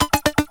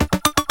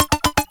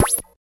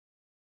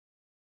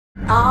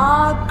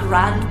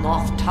Grand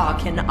Moff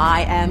Tarkin,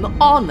 I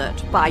am honored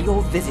by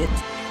your visit.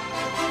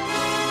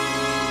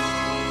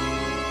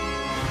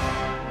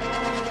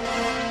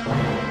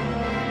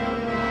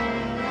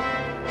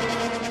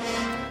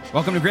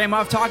 Welcome to Grand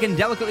Moff Talkin',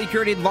 delicately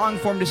curated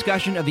long-form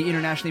discussion of the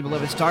internationally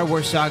beloved Star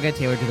Wars saga,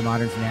 tailored to the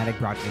modern fanatic,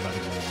 brought to you by the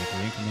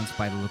Grand increments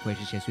by the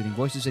loquacious yet soothing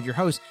voices of your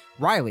hosts,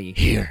 Riley,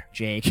 here,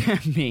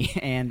 Jake, me,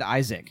 and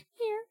Isaac.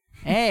 Here.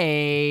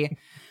 Hey.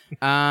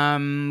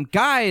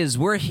 Guys,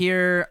 we're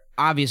here,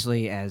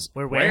 obviously, as...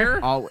 We're where?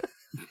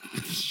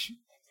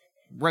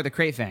 We're at the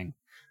Crate Fang.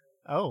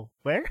 Oh,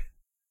 where?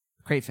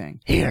 Crate Fang.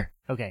 Here.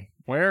 Okay.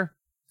 Where?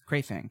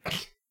 Crate Fang.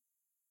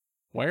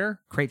 Where?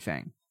 Crate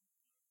Fang.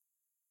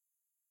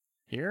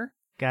 Here?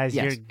 Guys,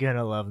 Yes. you're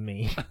gonna love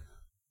me.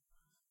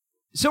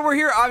 So we're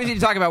here, obviously, to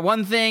talk about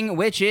one thing,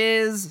 which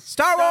is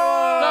Star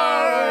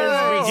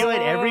Wars! We do it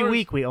every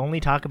week. We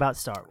only talk about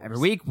Star Wars. Every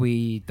week,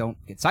 we don't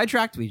get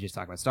sidetracked. We just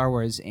talk about Star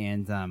Wars.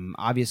 And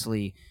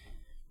obviously,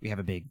 we have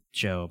a big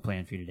show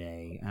planned for you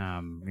today. We're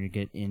going to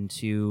get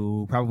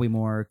into probably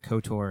more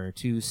KOTOR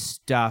 2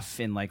 stuff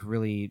and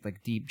really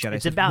deep Jedi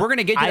It's stuff. about. We're going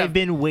to get to I've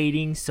been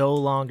waiting so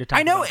long to talk.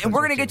 I know, about and we're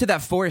going to KOTOR get 2. to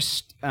that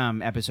Forced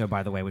episode,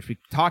 by the way, which we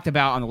talked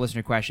about on the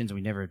listener questions and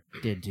we never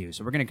did do.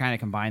 So we're going to kind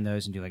of combine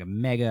those and do a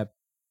mega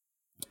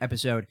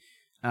episode.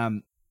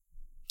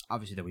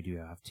 Obviously, that we do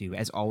have to,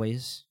 as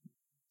always,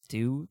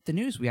 do the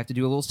news. We have to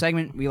do a little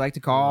segment we like to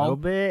a call little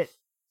bit.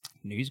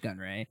 News Gun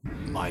Ray.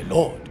 My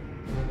lord,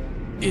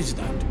 is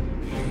that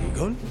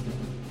legal?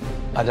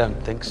 I don't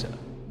think so.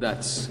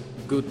 That's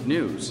good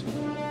news.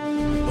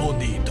 No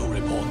need to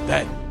report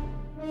then.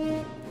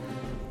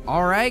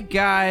 All right,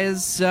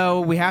 guys.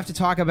 So we have to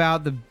talk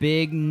about the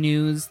big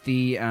news.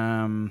 The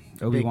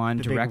Obi-Wan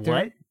the big director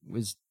what?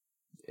 was.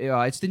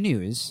 It's the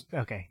news.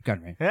 Okay.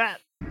 Gun Ray. Ah,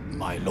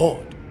 My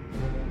lord,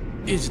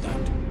 is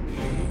that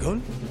legal?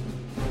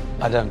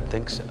 I don't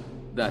think so.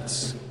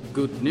 That's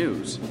good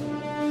news.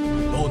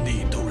 No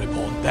need to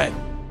report then.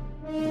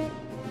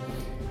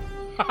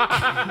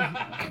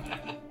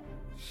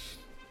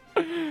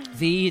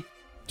 The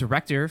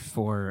director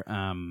for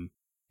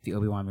the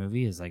Obi-Wan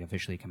movie is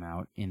officially come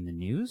out in the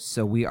news.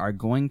 So we are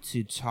going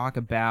to talk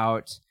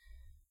about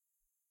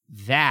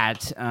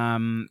that.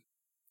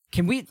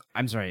 Can we?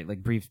 I'm sorry.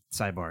 Brief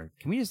sidebar.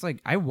 Can we just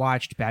I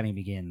watched Batman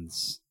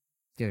Begins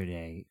the other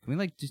day. Can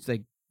we just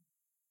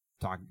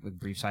talk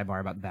brief sidebar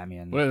about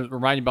Batman? Would it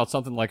remind you about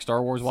something like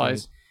Star Wars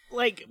wise? Yeah,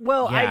 I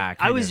was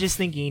kind of. just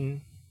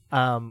thinking,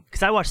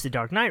 because I watched The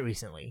Dark Knight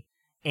recently,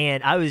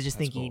 and I was just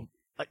thinking,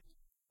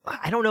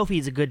 I don't know if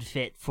he's a good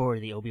fit for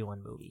the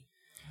Obi-Wan movie,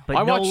 but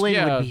I watched, Nolan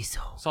yeah, would be so.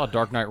 Saw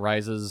Dark Knight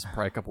Rises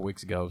probably a couple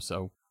weeks ago,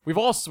 so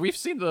we've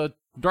seen the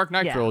Dark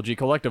Knight Yeah. trilogy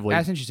collectively.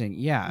 That's interesting.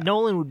 Yeah.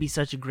 Nolan would be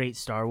such a great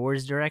Star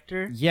Wars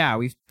director. Yeah, I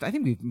don't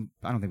think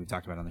we've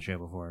talked about it on the show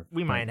before.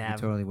 We but might have.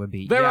 We totally would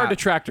be. There Yeah. are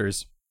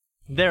detractors.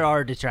 There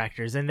are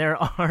detractors, and there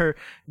are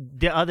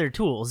the other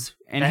tools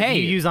And that hey,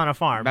 you use on a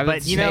farm. I would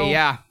But you say, know,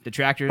 yeah,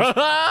 detractors.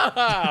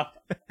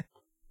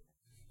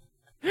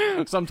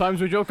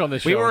 Sometimes we joke on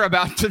this show. We were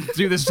about to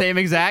do the same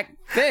exact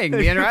thing.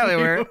 Me and Riley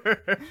were.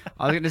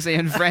 I was going to say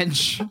in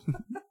French.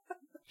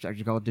 Should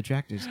actually call it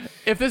detractors.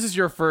 If this is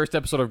your first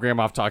episode of Grand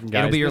Moff Talking, guys,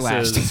 It'll be your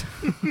last. This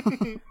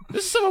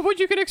is some of what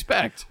you can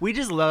expect. we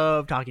just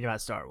love talking about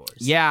Star Wars.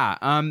 Yeah.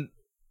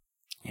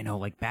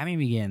 Batman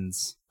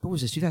Begins. What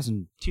was this?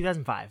 2005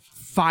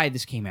 2005,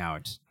 this came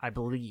out. I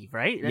believe,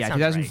 right? That Yeah, sounds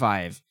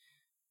 2005.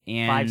 Right.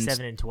 And 5,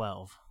 7, and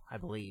 12, I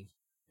believe,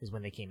 is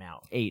when they came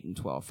out. 8 and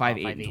 12. 5,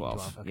 8, 5, and 8, and 12.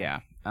 12, okay. Yeah.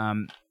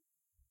 And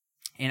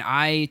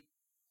I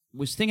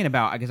was thinking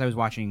about, I guess I was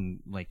watching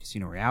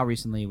Casino Royale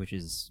recently, which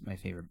is my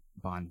favorite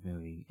Bond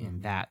movie,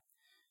 and that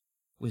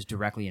was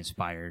directly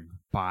inspired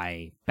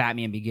by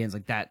Batman Begins.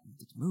 That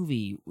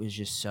movie was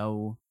just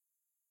so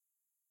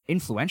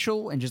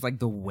influential, and just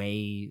the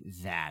way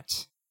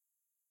that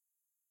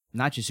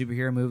not just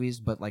superhero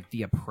movies, but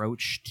the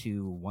approach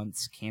to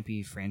once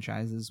campy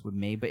franchises were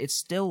made. But it's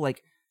still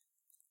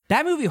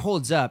that movie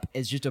holds up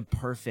as just a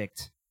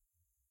perfect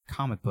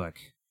comic book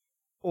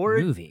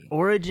movie.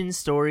 Origin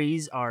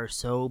stories are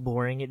so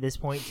boring at this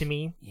point to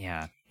me,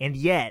 Yeah. and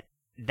yet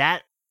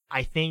that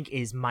I think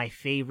is my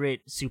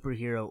favorite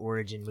superhero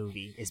origin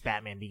movie is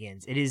Batman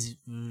Begins. It is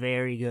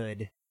very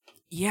good.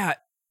 Yeah.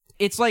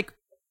 It's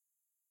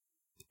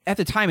at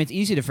the time, it's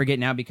easy to forget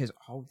now because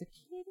all the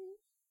kitties.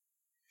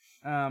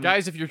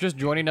 Guys, if you're just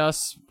joining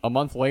us a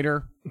month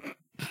later,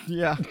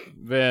 Yeah.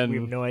 then We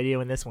have no idea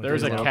when this one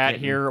there's a comes out. cat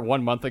here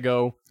 1 month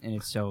ago. And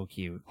it's so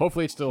cute.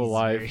 Hopefully it's still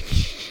alive.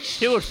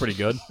 He looks pretty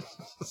good.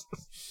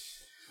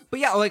 But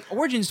yeah,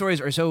 origin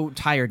stories are so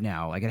tired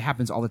now. It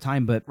happens all the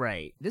time. But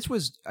Right. this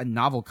was a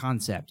novel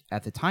concept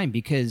at the time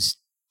because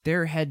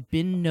there had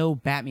been no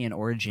Batman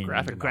origin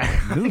Graphic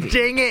movie.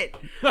 Dang it!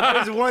 I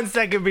was 1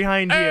 second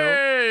behind you.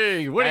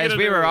 Hey, what are you As gonna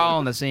we do? were all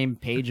on the same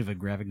page of a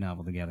graphic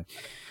novel together.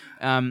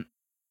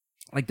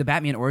 The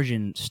Batman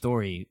origin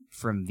story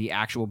from the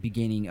actual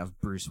beginning of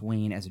Bruce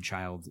Wayne as a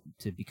child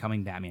to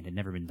becoming Batman had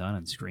never been done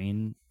on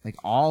screen.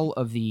 All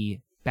of the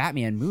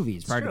Batman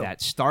movies prior to true.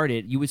 that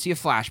started. You would see a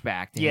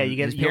flashback. To him, you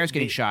get his parents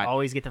getting shot.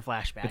 Always get the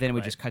flashback, But then it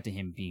would just cut to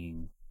him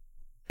being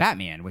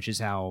Batman, which is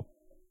how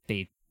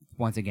they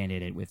once again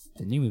did it with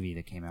the new movie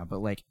that came out. But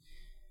like,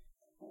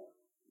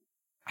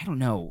 I don't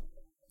know,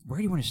 where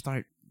do you want to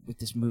start with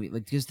this movie?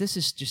 Like, because this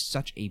is just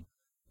such a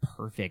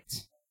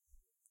perfect.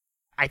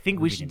 I think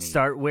we should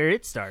start where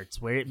it starts,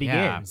 where it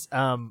begins.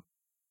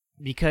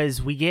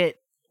 Because we get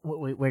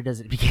where does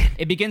it begin?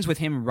 It begins with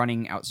him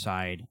running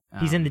outside.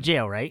 He's in the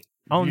jail, right?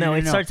 Oh no,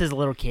 it starts as a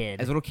little kid.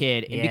 As a little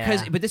kid,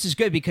 Yeah. but this is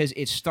good because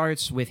it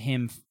starts with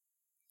him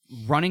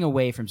running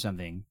away from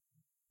something,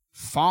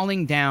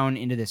 falling down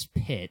into this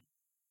pit,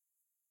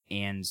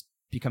 and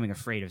becoming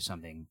afraid of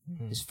something.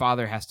 Mhm. His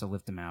father has to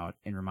lift him out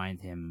and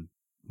remind him,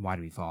 "Why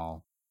do we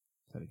fall?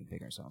 So we can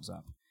pick ourselves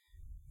up."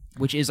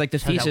 Which is like the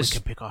So that we thesis.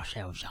 can pick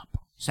ourselves up.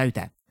 So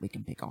that we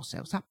can pick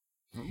ourselves up.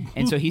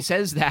 And so he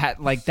says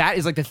that, like, that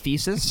is like the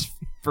thesis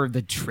for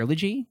the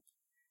trilogy,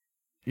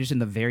 just in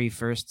the very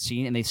first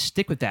scene, and they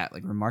stick with that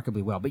like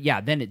remarkably well. But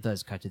yeah, then it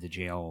does cut to the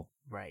jail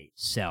Right.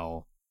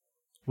 cell.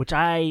 Which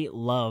I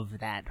love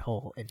that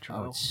whole intro.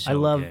 Oh, it's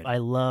so good. I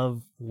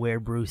love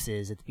where Bruce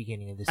is at the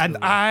beginning of this And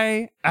movie.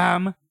 I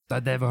am the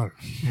devil.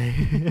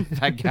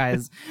 That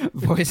guy's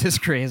voice is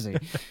crazy.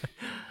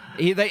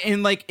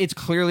 And like it's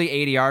clearly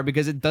ADR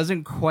because it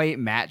doesn't quite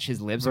match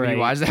his lips when you Right.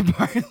 watch that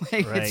part.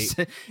 Like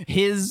Right.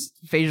 his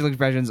facial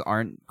expressions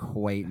aren't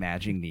quite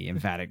matching the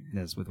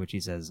emphaticness with which he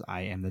says,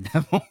 "I am the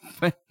devil."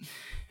 But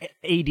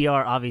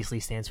ADR obviously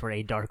stands for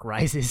A Dark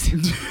Rises.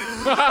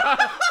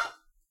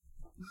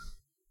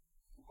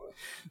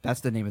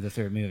 that's the name of the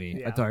third movie,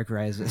 Yeah. A Dark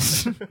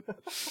Rises.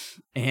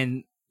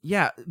 And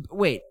yeah,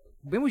 wait,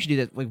 maybe we should do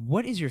that. Like,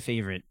 what is your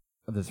favorite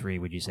of the three?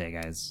 Would you say,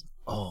 guys?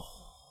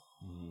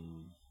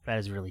 That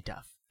is really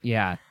tough.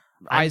 Yeah,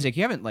 Isaac,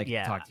 you haven't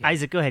Yeah, talked yet.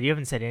 Isaac, go ahead. You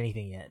haven't said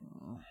anything yet.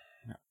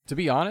 To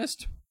be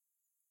honest,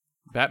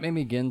 Batman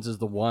Begins is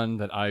the one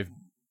that I've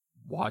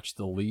watched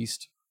the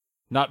least.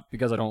 Not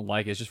because I don't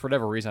like it, it's just for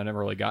whatever reason I never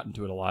really got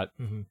into it a lot.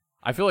 Mm-hmm.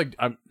 I feel like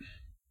Of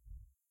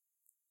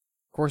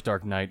course,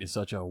 Dark Knight is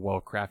such a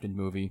well-crafted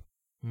movie.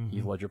 Mm-hmm.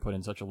 Heath Ledger put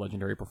in such a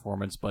legendary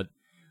performance, but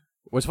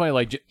what's funny,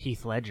 like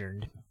Heath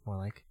Ledger, more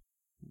like.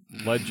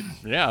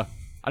 yeah,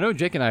 I know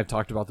Jake and I have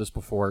talked about this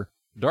before.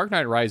 Dark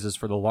Knight Rises,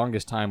 for the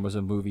longest time, was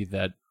a movie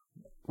that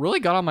really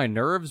got on my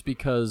nerves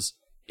because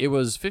it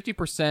was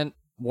 50%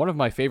 one of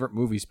my favorite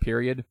movies,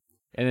 period,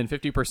 and then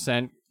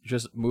 50%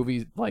 just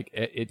movies, like,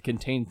 it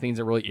contained things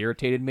that really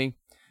irritated me.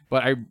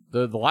 But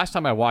the last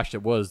time I watched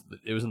it was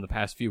in the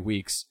past few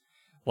weeks.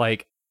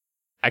 Like,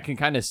 I can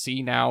kind of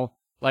see now,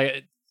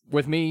 like,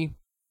 with me,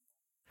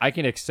 I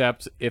can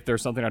accept if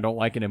there's something I don't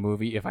like in a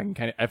movie if I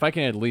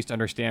can at least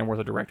understand where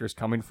the director's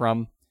coming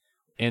from.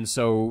 And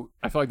so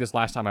I feel like this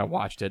last time I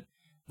watched it,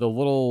 the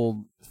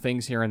little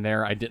things here and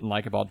there I didn't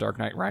like about Dark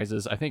Knight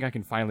Rises, I think I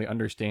can finally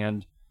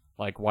understand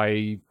like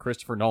why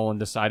Christopher Nolan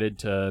decided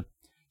to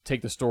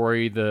take the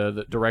story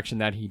the direction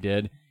that he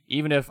did.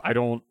 Even if I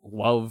don't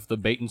love the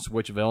bait and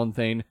switch villain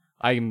thing,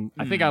 I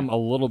think I'm a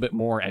little bit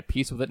more at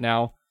peace with it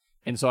now.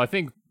 And so I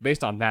think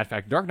based on that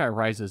fact, Dark Knight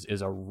Rises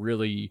is a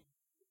really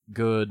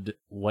good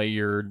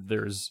layered.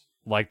 There's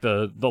like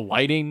the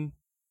lighting,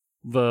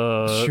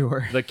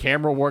 the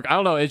camera work. I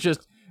don't know. It's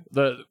just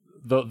the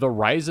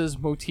Rises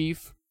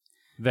motif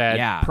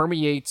that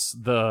permeates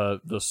the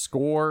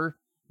score,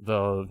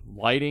 the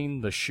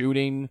lighting, the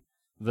shooting,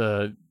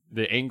 the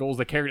angles,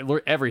 the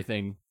character,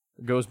 everything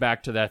goes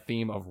back to that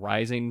theme of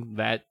rising.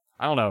 That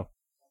I don't know.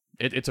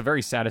 It's a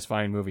very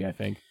satisfying movie, I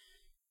think.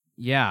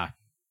 Yeah,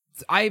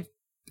 I'm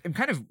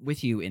kind of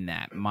with you in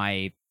that.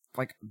 My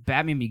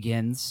Batman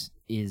Begins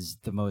is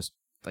the most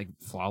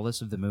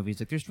flawless of the movies.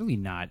 Like, there's really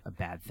not a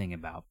bad thing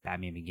about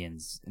Batman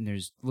Begins, and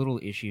there's little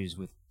issues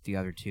with the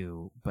other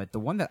two. But the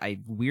one that I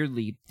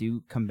weirdly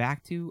do come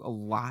back to a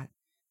lot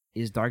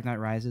is Dark Knight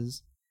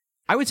Rises.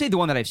 I would say the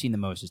one that I've seen the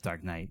most is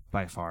Dark Knight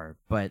by far,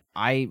 but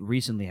I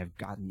recently have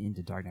gotten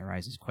into Dark Knight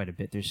Rises quite a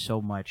bit. There's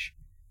so much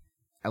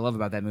I love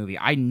about that movie.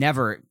 I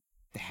never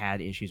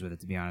had issues with it,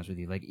 to be honest with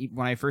you. Like,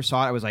 when I first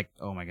saw it, I was like,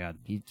 oh my god,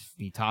 he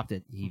topped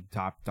it. He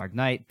topped Dark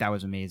Knight. That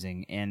was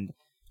amazing. And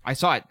I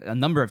saw it a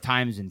number of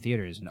times in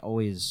theaters and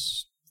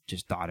always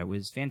just thought it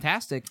was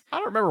fantastic. I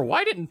don't remember.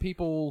 Why didn't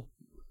people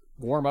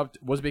warm up?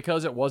 Was it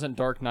because it wasn't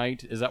Dark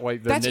Knight? Is that why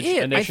the That's it.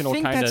 initial I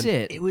think kind that's of...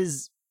 it. It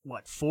was,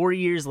 4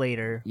 years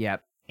later?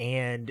 Yep.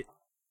 And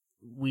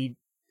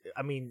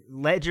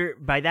Ledger,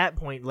 by that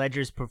point,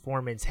 Ledger's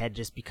performance had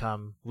just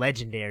become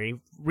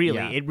legendary. Really,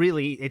 Yeah.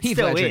 it Heath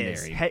still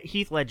legendary. is.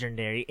 Heath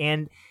legendary.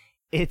 And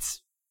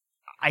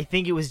I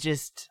think it was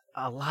just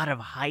a lot of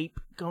hype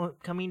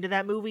coming to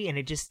that movie, and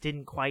it just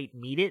didn't quite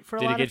meet it for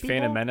a lot of people. Did it get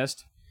Phantom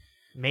Menaced?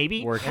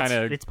 Maybe. Or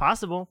It's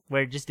possible,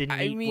 where it just didn't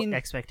I meet mean,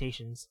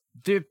 expectations.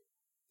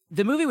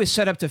 The movie was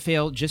set up to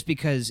fail just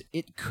because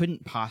it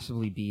couldn't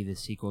possibly be the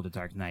sequel to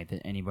Dark Knight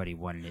that anybody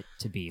wanted it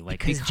to be.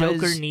 Because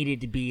Joker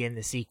needed to be in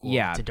the sequel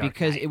to Dark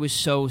because Knight. it was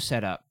so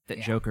set up that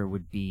Joker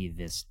would be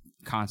this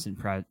constant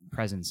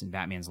presence in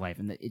Batman's life,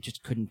 and that it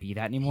just couldn't be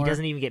that anymore. He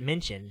doesn't even get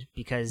mentioned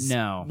because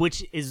No.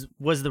 which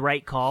was the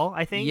right call,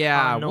 I think.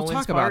 Yeah, on we'll Nolan's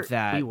talk part. about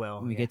that We will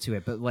when we yeah. get to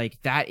it. But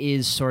like that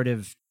is sort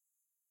of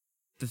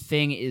the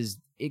thing is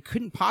it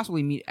couldn't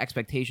possibly meet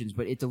expectations,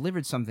 but it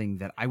delivered something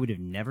that I would have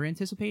never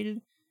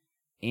anticipated.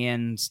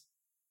 And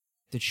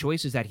the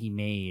choices that he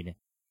made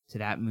to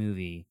that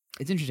movie,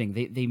 it's interesting.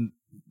 They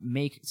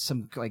make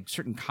some like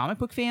certain comic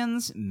book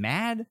fans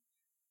mad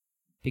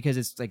because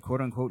it's like quote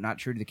unquote not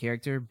true to the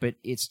character, but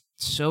it's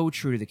so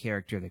true to the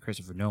character that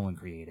Christopher Nolan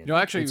created. No,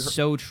 actually, it's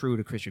so true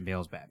to Christian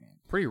Bale's Batman.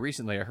 Pretty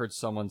recently, I heard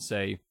someone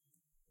say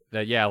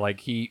that, yeah, like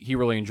he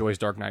really enjoys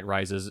Dark Knight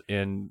Rises,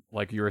 and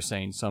like you were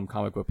saying, some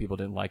comic book people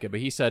didn't like it, but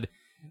he said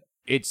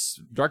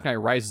Dark Knight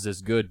Rises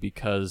is good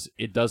because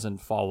it doesn't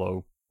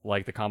follow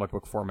like the comic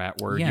book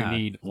format where Yeah. you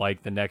need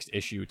like the next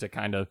issue to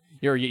kind of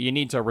you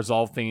need to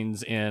resolve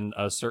things in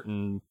a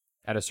certain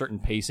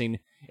pacing.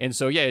 And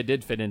so yeah, it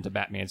did fit into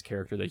Batman's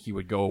character that he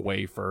would go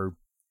away for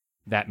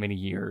that many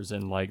years,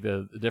 and like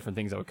the different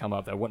things that would come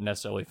up that wouldn't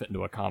necessarily fit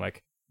into a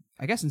comic.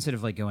 I guess instead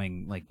of like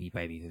going like beat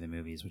by beat through the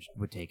movies, which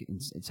would take in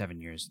 7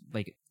 years,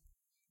 like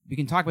we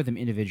can talk about them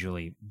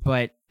individually,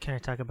 but Can I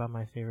talk about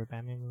my favorite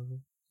Batman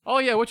movie? Oh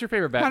yeah, what's your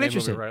favorite not Batman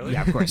interested. movie, Riley?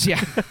 Yeah, of course,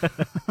 yeah.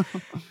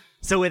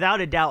 So without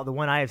a doubt, the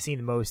one I have seen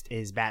the most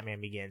is Batman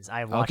Begins. I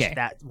have watched Okay.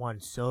 that one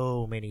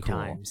so many Cool.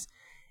 times,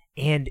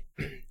 and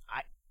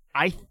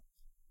I,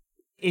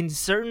 in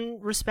certain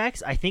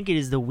respects, I think it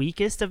is the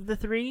weakest of the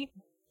three,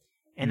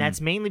 and that's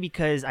mainly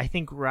because I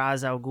think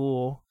Ra's al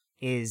Ghul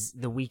is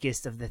the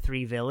weakest of the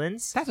three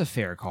villains. That's a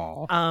fair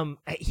call.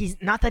 He's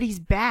not that he's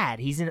bad.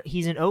 He's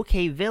an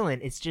okay villain.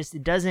 It's just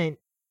it doesn't.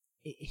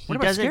 What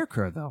about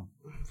Scarecrow though?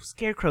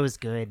 Scarecrow is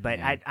good, but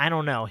Yeah. I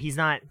don't know. He's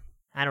not.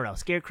 I don't know.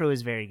 Scarecrow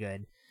is very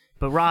good,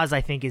 but Ra's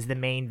I think is the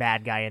main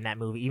bad guy in that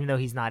movie, even though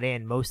he's not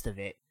in most of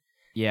it.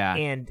 Yeah,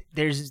 And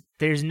there's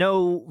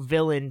no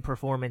villain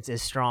performance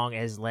as strong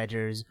as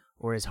Ledger's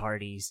or as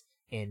Hardy's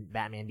in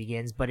Batman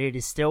Begins, but it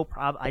is still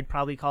I'd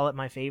probably call it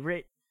my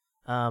favorite.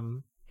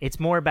 It's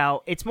more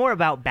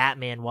about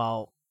Batman,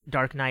 while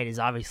Dark Knight is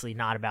obviously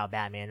not about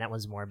Batman. That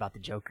one's more about the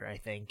Joker, I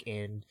think.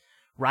 And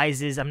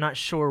Rises, I'm not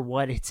sure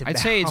what it's about. I'd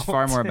say it's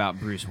far more about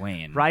Bruce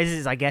Wayne.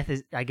 Rises, I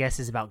guess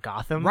is about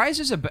Gotham. Rise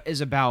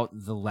is about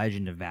the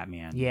legend of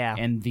Batman. Yeah.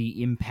 and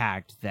the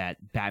impact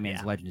that Batman's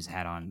Yeah. legend has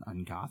had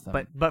on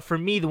Gotham. But for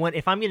me, the one,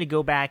 if I'm going to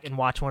go back and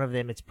watch one of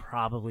them, it's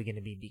probably going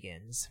to be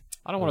Begins.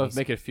 I don't want to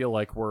make it feel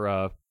like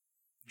we're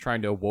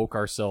trying to woke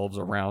ourselves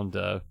around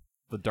the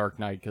Dark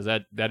Knight, because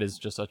that is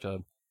just such a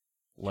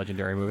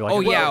legendary movie. Like, oh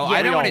yeah,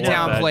 I don't we want to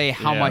all love that. downplay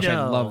how Yeah. much I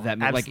No, love that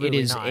movie. Like it absolutely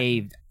is not.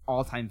 a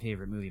all-time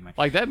favorite movie.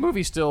 Like that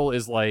movie still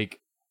is like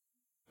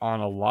on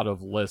a lot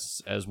of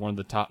lists as one of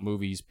the top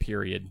movies.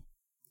 Period.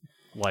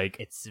 Like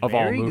It's of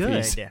all very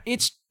movies. good.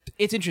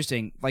 It's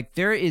interesting. Like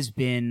there has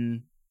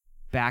been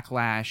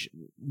backlash.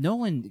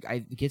 Nolan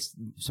gets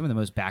some of the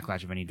most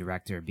backlash of any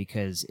director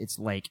because it's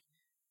like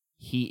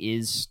he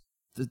is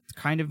the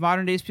kind of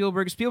modern day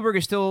Spielberg. Spielberg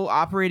is still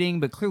operating,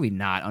 but clearly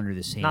not under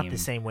the same. Not the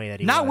same way that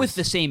he Not was. with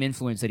the same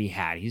influence that he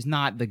had. He's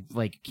not the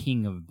like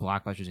king of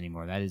blockbusters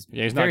anymore. That is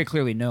Yeah, he's very not-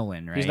 clearly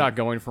Nolan, right? He's not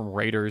going from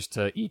Raiders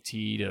to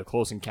E.T. to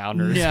Close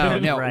Encounters.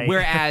 No. Right.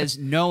 Whereas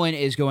Nolan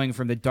is going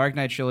from the Dark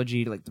Knight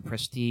trilogy to like the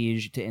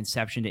Prestige to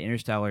Inception to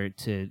Interstellar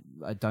to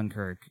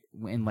Dunkirk,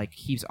 and like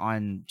keeps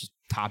on just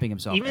topping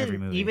himself every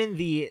movie. Even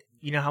the,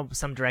 you know how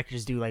some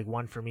directors do like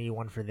one for me,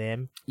 one for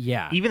them?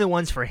 yeah, Even the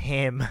ones for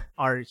him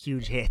are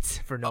huge hits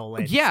for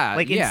Nolan. yeah,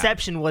 Like yeah.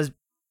 Inception was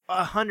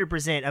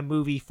 100% a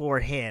movie for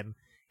him,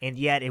 and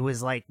yet it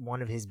was like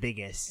one of his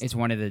biggest. It's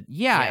one of the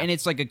Yeah. and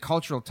it's like a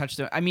cultural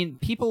touchstone. I mean,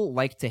 people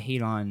like to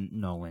hate on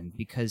Nolan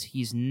because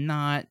he's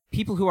not.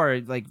 People who are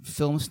like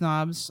film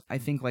snobs, I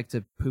think, like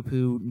to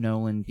poo-poo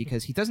Nolan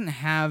because he doesn't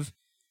have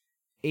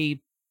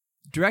a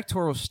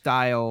directorial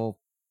style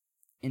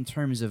in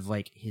terms of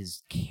like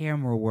his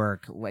camera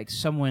work, like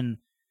someone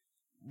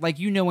like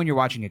when you're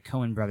watching a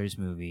Coen Brothers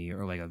movie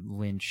or like a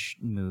Lynch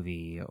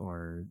movie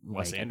or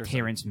Wes like Anderson.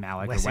 Terrence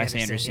Malick Wes or Wes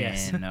Anderson,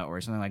 Anderson yes. or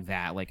something like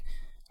that. Like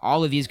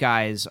all of these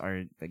guys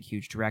are like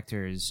huge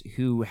directors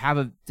who have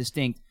a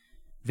distinct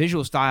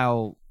visual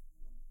style.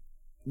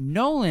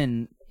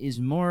 Nolan is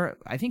more,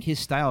 I think his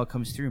style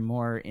comes through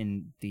more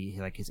in the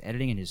like his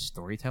editing and his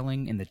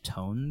storytelling and the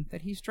tone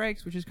that he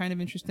strikes, which is kind of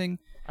interesting.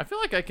 I feel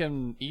like I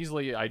can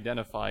easily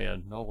identify a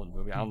Nolan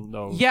movie. I don't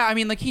know. Yeah, I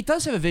mean, like he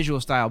does have a visual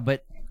style,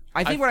 but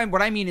I think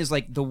what I mean is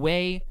like the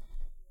way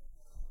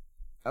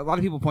a lot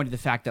of people point to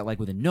the fact that like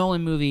with a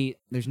Nolan movie,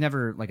 there's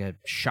never like a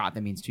shot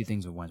that means two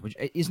things at once, which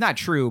is not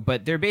true.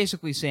 But they're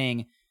basically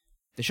saying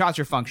the shots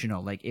are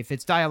functional. Like if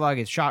it's dialogue,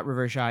 it's shot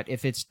reverse shot.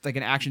 If it's like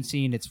an action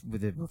scene, it's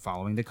we're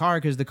following the car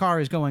because the car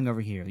is going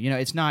over here. You know,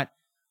 it's not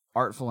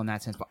artful in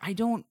that sense. But I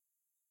don't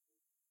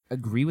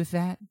agree with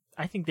that.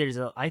 I think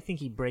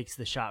he breaks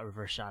the shot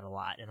reverse shot a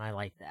lot, and I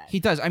like that. He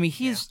does. I mean,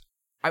 he's.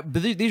 But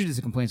these are just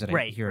the complaints that I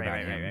Right, hear right, about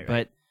right, him. right, right.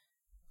 But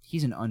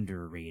he's an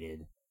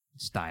underrated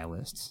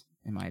stylist,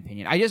 in my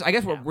opinion. I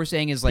guess what we're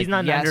saying is like he's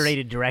not an yes,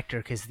 underrated director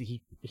because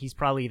he he's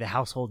probably the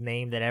household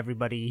name that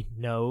everybody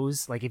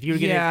knows. Like if you were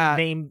gonna Yeah.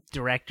 name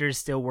directors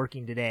still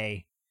working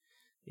today,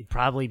 it'd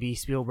probably be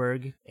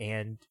Spielberg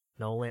and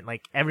Nolan.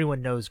 Like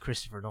everyone knows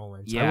Christopher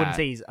Nolan. So I Yeah. wouldn't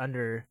say he's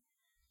under.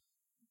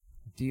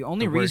 The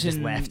only The word just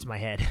reason left my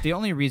head. The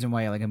only reason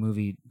why like a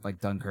movie like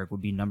Dunkirk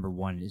would be number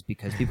one is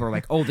because people are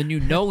like, oh, the new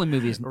Nolan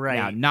movie is Right.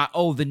 out, not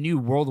the new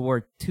World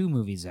War II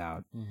movie's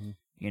out.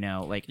 You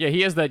know, like Yeah,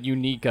 he has that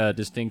unique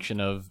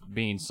distinction of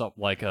being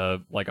like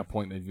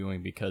appointment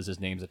viewing because his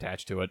name's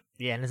attached to it.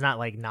 Yeah, and it's not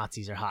like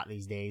Nazis are hot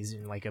these days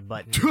and like a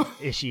button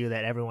issue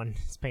that everyone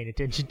is paying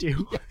attention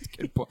to.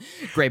 good point.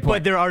 Great But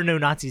point. there are no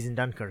Nazis in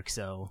Dunkirk,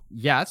 so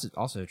Yeah, that's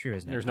also true,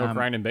 isn't it? There's no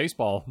crying in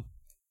baseball.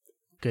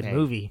 good Hey,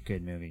 movie.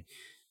 Good movie.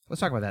 Let's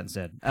talk about that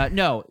instead.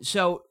 No,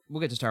 so we'll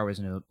get to Star Wars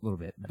in a little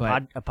bit.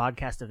 But A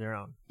podcast of their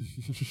own.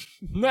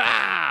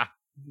 Ah!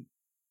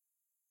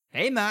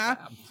 hey, ma.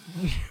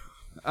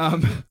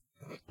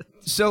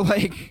 So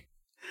like,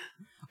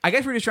 I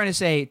guess we're just trying to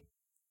say,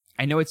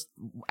 I know it's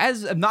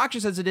as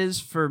obnoxious as it is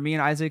for me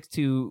and Isaac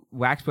to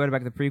wax poetic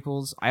about the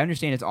prequels. I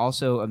understand it's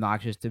also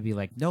obnoxious to be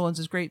like, Nolan's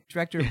this great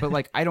director, but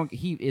like,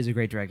 he is a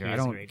great director. He I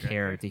is a don't great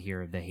care director. to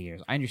hear the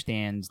haters. I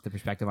understand the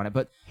perspective on it,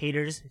 but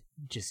Haters,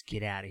 just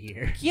get out of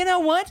here. you know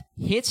what?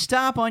 Hit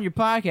stop on your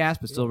podcast,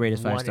 but still rate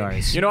us 5 One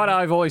stars. You know what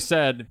I've always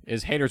said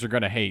is haters are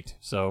gonna hate.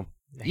 So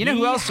You know who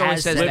He else always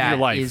has says Live that your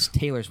life. is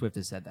Taylor Swift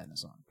has said that in a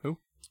song. Who?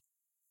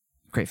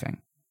 Great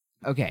thing.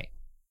 Okay.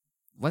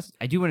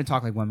 I do want to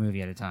talk like one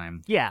movie at a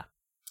time. Yeah.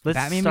 Let's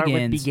Batman start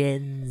Begins. with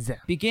Begins.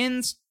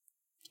 Begins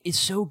is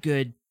so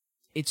good.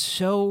 It's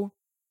so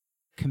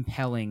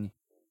compelling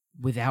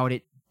without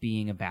it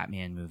being a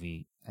Batman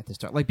movie at the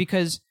start. Like,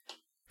 because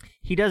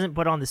He doesn't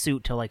put on the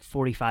suit till like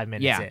 45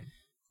 minutes Yeah. in.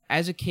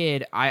 as a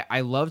kid,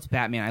 I loved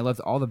Batman. I loved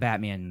all the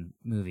Batman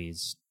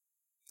movies.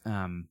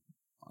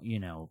 You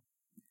know,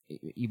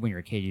 when you're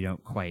a kid, you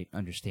don't quite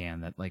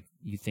understand that. Like,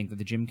 you think that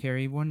the Jim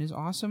Carrey one is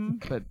awesome,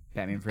 but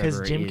Batman 'Cause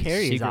Forever Jim is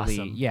Carrey is secretly,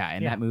 awesome. yeah,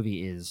 and Yeah. that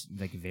movie is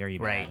like very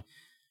bad.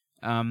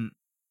 Right.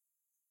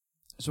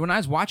 So when I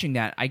was watching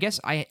that, I guess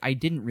I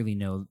didn't really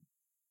know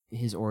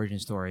his origin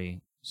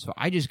story, so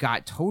I just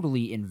got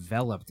totally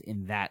enveloped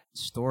in that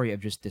story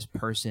of just this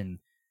person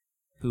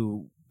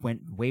who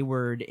went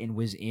wayward and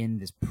was in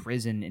this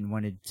prison and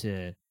wanted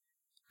to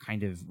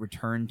kind of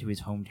return to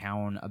his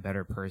hometown a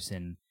better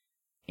person,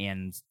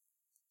 and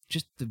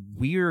just the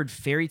weird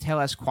fairy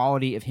tale-esque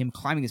quality of him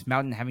climbing this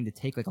mountain and having to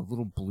take like a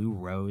little blue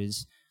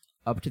rose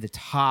up to the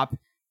top,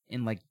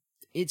 and like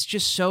it's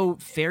just so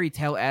fairy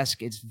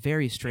tale-esque. It's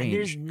very And strange.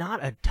 there's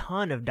not a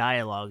ton of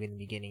dialogue in the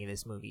beginning of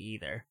this movie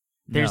either.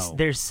 No.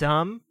 There's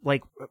some,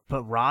 like,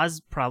 but Roz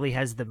probably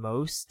has the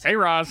most. hey,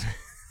 Roz.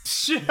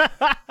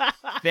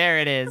 There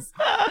it is.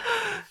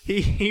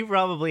 He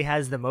probably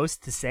has the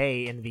most to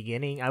say in the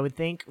beginning, I would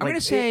think. I'm Like,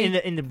 gonna say-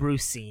 in the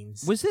Bruce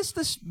scenes. Was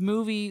this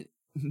movie?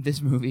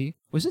 This movie?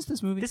 Was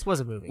this movie? This was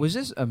a movie. Was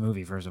this a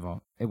movie? First of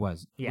all, it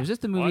was. Yeah. Was this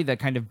the movie What? that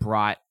kind of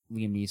brought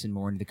Liam Neeson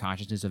more into the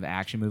consciousness of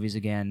action movies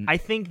again? I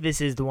think this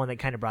is the one that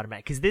kind of brought him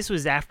back because this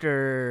was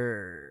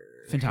after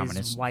Phantominus.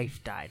 his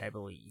wife died, I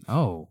believe.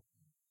 Oh,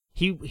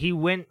 He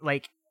went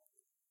like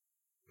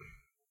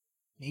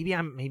maybe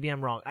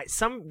I'm wrong.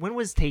 When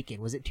was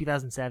Taken? Was it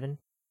 2007?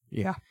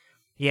 yeah.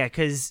 Yeah,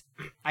 because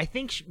I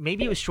think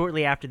maybe it was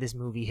shortly after this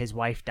movie his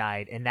wife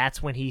died, and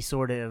that's when he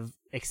sort of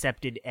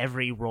accepted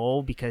every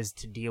role because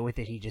to deal with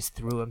it he just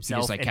threw He himself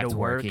just like into kept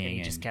work working and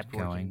he just and kept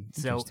going. working.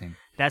 So Interesting.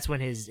 that's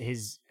when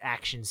his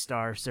action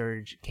star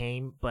surge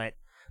came. But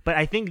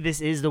I think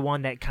this is the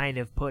one that kind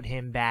of put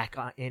him back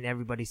in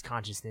everybody's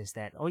consciousness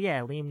that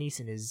Liam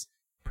Neeson is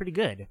pretty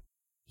good.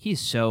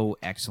 He's so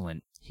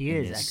excellent. He in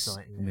is this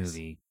excellent in this.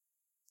 movie.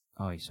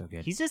 Oh, he's so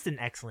good. He's just an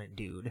excellent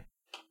dude.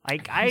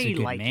 Like He's a I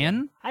good like man.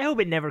 him. I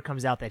hope it never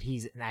comes out that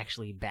he's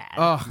actually bad.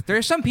 Oh, there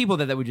are some people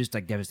that would just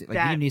like devastate. Like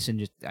That- Liam Neeson,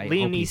 just I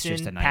Liam hope he's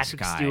just a Neeson, nice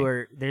Patrick guy.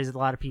 Stewart. There's a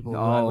lot of people who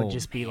I would Oh,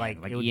 just be man,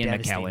 like, it would Ian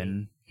devastate McKellen.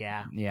 me.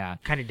 Yeah, Yeah,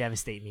 kind of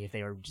devastate me if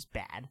they were just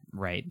bad.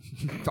 right.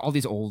 All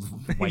these old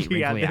white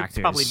Yeah, wrinkly they're actors.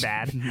 probably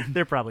bad.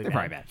 They're probably They're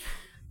bad. probably bad.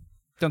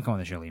 Don't come on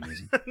the show, Liam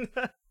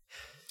Neeson.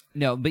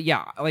 No, but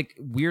yeah, like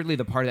weirdly,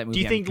 the part of that movie.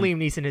 Do you think I'm- Liam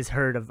Neeson has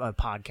heard of a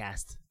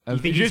podcast? Do you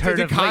Of- think just he's heard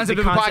the of concept like,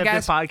 of the a concept podcast?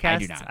 of podcasts? I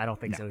do not. I don't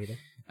think No. so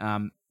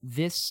either.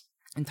 This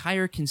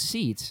entire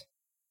conceit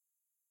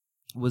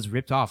was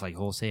ripped off like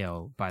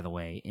wholesale, by the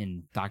way,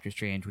 in Doctor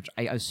Strange, which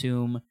I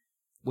assume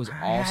was I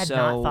also.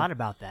 had not thought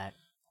about that.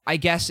 I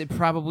guess it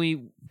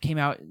probably came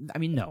out. I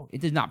mean, no,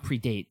 it did not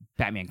predate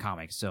Batman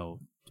comics,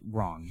 so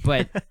wrong.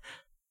 But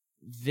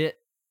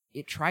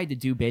it tried to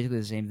do basically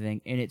the same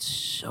thing, and it's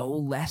so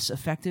less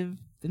effective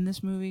than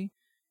this movie.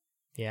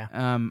 Yeah,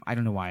 I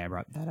don't know why I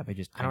brought that up. I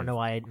just I don't know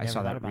why I never saw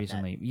thought that about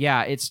recently.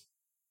 Yeah, it's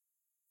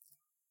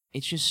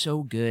just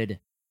so good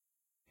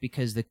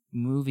because the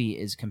movie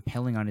is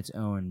compelling on its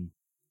own.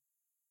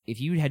 If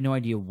you had no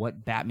idea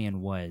what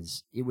Batman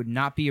was, it would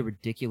not be a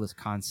ridiculous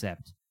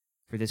concept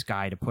for this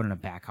guy to put on a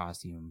bat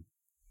costume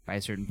by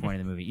a certain point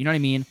in the movie. You know what I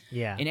mean?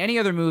 Yeah, In any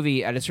other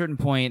movie, at a certain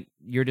point,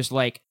 you're just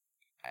like,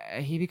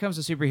 he becomes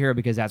a superhero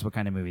because that's what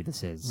kind of movie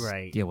this is.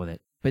 Right. Deal with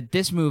it. But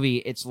this movie,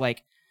 it's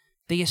like,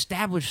 they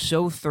establish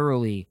so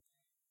thoroughly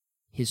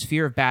his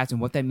fear of bats and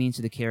what that means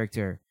to the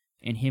character,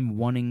 and him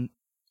wanting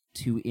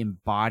to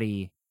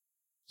embody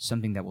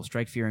something that will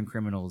strike fear in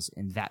criminals,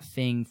 and that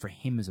thing for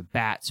him is a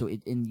bat. So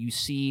and you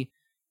see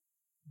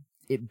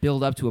it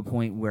build up to a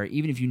point where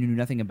even if you knew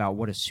nothing about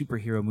what a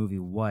superhero movie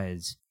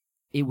was,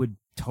 it would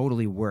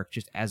totally work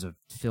just as a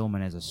film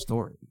and as a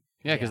story.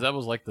 Yeah, because that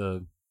was like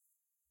the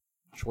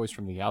choice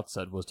from the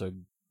outset, was to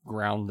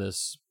ground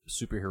this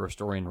superhero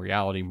story in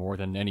reality more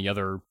than any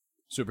other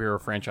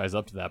superhero franchise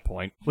up to that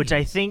point. Which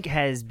I think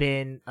has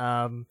been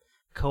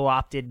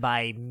co-opted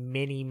by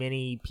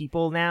many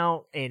people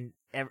now, and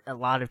a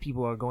lot of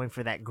people are going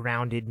for that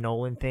grounded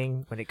Nolan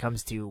thing when it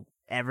comes to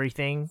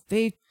everything.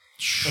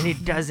 And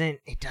it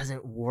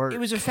doesn't work. It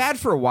was a fad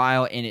for a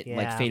while, and it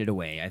like faded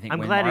away. I think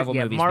when Marvel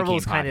movies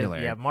Marvel's became popular.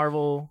 kind of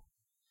Marvel,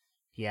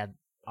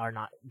 are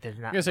not they're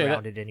not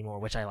grounded anymore,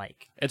 which I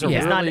like. It's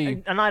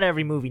really not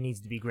every movie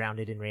needs to be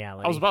grounded in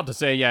reality. I was about to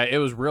say, it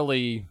was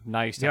really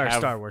nice to have a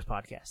Star Wars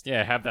podcast.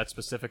 Yeah, have that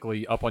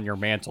specifically up on your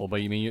mantle,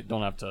 but you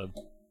don't have to.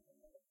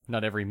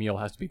 Not every meal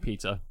has to be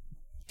pizza.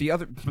 The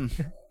other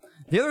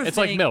it's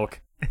like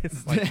milk.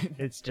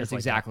 It's just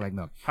exactly like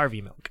milk.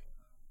 Harvey Milk.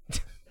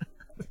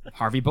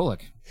 Harvey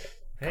Bullock,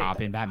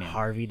 cop in Batman.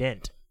 Harvey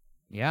Dent.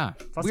 Yeah,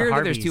 Lots weird of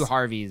that there's Harveys. two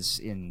Harveys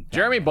in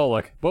Jeremy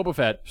Bullock, Boba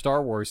Fett,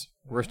 Star Wars.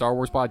 We're a Star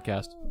Wars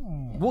podcast.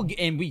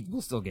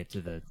 We'll still get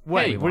to the.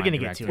 We're gonna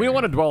get to it. We don't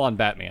want to dwell on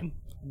Batman.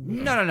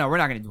 No. We're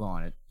not going to dwell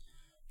on it.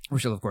 We're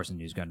still, of course, in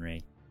News Gun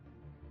Ray.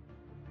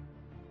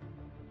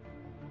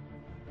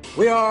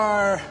 We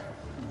are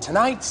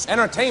tonight's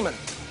entertainment.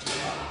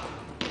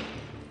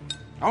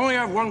 I only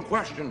have one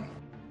question.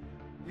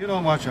 You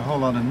don't watch a whole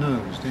lot of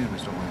news, do you,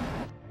 Mr. Wayne?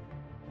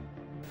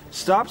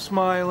 Stop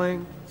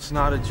smiling. It's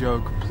not a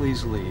joke.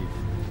 Please leave.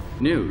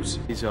 News.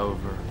 He's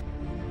over.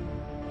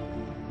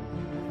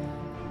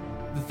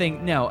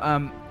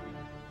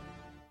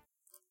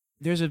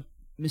 There's a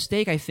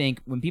mistake, I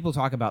think, when people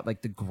talk about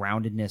like the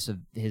groundedness of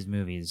his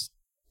movies.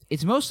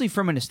 It's mostly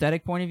from an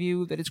aesthetic point of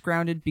view that it's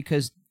grounded,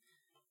 because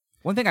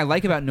one thing I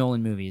like about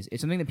Nolan movies,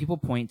 it's something that people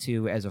point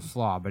to as a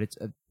flaw, but it's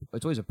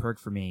always a perk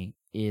for me,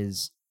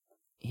 is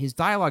his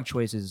dialogue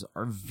choices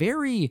are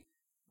very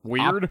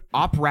weird,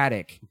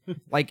 operatic.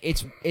 Like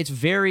it's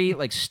very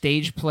like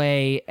stage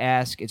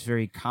play-esque. It's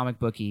very comic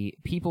booky.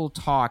 People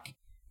talk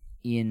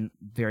in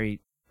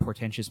very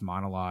portentous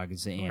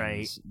monologues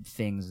and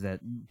things that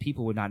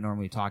people would not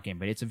normally talk in,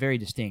 but it's a very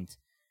distinct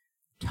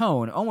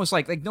tone, almost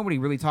like nobody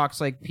really talks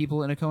like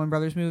people in a Coen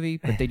Brothers movie,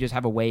 but they just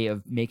have a way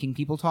of making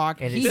people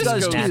talk. And he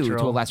does too,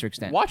 to a lesser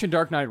extent. Watching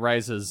Dark Knight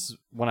Rises,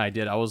 when I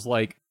did, I was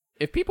like,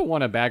 if people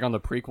want to bag on the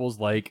prequels,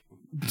 like,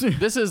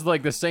 this is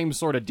like the same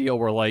sort of deal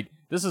where like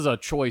this is a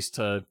choice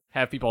to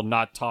have people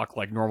not talk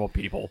like normal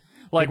people.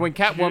 Like when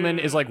Catwoman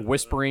is like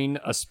whispering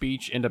a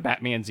speech into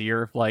Batman's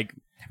ear, like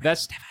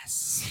that's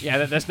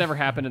never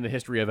happened in the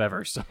history of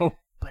ever. So,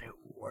 but it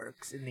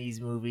works in these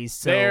movies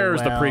so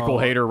There's the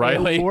prequel hater,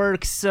 Riley. It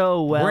works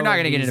so well. We're not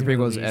going to get into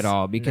prequels movies. at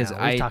all, because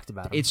we've talked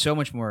about them. It's so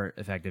much more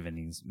effective in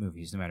these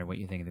movies, no matter what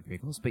you think of the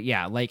prequels. But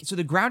yeah, like, so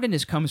the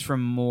groundedness comes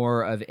from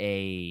more of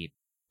a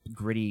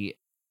gritty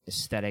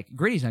aesthetic.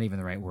 Gritty's not even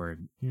the right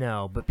word.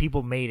 No, but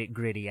people made it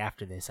gritty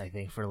after this, I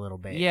think, for a little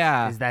bit.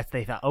 Yeah. Because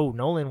they thought, oh,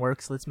 Nolan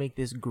works, let's make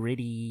this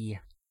gritty.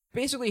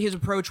 Basically, his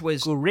approach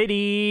was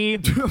gritty.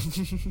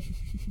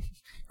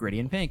 Gritty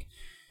and pink.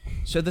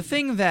 So the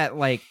thing that,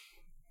 like,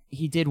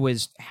 he did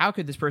was, how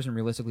could this person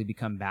realistically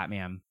become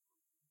Batman?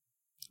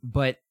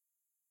 But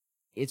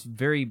it's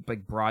very,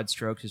 like, broad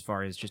strokes as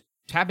far as just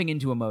tapping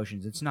into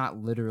emotions. It's not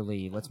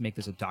literally, let's make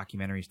this a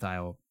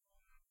documentary-style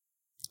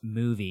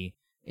movie.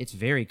 It's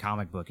very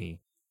comic booky.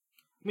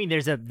 I mean,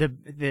 there's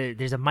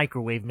a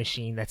microwave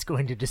machine that's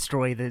going to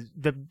destroy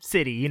the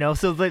city, you know.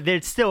 So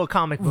there's still a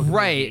comic book,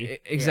 right? Movie.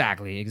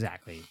 Exactly.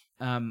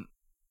 The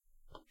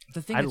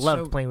thing I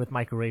loved playing with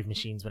microwave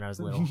machines when I was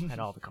little at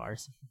all the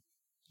cars.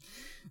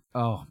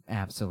 Oh,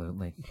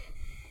 absolutely.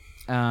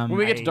 When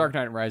we get to Dark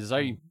Knight Rises,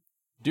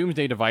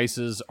 Doomsday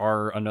devices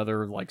are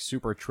another like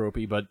super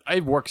tropey, but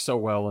it works so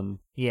well in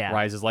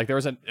Rises. Like I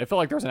felt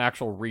like there was an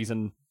actual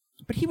reason.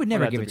 But he would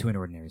never give it to an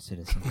ordinary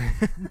citizen.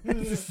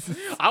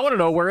 I want to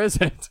know, where is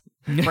it?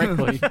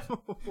 Frankly.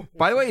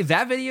 By the way,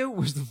 that video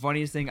was the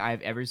funniest thing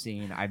I've ever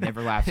seen. I've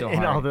never laughed so hard.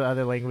 In all the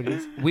other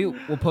languages. We'll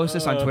post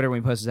this on Twitter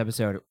when we post this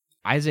episode.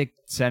 Isaac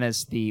sent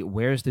us the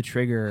 "Where's the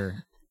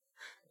trigger?"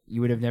 You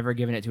would have never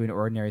given it to an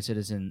ordinary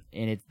citizen,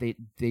 and they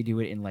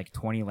do it in like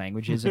 20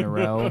 languages in a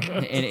row,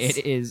 and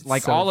it is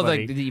like so all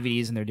funny. of the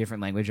DVDs and their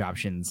different language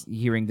options,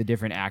 hearing the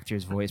different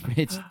actors' voice, but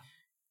it's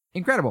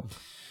incredible.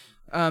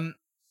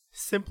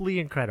 Simply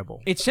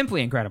incredible. It's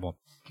simply incredible.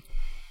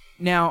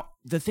 Now,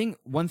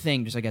 one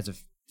thing, just like as a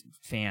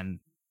fan,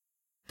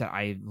 that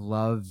I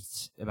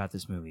loved about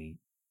this movie,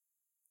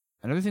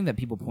 another thing that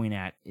people point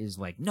at is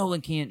like, Nolan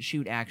can't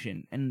shoot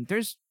action. And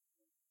there's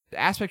the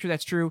aspect where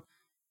that's true.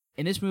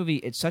 In this movie,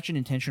 it's such an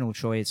intentional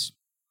choice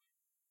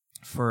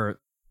for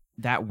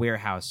that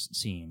warehouse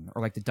scene,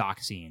 or like the dock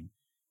scene.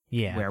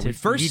 Yeah. Where we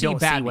first you see don't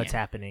Batman. see what's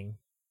happening.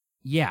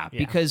 Yeah,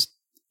 because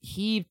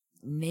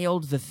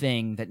nailed the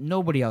thing that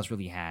nobody else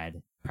really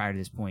had prior to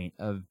this point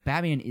of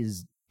Batman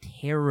is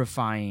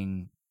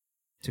terrifying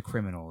to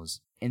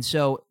criminals. And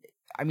so,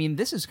 I mean,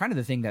 this is kind of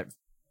the thing that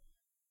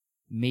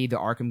made the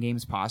Arkham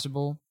games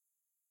possible,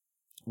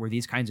 were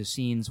these kinds of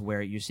scenes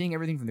where you're seeing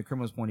everything from the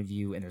criminal's point of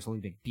view and they're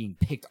slowly being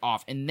picked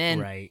off. And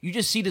then you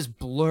just see this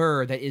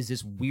blur that is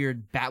this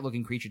weird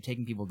bat-looking creature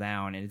taking people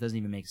down, and it doesn't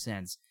even make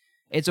sense.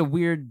 It's a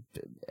weird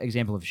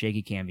example of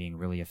shaky cam being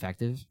really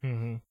effective.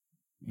 Mm-hmm.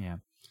 Yeah.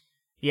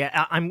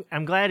 Yeah,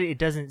 I'm glad he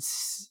doesn't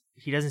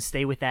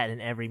stay with that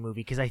in every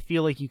movie, because I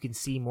feel like you can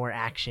see more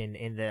action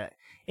and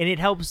it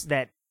helps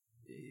that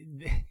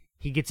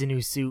he gets a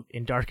new suit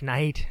in Dark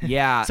Knight.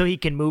 Yeah. So he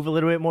can move a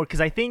little bit more,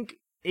 because I think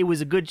it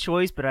was a good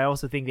choice, but I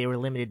also think they were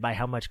limited by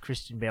how much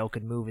Christian Bale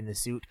could move in the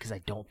suit, because I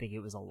don't think it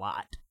was a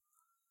lot.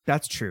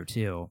 That's true,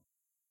 too.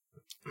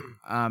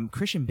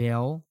 Christian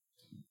Bale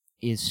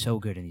is so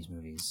good in these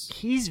movies.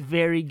 He's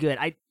very good.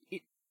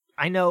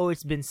 I know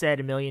it's been said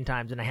a million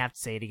times, and I have to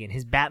say it again.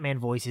 His Batman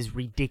voice is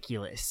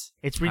ridiculous.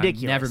 It's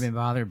ridiculous. I've never been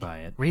bothered by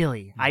it.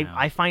 Really? No.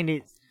 I find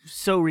it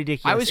so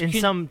ridiculous.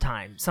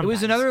 Sometimes. It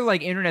was another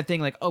like internet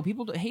thing, like, oh,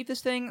 people hate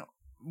this thing,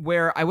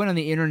 where I went on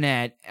the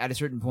internet at a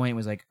certain point and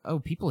was like, oh,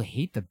 people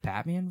hate the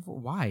Batman?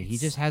 Why? He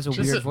just has a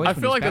weird voice. I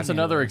feel like it's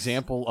Batman another voice.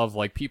 example of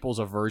like people's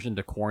aversion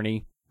to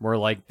corny, where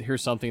like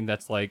here's something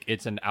that's like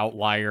it's an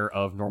outlier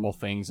of normal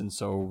things, and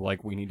so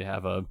like we need to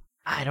have a.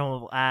 I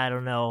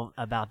don't know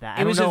about that.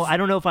 I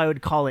don't know if I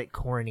would call it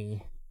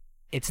corny.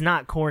 It's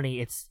not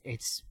corny.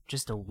 It's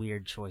just a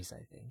weird choice,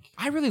 I think.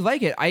 I really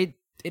like it.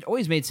 It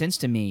always made sense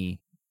to me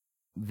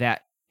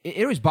that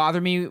it always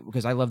bothered me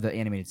because I love the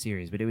animated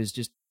series, but it was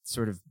just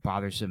sort of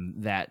bothersome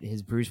that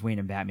his Bruce Wayne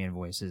and Batman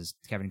voices,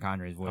 Kevin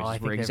Conroy's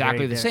voices, were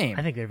exactly the same.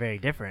 I think they're very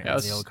different. Yeah,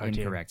 in the old cartoon.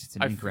 Incorrect. It's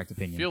an incorrect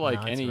opinion. I feel like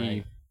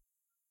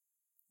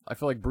I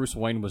feel like Bruce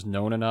Wayne was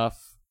known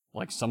enough.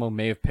 Like someone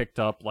may have picked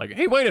up, like,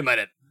 hey, wait a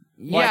minute.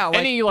 Yeah,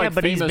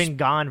 but he's been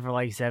gone for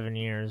like 7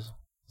 years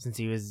since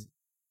he was.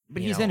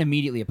 But he's then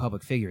immediately a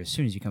public figure as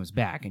soon as he comes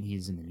back, and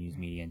he's in the news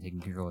media and taking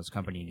control of his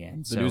company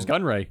again. The news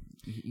gun ray.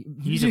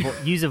 Use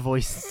a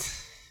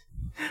voice.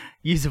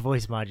 Use a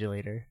voice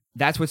modulator.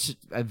 That's what's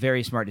a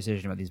very smart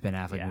decision about these Ben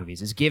Affleck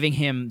movies, is giving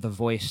him the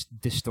voice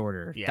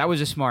distorter. Yeah. That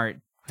was a smart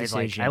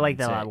decision. I like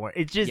that a lot more.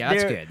 It's just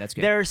that's good. That's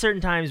good. There are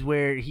certain times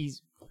where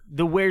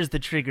where's the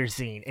trigger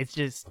scene? It's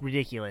just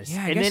ridiculous.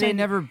 Yeah, I just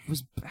never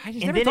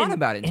thought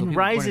about it. In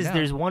Rises,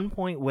 there's one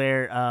point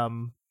where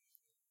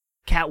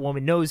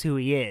Catwoman knows who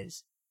he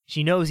is.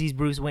 She knows he's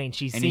Bruce Wayne.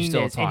 She's seen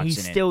this, and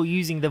he's still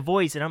using the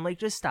voice. And I'm like,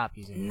 just stop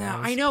using the voice. No,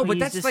 I know, but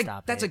Please,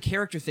 that's a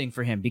character thing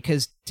for him,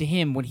 because to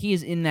him, when he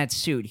is in that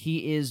suit,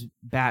 he is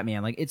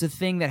Batman. Like, it's a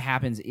thing that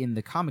happens in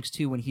the comics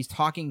too, when he's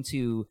talking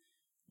to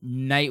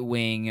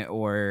Nightwing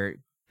or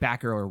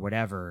Batgirl or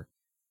whatever.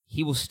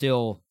 He will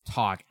still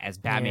talk as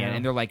Batman,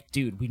 and they're like,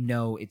 dude, we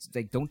know it's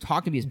like, don't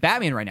talk to me as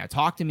Batman right now.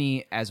 Talk to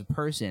me as a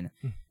person.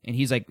 And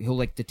he's like, he'll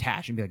like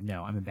detach and be like,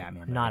 no, I'm a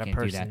Batman. I'm not a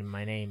person.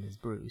 My name is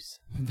Bruce.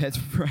 That's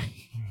right.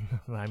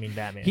 I mean,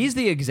 Batman. He's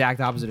the exact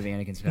opposite of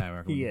Anakin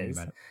Skywalker. He is.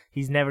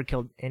 He's never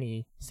killed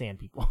any sand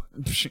people.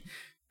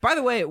 By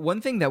the way,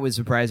 one thing that was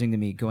surprising to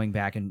me going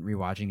back and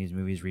rewatching these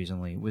movies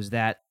recently was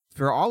that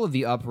for all of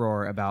the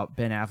uproar about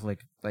Ben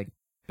Affleck's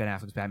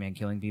Batman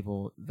killing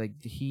people,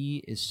 like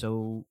he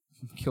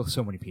kills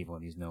so many people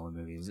in these Nolan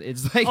movies.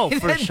 It's like,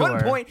 for sure.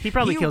 One point, he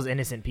probably kills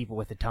innocent people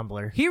with a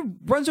tumbler. He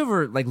runs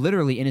over like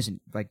literally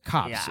innocent like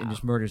cops and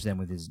just murders them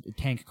with his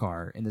tank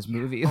car in this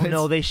movie. Oh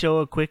no, they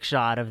show a quick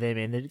shot of them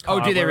in the car.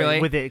 Oh, do they really?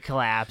 With it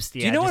collapsed.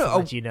 Yeah, do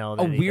you know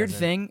what? A weird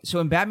thing. So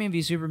in Batman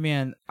v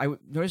Superman, I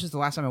noticed this the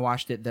last time I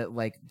watched it, that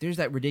like there's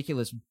that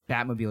ridiculous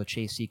Batmobile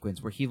chase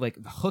sequence where he like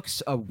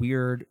hooks a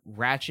weird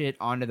ratchet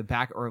onto the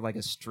back, or like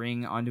a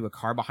string onto a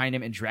car behind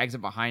him, and drags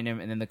it behind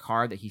him, and then the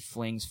car that he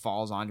flings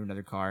falls onto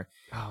another car.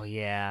 Oh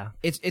yeah,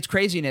 it's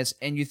craziness,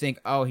 and you think,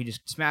 oh, he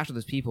just smashed all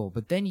those people,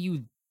 but then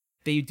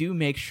they do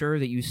make sure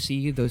that you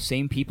see those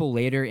same people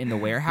later in the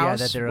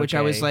warehouse, which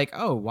I was like,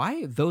 oh,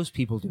 why those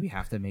people do we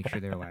have to make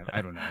sure they're alive?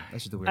 I don't know.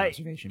 That's just a weird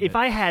observation. If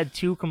I had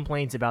two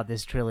complaints about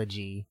this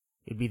trilogy,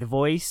 it'd be the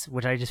voice,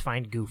 which I just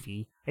find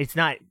goofy. It's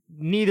not.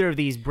 Neither of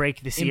these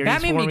break the series in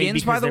Batman for Begins, me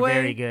because by the they're way,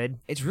 very good.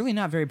 It's really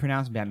not very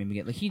pronounced in Batman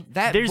Begins.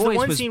 Like there's voice the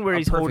one was scene where a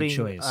he's perfect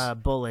holding choice.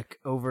 Bullock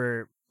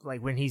over.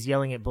 Like when he's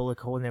yelling at Bullock,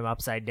 holding him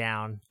upside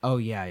down. Oh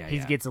yeah. He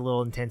gets a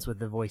little intense with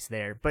the voice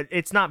there, but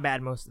it's not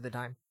bad most of the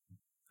time.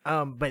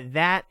 But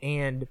that,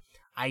 and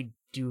I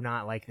do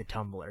not like the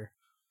Tumbler.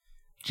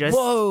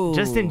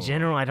 Just in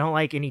general, I don't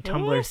like any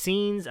Tumbler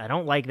scenes. I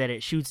don't like that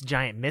it shoots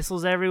giant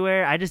missiles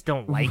everywhere. I just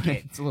don't like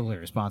it. It's a little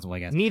irresponsible, I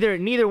guess.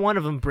 Neither one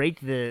of them break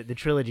the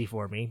trilogy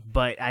for me,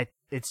 but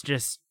they're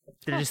just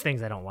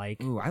things I don't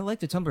like. Ooh, I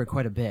like the Tumbler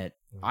quite a bit.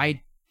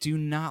 I do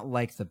not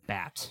like the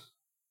Bat.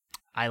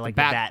 I like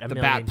the Bat a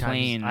million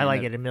times. I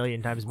like it a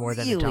million times more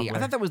than a Tumbler. I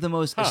thought that was the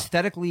most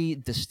aesthetically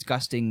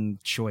disgusting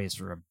choice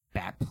for a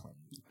Bat plane.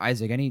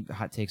 Isaac, any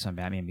hot takes on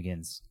Batman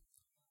Begins?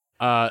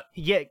 Yeah,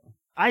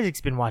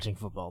 Isaac's been watching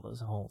football this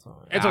whole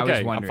time. It's okay. I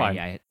was wondering, I'm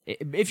fine. Yeah,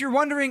 if you're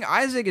wondering,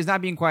 Isaac is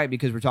not being quiet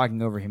because we're talking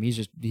over him.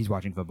 He's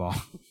watching football.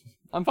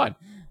 I'm fine.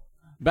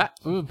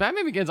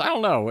 Batman Begins, I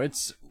don't know.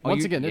 It's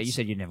once again. You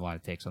said you didn't have a lot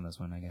of takes on this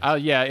one, I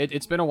guess. Yeah,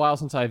 it's been a while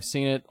since I've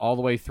seen it all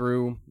the way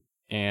through,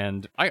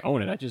 and I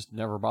own it. I just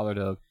never bother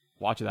to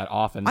watch it that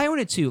often. I own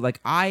it too. Like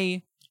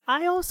I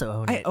also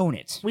own it. I own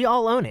it. We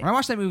all own it. When I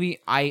watch that movie,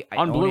 I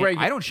on own Blu-ray. it.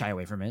 I don't shy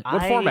away from it.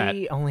 What format?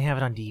 I only have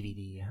it on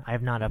DVD. I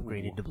have not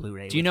upgraded to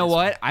Blu-ray. Do you know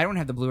what? I don't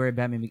have the Blu-ray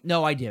Batman.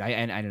 No, I did. I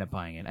ended up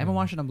buying it. I haven't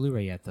watched it on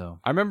Blu-ray yet, though.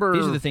 I remember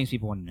these are the things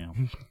people want to know.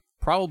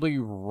 Probably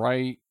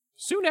right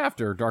soon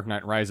after Dark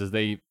Knight Rises,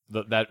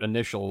 that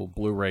initial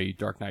Blu-ray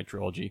Dark Knight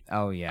trilogy.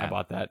 Oh yeah, I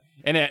bought that,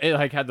 and it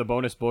like had the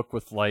bonus book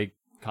with like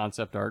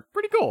concept art.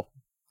 Pretty cool.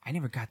 I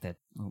never got that.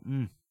 Oh,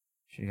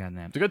 should have gotten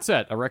that. It's a good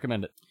set. I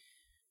recommend it.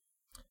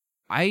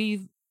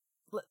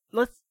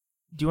 Let's.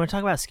 Do you want to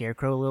talk about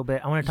Scarecrow a little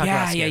bit? I want to talk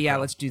about Scarecrow. Yeah.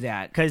 Let's do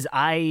that. Because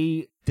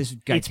this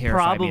guy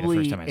terrified me the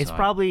first time I saw it. It's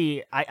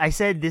probably I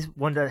said this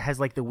one that has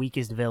like the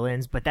weakest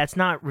villains, but that's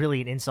not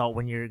really an insult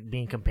when you're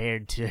being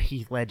compared to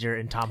Heath Ledger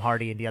and Tom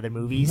Hardy in the other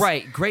movies.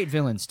 Right, great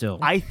villain still.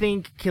 I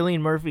think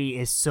Cillian Murphy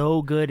is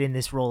so good in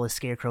this role as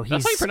Scarecrow.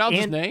 That's how you pronounce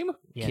his name?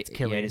 Yeah, it's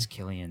Cillian. Yeah, it is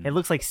Cillian. It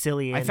looks like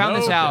Cillian. I found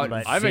this out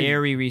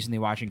very recently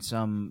watching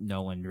some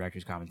Nolan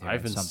director's commentary.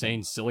 I've been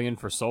saying Cillian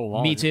for so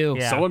long. Me too.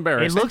 Yeah. So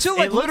embarrassed. Until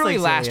literally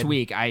last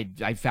week,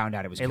 I found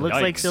out it was Cillian. It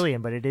looks like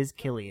Cillian, but it is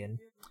Cillian.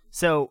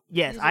 So,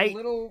 yes, a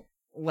little,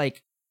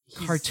 like,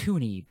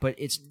 cartoony, but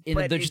it's in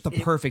just the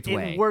perfect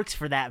way. It works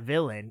for that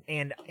villain,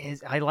 and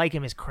I like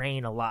him as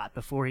Crane a lot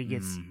before he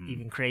gets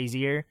even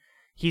crazier.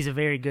 He's a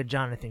very good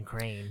Jonathan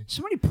Crane.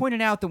 Somebody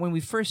pointed out that when we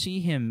first see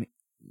him,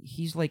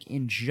 he's like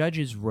in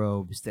judge's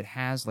robes that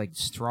has like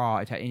straw,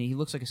 and he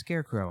looks like a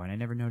scarecrow, and I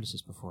never noticed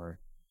this before.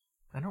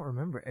 I don't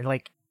remember.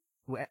 Like,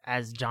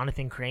 as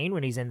Jonathan Crane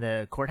when he's in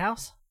the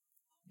courthouse?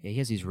 Yeah, he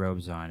has these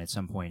robes on at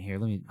some point. Here,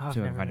 let me see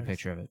if I can find a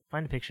picture of it.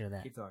 Find a picture of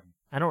that. Keep talking.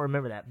 I don't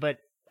remember that. But,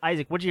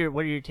 Isaac, what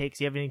are your takes?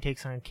 Do you have any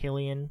takes on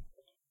Cillian?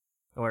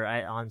 Or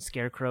on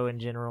Scarecrow in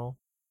general?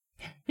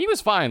 He was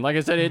fine. Like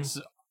I said,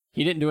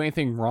 he didn't do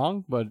anything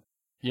wrong, but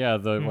yeah,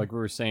 like we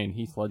were saying,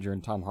 Heath Ledger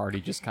and Tom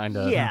Hardy just kind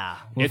of... Yeah.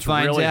 It's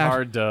really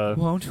hard to...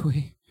 Won't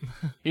we?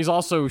 He's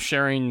also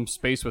sharing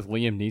space with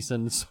Liam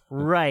Neeson. So.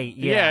 Right,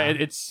 yeah.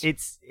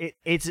 It's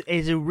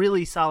a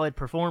really solid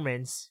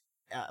performance,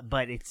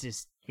 but it's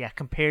just,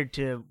 compared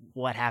to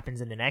what happens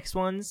in the next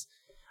ones,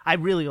 I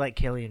really like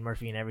Cillian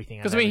Murphy and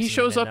everything. Because, he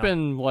shows up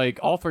in, like,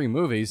 all three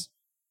movies.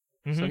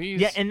 Mm-hmm. So he's...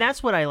 Yeah, and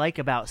that's what I like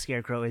about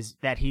Scarecrow is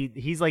that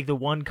he's like the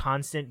one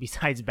constant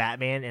besides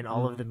Batman in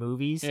all of the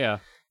movies. Yeah.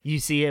 You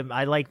see him.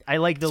 I like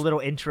the little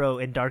intro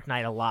in Dark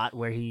Knight a lot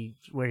where he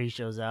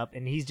shows up,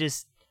 and he's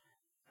just...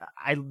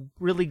 I'm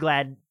really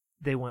glad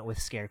they went with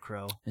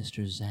Scarecrow.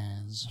 Mr.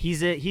 Zsasz.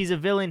 He's a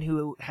villain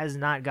who has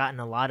not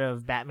gotten a lot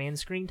of Batman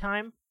screen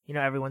time. You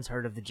know, everyone's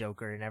heard of the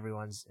Joker, and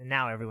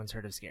now everyone's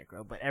heard of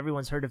Scarecrow, but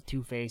everyone's heard of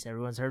Two-Face,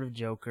 everyone's heard of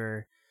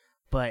Joker,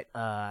 but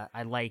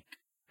I like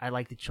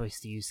the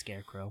choice to use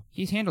Scarecrow.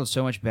 He's handled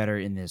so much better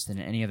in this than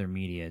any other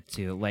media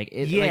too. Like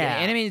an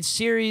animated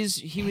series,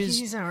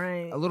 he's all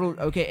right. A little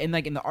okay, and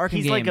like in the Arkham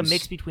games, he's like a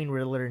mix between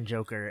Riddler and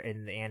Joker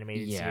in the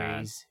animated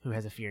series, who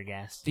has a fear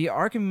gas. The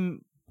Arkham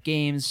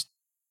games,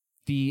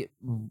 the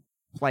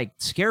like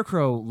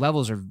Scarecrow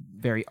levels are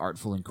very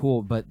artful and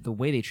cool, but the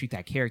way they treat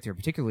that character,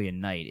 particularly at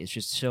night, is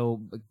just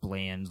so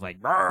bland. Like,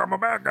 I'm a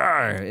bad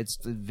guy. It's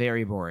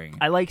very boring.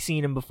 I like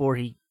seeing him before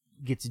he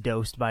gets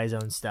dosed by his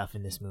own stuff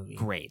in this movie.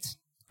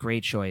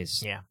 Great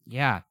choice.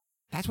 Yeah.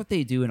 That's what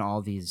they do in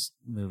all these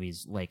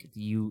movies. Like,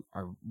 you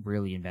are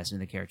really invested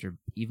in the character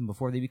even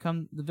before they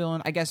become the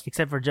villain, I guess.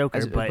 Except for Joker,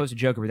 as opposed to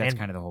Joker, but that's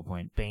kind of the whole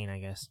point. Bane, I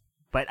guess.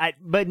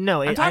 But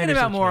no, I'm talking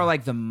about more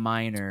like the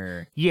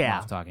minor,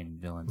 talking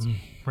villains,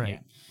 right?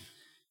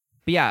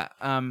 Yeah.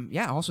 But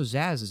yeah. Also,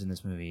 Zsasz is in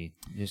this movie,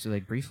 just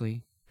like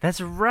briefly.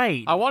 That's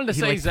right. I wanted to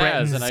say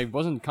Zsasz, and I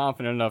wasn't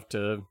confident enough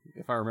to,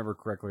 if I remember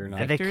correctly or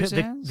not. The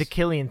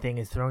Cillian thing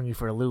is throwing you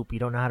for a loop. You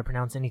don't know how to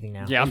pronounce anything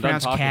now. Yeah, I'm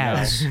done talking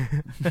Kaz.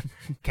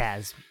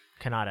 Kaz,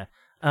 Kanata.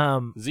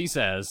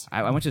 Zsasz.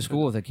 I went to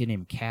school with a kid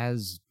named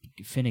Kaz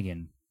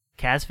Finnegan.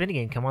 Kaz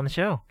Finnegan, come on the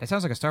show. That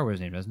sounds like a Star Wars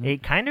name, doesn't it?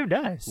 It kind of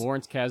does.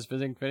 Lawrence Kaz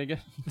Finnegan.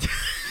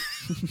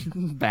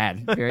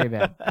 Bad, very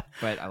bad.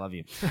 But I love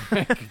you.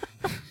 That's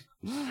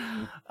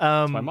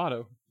my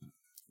motto.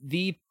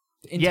 You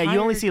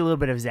only see a little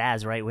bit of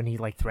Zsasz, right, when he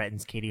like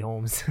threatens Katie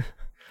Holmes.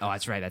 Oh,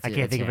 that's right. I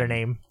can't think of her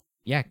name.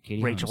 Yeah,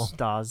 Katie Rachel Holmes.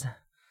 Dawes.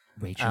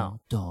 Rachel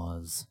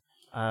Dawes.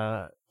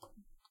 Cillian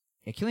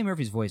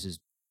Murphy's voice is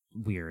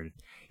weird.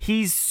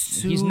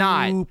 He's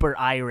not super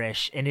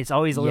Irish, and it's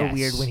always a little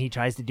weird when he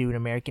tries to do an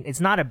American.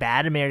 It's not a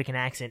bad American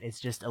accent. It's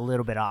just a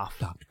little bit off.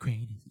 Dr.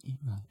 Crane is in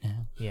right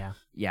now.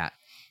 Yeah.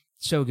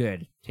 So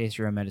good. Taste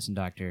your own medicine,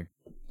 doctor.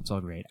 It's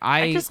all great.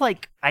 I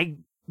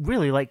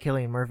really like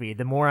Cillian Murphy.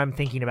 The more I'm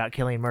thinking about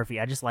Cillian Murphy,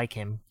 I just like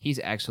him. He's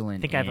excellent.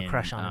 I think I have a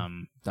crush on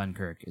him.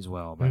 Dunkirk as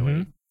well, by the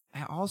way.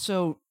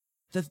 Also,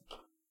 the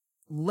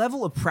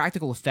level of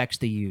practical effects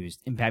they used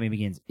in Batman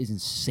Begins is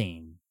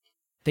insane.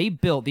 They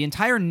built the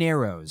entire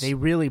Narrows. They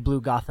really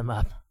blew Gotham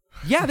up.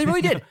 Yeah, they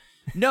really did.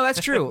 No,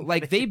 that's true.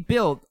 Like, they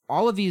built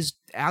all of these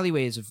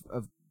alleyways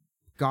of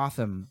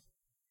Gotham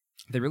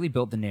They really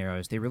built the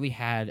Narrows. They really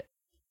had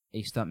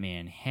a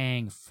stuntman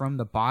hang from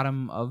the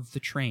bottom of the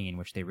train,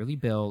 which they really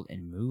built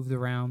and moved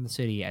around the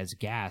city as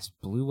gas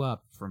blew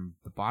up from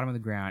the bottom of the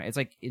ground. It's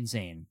like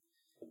insane.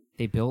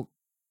 They built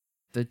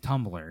the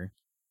tumbler.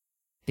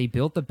 They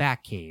built the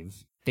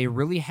Batcave. They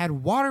really had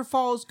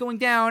waterfalls going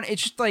down.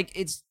 It's just like,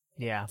 it's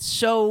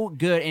so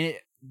good. And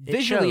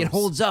visually, it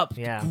holds up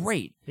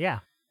great. Yeah.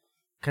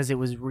 Because it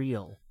was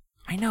real.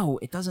 I know.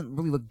 It doesn't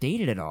really look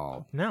dated at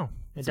all. No,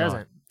 it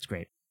doesn't. It's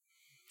great.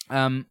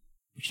 We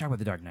should talk about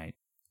The Dark Knight.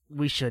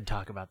 We should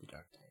talk about The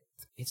Dark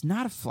Knight. It's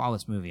not a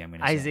flawless movie, I'm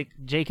going to say. Isaac,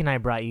 Jake and I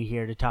brought you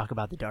here to talk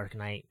about The Dark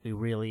Knight.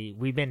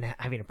 We've been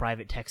having a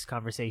private text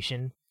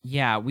conversation.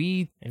 Yeah,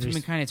 we've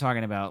been kind of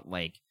talking about,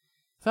 like...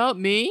 Without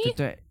me?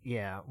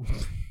 Yeah.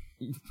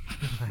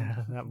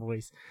 That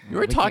voice. You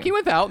were talking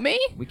without me?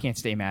 We can't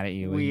stay mad at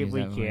you. We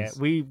can't.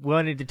 We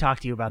wanted to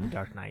talk to you about The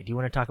Dark Knight. Do you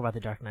want to talk about The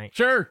Dark Knight?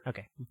 Sure.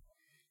 Okay.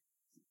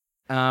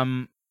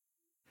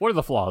 What are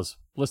the flaws?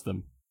 List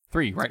them.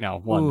 3 right now.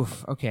 1.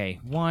 Oof, okay.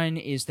 1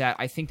 is that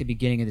I think the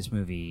beginning of this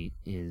movie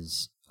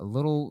is a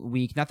little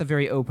weak. Not the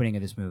very opening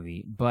of this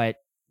movie, but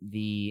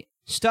the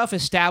stuff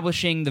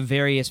establishing the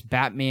various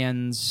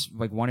Batmans,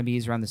 like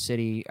wannabes around the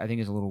city, I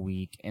think is a little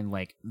weak. And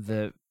like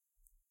the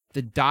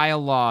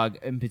dialogue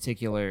in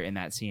particular in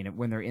that scene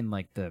when they're in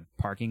like the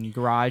parking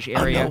garage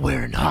area. I'm not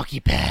wearing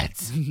hockey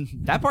pads.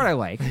 That part I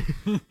like.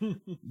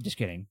 Just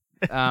kidding.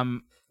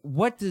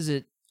 What does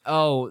it?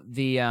 Oh,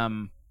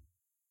 the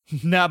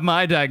not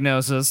my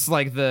diagnosis.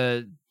 Like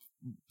the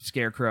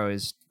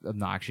Scarecrow's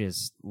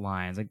obnoxious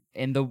lines, like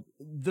and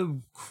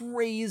the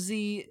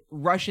crazy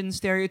Russian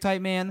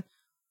stereotype man.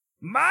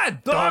 My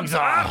dogs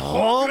are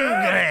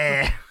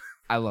hungry.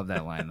 I love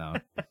that line though.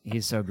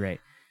 He's so great.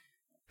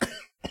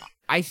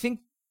 I think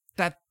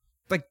that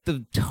like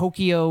the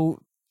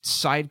Tokyo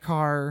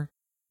sidecar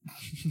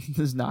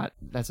is not.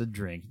 That's a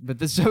drink, but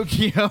the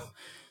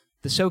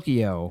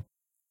Sokyo.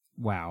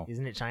 Wow,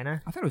 isn't it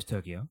China? I thought it was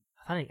Tokyo.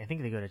 I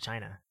think they go to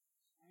China.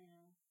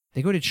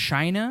 They go to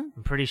China?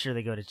 I'm pretty sure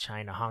they go to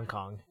China, Hong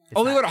Kong. They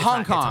go to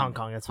Hong Kong. It's Hong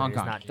Kong. That's Hong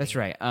Kong. Not that's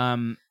right.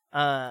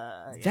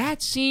 Yeah.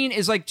 That scene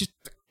is like just.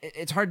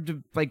 It's hard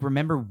to like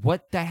remember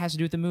what that has to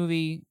do with the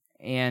movie,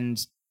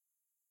 and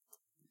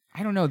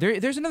I don't know.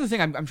 There's another thing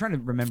I'm trying to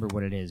remember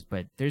what it is,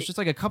 but there's just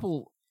like a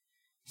couple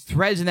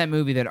threads in that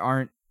movie that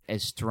aren't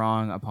as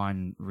strong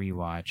upon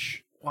rewatch.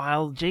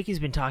 While Jake has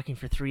been talking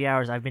for 3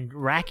 hours, I've been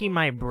racking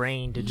my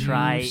brain to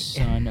try. You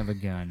son of a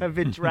gun! I've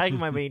been racking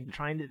my brain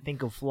trying to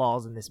think of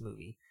flaws in this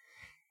movie,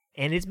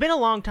 and it's been a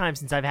long time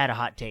since I've had a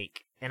hot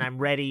take, and I'm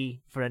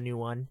ready for a new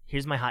one.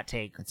 Here's my hot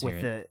take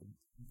with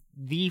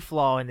the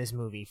flaw in this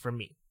movie for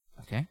me.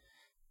 Okay.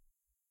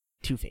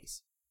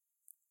 Two-Face.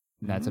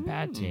 That's a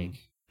bad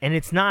take. And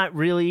it's not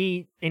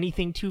really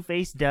anything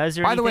Two-Face does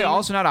or By the way,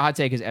 also not a hot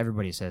take because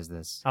everybody says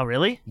this. Oh,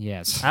 really?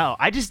 Yes. Oh,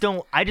 I just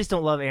don't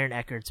love Aaron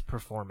Eckhart's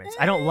performance.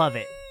 I don't love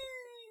it.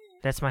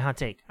 That's my hot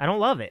take. I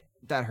don't love it.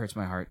 That hurts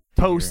my heart.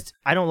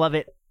 I don't love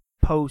it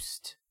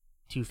post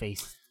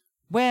Two-Face.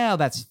 Well,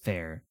 that's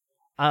fair.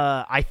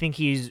 I think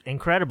he's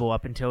incredible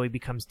up until he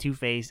becomes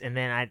Two-Face, and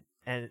then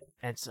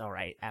it's all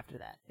right after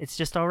that. It's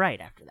just all right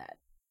after that.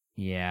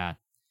 Yeah.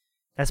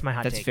 That's my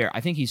hot take. That's fair. I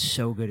think he's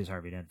so good as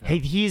Harvey Dent. Hey,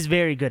 he's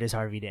very good as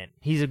Harvey Dent.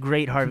 He's a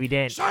great Harvey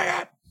Dent.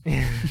 Say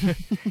it!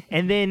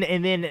 and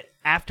then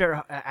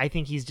after, I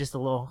think he's just a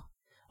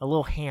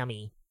little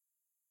hammy,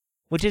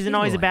 which isn't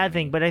always a bad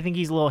thing. But I think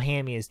he's a little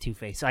hammy as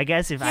Two-Face. So I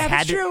guess if I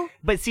had to, true.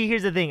 But see,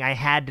 here's the thing: I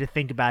had to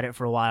think about it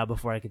for a while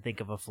before I could think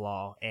of a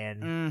flaw.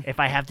 And if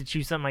I have to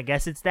choose something, I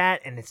guess it's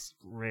that, and it's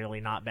really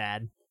not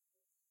bad.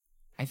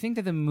 I think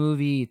that the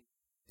movie,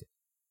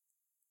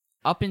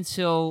 up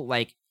until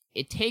like.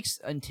 It takes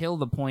until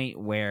the point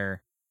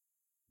where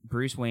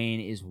Bruce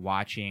Wayne is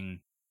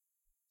watching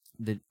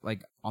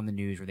on the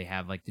news where they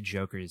have like the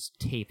Joker's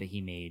tape that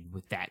he made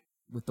with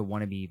the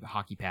wannabe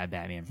hockey pad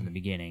Batman from the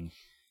beginning.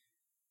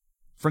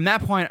 From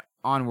that point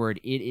onward,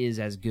 it is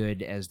as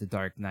good as The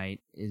Dark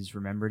Knight is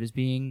remembered as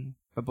being.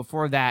 But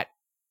before that,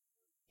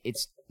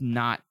 it's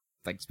not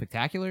like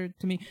spectacular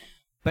to me.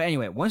 But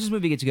anyway, once this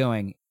movie gets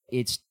going,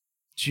 it's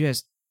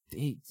just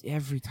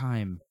every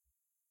time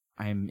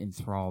I'm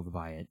enthralled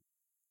by it.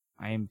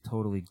 I am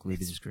totally glued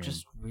to the screen.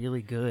 Just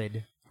really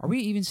good. Are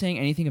we even saying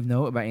anything of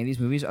note about any of these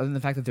movies other than the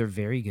fact that they're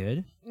very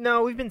good?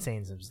 No, we've been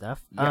saying some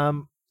stuff. Yeah.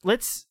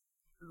 Let's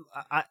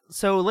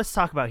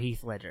talk about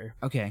Heath Ledger.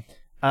 Okay.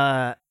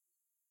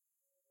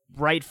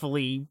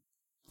 Rightfully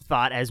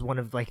thought as one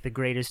of like the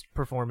greatest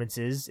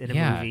performances in a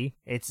movie.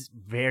 It's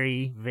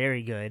very,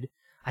 very good.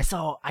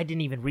 I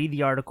didn't even read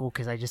the article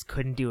because I just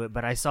couldn't do it,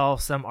 but I saw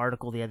some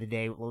article the other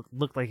day,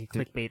 looked like a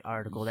clickbait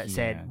article that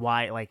said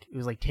why, like, it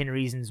was like 10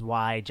 reasons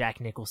why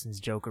Jack Nicholson's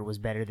Joker was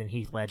better than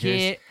Heath Ledger's.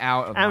 Get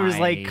out of I was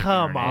my like,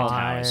 come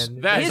on.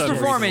 His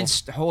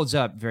performance holds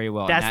up very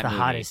well That's in that the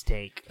movie. hottest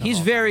take. He's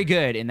very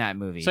good in that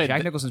movie. So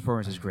Jack Nicholson's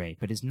performance is great,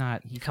 but it's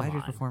not Heath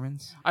Ledger's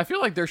performance. I feel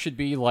like there should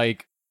be,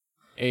 like,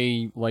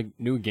 a like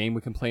new game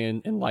we can play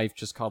in life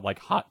just called like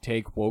Hot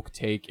Take, Woke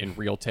Take, and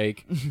Real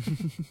Take.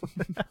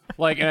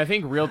 Like, and I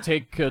think Real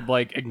Take could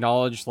like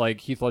acknowledge like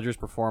Heath Ledger's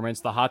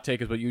performance. The Hot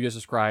Take is what you just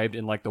described,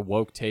 and like the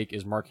Woke Take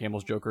is Mark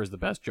Hamill's Joker is the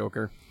best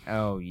Joker.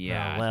 Oh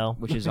yeah, well.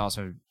 which is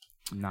also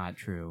not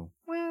true.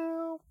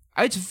 Well,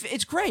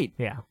 It's great.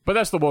 yeah. But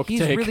that's the Woke He's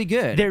Take. really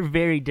good. They're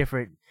very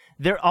different.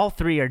 They're all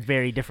three are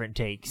very different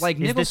takes. Like,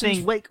 Is the Nicholson's-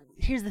 thing. Like,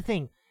 here's the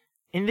thing,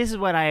 and this is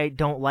what I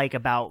don't like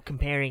about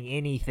comparing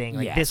anything.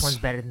 Like this Yes. one's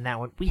better than that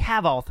one. We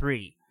have all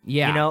three.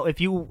 Yeah. You know,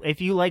 if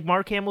you like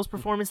Mark Hamill's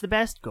performance the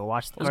best, go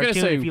watch the I was gonna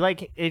cartoon. say-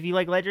 if you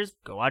like Ledger's,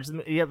 go watch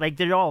them. Yeah, like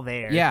they're all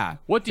there. Yeah.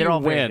 What do They're you all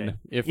very win good.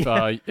 if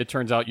Yeah. it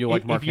turns out you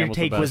like Mark if your Hamill's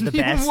take the was best? the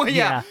best, Well,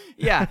 yeah.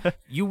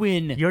 You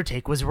win. Your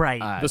take was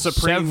right. The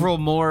Supreme- several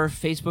more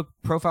Facebook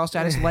profile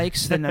status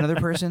likes than another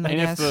person. I And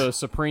guess. if the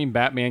Supreme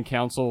Batman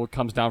Council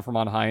comes down from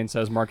on high and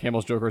says Mark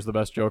Hamill's Joker is the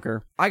best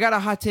Joker, I got a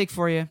hot take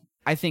for you.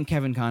 I think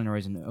Kevin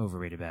Conroy's an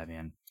overrated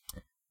Batman.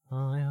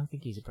 I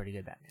think he's a pretty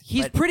good Batman.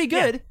 He's But, pretty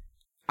yeah. good.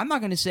 I'm not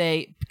going to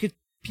say because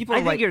people I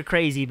are think like, you're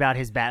crazy about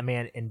his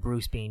Batman and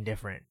Bruce being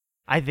different.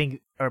 I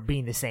think, or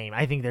being the same.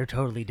 I think they're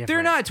totally different.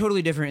 they're not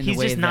totally different in He's the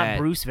way just that not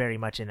Bruce very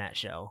much in that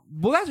show.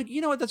 Well, that's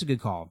you know what? That's a good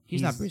call.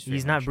 He's not Bruce. Very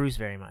He's much. not Bruce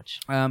very much.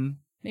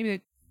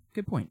 Maybe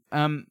good point.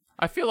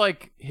 I feel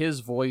like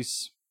his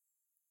voice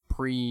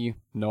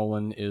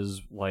pre-Nolan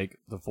is like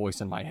the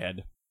voice in my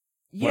head.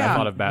 When I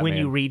thought of Batman. When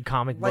you read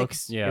comic Like,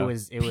 books, yeah. it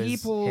was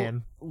people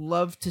him.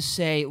 love to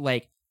say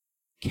like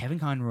Kevin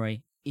Conroy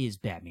is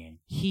Batman.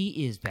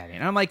 He is Batman.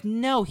 And I'm like,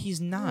 no, he's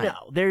not. No,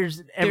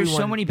 there's There's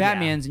so many yeah.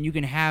 Batmans, and you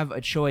can have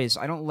a choice.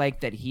 I don't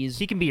like that he's.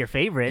 He can be your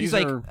favorite. He's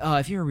These like, are-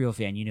 if you're a real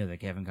fan, you know that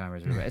Kevin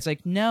Conroy's real. It's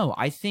like, no,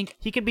 I think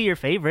he can be your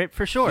favorite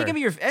for sure. he can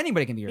be your.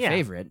 Anybody can be your Yeah.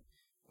 favorite.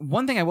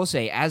 One thing I will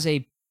say, as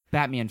a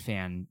Batman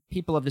fan,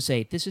 people love to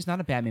say this is not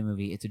a Batman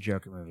movie; it's a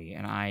Joker movie,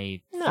 and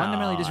I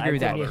fundamentally disagree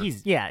with that.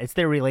 It's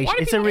their relation. Why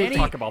do It's a people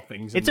talk about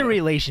things? It's a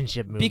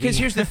relationship movie. Because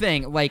here's the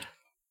thing, like,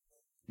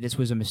 this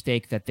was a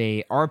mistake that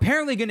they are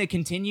apparently going to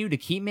continue to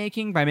keep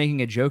making by making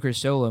a Joker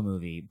solo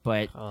movie,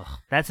 but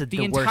that's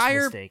the worst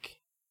entire mistake.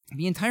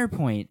 The entire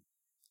point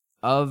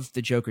of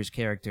the Joker's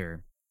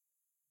character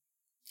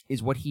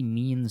is what he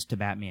means to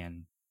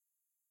Batman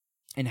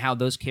and how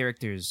those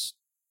characters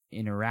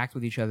interact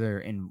with each other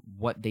and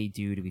what they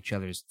do to each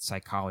other's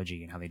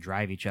psychology and how they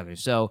drive each other.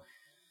 So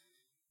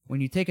when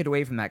you take it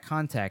away from that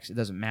context, it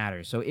doesn't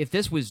matter. So if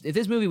this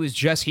movie was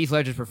just Heath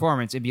Ledger's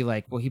performance, it'd be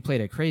like, well, he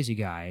played a crazy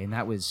guy, and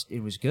it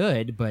was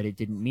good, but it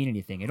didn't mean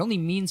anything. It only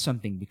means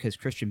something because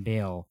Christian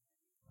Bale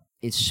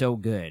is so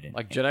good.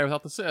 Like Jedi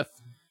without the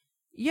Sith.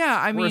 Yeah,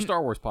 I mean, we're a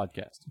Star Wars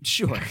podcast.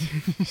 Sure.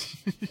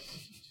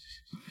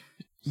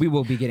 We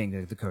will be getting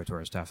the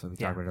KOTOR stuff that we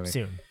talked about earlier.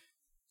 Soon.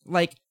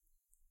 Like,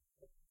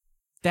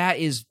 that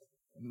is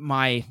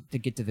to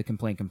get to the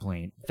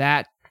complaint.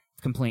 That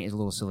complaint is a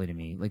little silly to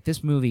me. Like,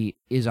 this movie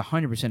is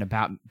 100%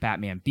 about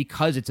Batman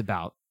because it's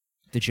about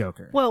the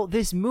Joker. Well,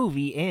 this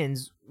movie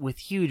ends with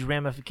huge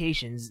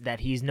ramifications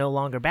that he's no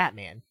longer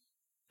Batman.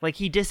 Like,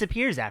 he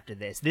disappears after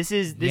this. This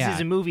is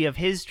a movie of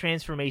his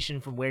transformation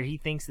from where he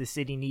thinks the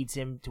city needs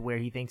him to where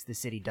he thinks the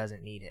city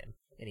doesn't need him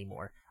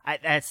anymore.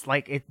 That's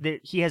like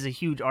he has a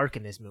huge arc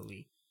in this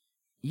movie.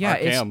 Yeah,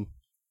 Arkham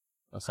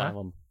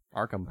Asylum.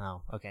 Arkham.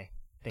 Oh, okay.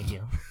 Thank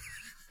you.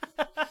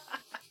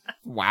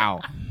 Wow.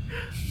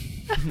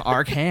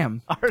 Arkham.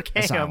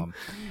 Asylum.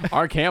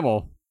 Ark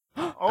Hamill.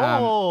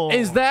 Oh.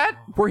 Is that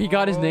where he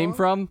got his name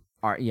from?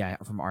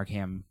 From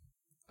Arkham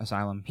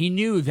Asylum. He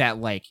knew that,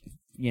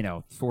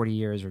 40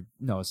 years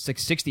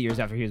 60 years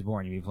after he was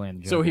born, he'd be playing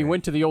the Joker. So he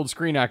went to the old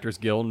Screen Actors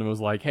Guild and was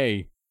like,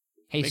 hey,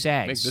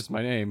 SAGs. make this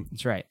my name.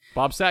 That's right.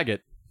 Bob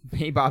Saget.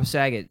 Hey, Bob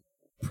Saget,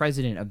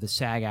 president of the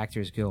SAG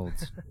Actors Guild.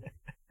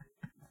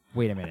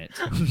 Wait a minute.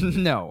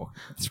 No.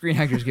 Screen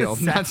Actors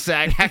Guild, not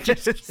SAG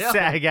Actors Guild.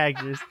 SAG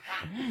Actors.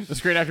 The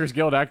Screen Actors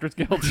Guild, Actors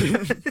Guild.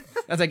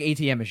 That's like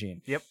ATM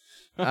machine. Yep.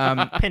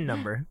 Pin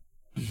number.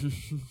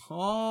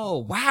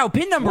 Oh, wow.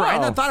 Pin number. I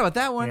hadn't thought about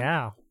that one.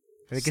 Yeah.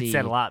 It gets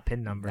said a lot,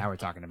 pin number. Now we're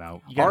talking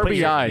about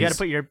RBIs. You gotta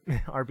put your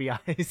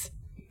RBIs.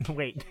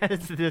 Wait,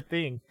 that's the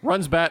thing.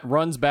 Runs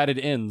batted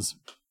ins.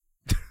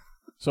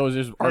 So it's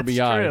just That's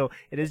RBI. true.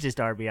 It is just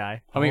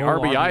RBI. How many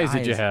RBIs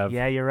did you have?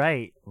 Yeah, you're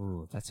right.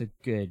 Ooh, that's a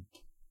good...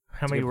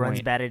 How many good runs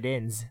point. batted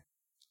ins?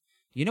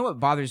 You know what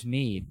bothers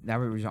me? Now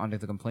we're on to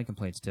the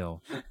complaint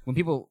still. When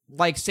people,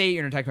 say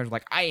in a text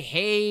message, I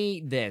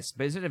hate this,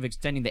 but instead of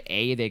extending the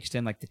A, they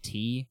extend, the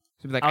T.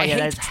 So be like, I hate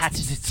this.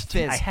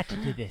 I had to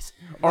do this.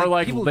 Or,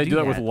 people they do that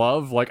that with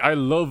love. I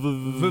love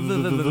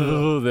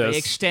They this.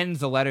 extend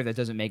the letter that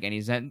doesn't make any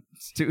sense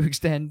to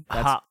extend.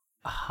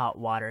 Hot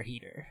water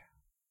heater.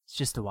 It's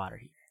just a water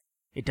heater.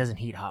 It doesn't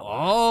heat hot water.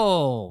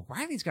 Oh,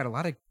 Riley's got a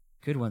lot of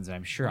good ones that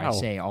I'm sure I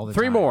say all the time.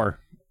 3 more.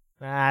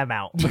 I'm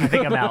out. I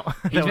think I'm out.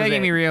 He's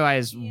making me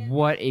realize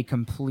what a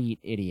complete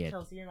idiot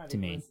to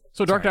me.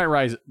 So Dark Knight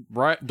Rises.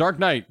 Dark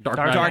Knight.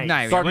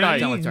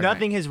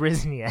 Nothing has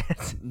risen yet.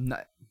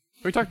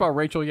 Have we talked about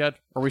Rachel yet?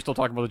 Or are we still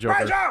talking about the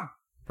Joker?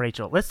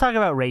 Rachel. Let's talk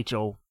about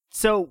Rachel.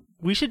 So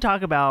we should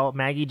talk about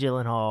Maggie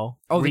Gyllenhaal.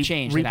 The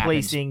change that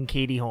replacing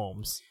Katie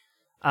Holmes.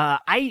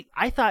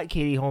 I thought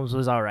Katie Holmes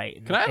was all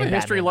right. Can I have a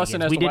history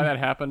lesson as to why that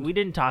happened? We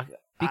didn't talk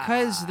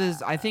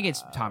because I think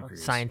it's Tom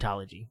Cruise.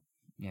 Scientology.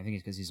 Yeah, I think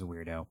it's because he's a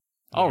weirdo.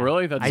 Oh,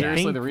 really? That's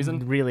seriously the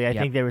reason? Really, I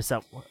think there was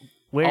some.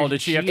 Where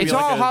did she have to It's be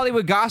all like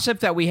Hollywood gossip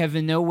that we have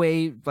in no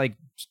way like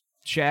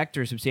checked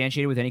or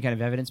substantiated with any kind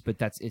of evidence, but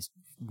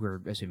we're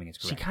assuming it's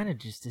correct. She kind of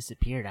just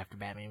disappeared after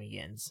Batman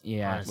Begins.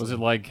 Yeah. honestly. Was it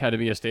like had to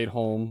be a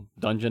stay-at-home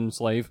dungeon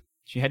slave?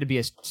 She had to be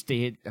a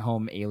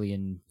stay-at-home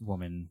alien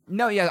woman.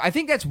 No, yeah, I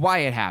think that's why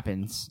it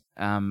happens.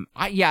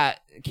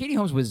 Katie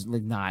Holmes was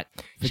like, not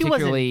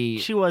particularly.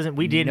 She wasn't.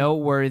 We didn't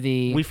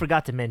noteworthy. We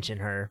forgot to mention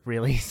her,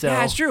 really. So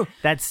yeah, it's true.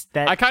 That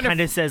I kind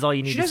of says all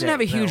you need. She to doesn't say.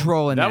 have a huge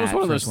role in that. That was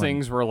one of those first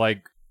things where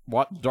like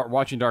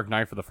watching Dark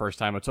Knight for the first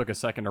time, it took a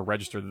second to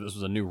register that this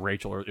was a new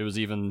Rachel, or there was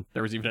even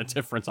a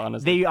difference.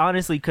 Honestly, they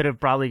honestly could have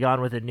probably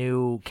gone with a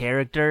new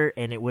character,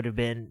 and it would have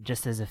been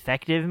just as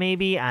effective.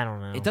 Maybe I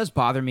don't know. It does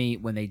bother me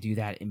when they do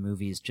that in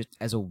movies, just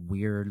as a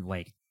weird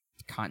like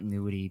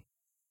continuity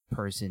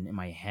person in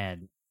my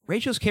head.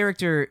 Rachel's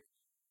character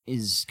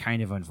is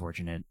kind of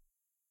unfortunate.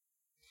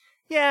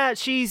 Yeah,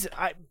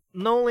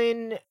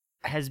 Nolan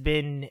has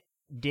been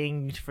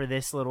dinged for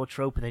this little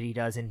trope that he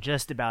does in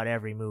just about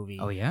every movie.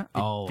 Oh yeah.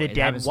 The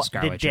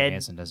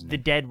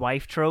dead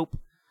wife trope.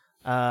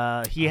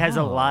 He has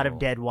a lot of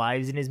dead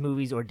wives in his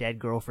movies, or dead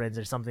girlfriends,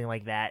 or something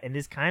like that, and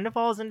this kind of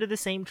falls into the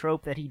same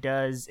trope that he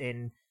does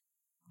in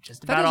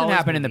just about all his movies. That doesn't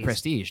happen in The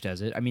Prestige,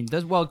 does it? I mean,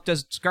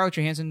 does Scarlett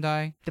Johansson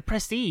die? The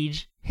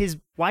Prestige, his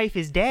wife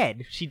is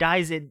dead. She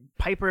dies at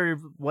Piper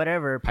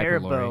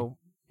Perabo.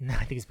 No,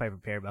 I think it's Piper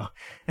Perabo.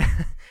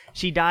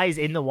 She dies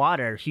in the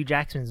water. Hugh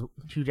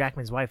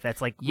Jackman's wife.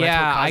 That's like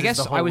I guess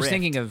I was rift.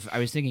 thinking of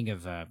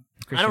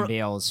Christian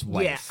Bale's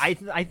wife. Yeah,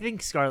 I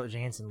think Scarlett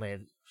Johansson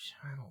lived.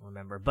 I don't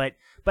remember, but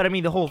I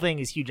mean the whole thing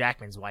is Hugh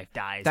Jackman's wife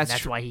dies.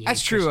 That's why he.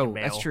 Hates Christian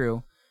Bale. That's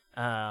true.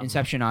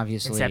 Inception,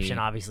 obviously.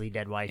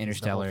 Dead wife.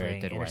 Interstellar,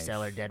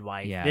 dead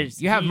wife. Yeah,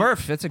 you have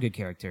Murph. That's a good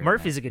character.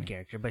 Murph is a good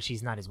character, but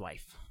she's not his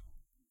wife.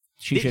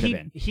 She should have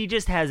been. He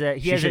just has a.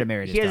 He has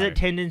a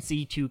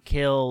tendency to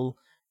kill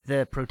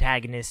the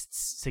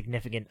protagonist's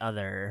significant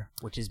other,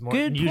 which is more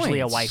usually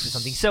a wife or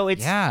something. So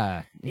it's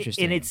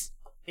interesting, and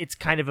it's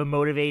kind of a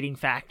motivating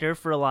factor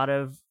for a lot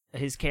of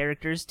his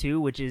characters too,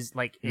 which is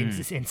like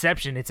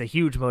Inception. It's a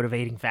huge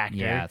motivating factor.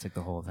 Yeah, it's like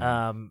the whole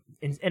thing.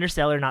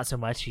 Interstellar, not so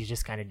much. She's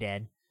just kind of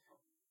dead.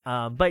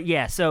 But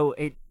yeah, so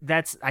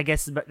I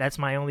guess that's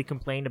my only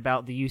complaint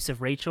about the use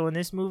of Rachel in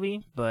this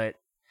movie. But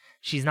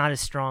she's not a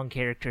strong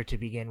character to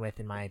begin with,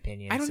 in my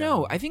opinion. I don't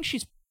know. I think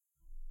she's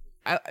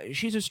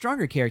a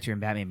stronger character in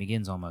Batman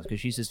Begins almost, because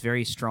she's this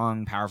very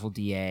strong, powerful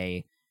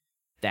DA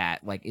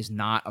that like is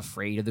not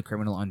afraid of the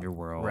criminal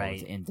underworld,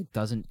 right, and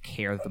doesn't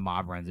care if the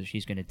mob runs it.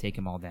 She's going to take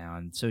them all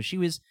down. So she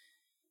was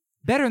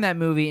better in that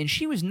movie, and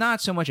she was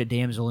not so much a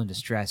damsel in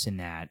distress in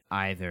that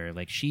either.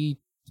 Like she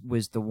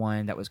was the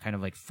one that was kind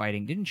of like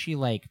fighting. Didn't she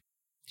like?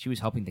 She was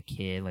helping the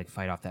kid like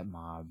fight off that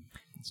mob.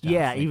 And stuff.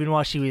 Yeah, like, even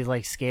while she was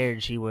like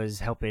scared, she was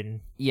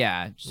helping.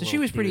 Yeah, so she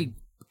was pretty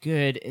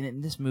good. And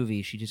in this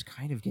movie, she just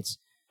kind of gets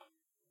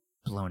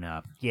blown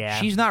up. Yeah.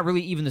 She's not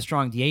really even the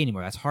strong DA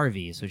anymore. That's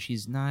Harvey, so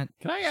she's not...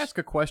 Can I ask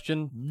a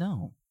question?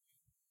 No.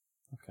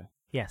 Okay.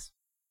 Yes.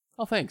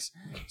 Oh, thanks.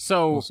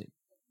 So, We'll see.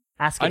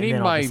 Ask it I and need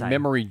then I'll my decide.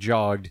 memory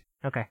jogged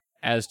Okay.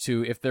 as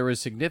to if there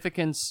was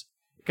significance,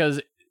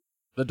 because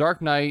The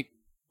Dark Knight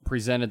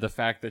presented the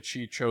fact that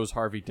she chose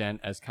Harvey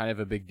Dent as kind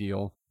of a big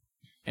deal,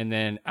 and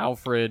then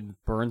Alfred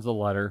burns the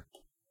letter,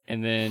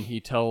 and then he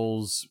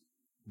tells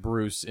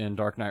Bruce in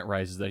Dark Knight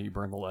Rises that he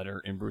burned the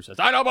letter, and Bruce says,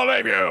 "I don't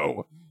believe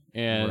you!"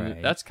 And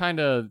Right. that's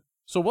kind of...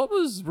 So what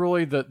was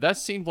really that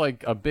seemed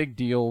like a big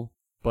deal,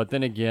 but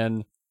then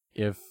again,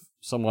 if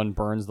someone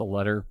burns the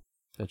letter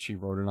that she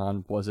wrote it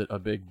on, was it a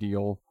big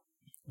deal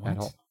at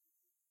all?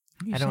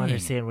 I don't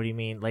understand what you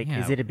mean. Like,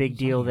 Yeah, is it a big what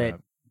are you deal talking that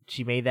about?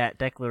 she made that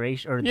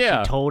declaration, or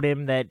Yeah. she told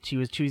him that she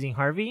was choosing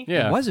Harvey?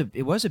 Yeah. It was a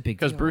big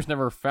deal. Because Bruce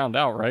never found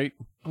out, right?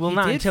 Well, He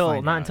not did until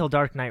find out.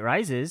 Dark Knight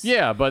Rises.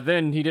 Yeah, but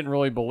then he didn't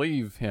really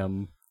believe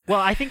him. Well,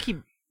 I think he.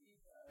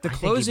 The I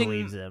think closing... he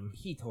believes him.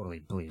 He totally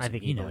believes I him.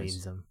 think he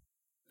believes him.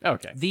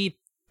 Okay.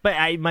 But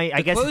I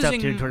guess it's up to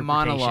interpretation.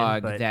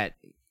 Monologue but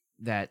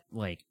that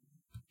like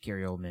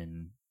Gary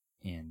Oldman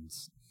and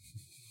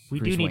we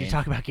Bruce do need Wayne. to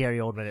talk about Gary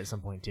Oldman at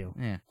some point too.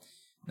 Yeah,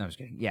 no, I was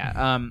kidding.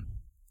 Yeah,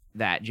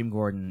 that Jim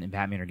Gordon and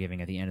Batman are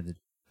giving at the end of the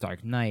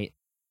Dark Knight.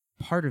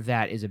 Part of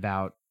that is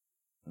about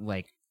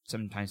like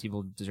sometimes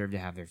people deserve to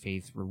have their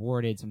faith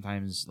rewarded.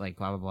 Sometimes like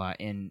blah blah blah.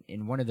 And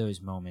in one of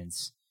those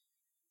moments,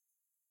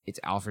 it's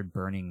Alfred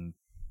burning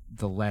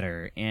the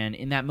letter, and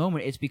in that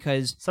moment, it's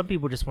because some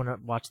people just want to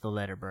watch the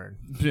letter burn.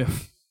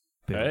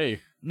 Hey.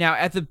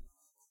 Now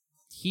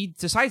he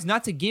decides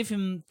not to give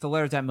him the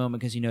letter at that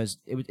moment because he knows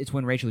it's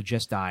when Rachel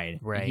just died.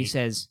 Right. And he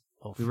says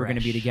we were going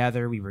to be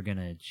together.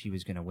 She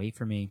was going to wait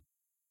for me,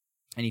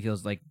 and he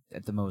feels like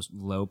at the most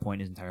low point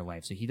in his entire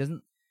life. So he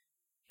doesn't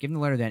give him the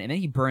letter then, and then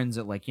he burns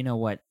it. Like, you know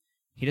what?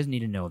 He doesn't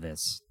need to know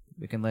this.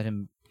 We can let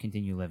him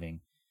continue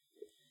living.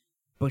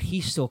 But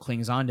he still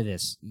clings on to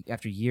this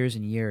after years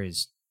and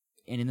years.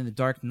 And in The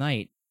Dark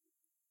Knight,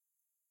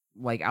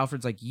 like,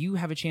 Alfred's like, you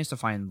have a chance to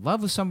find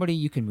love with somebody,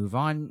 you can move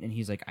on. And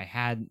he's like, I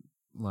had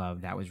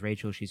love. That was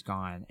Rachel. She's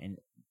gone. And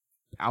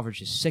Alfred's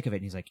just sick of it.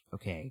 And he's like,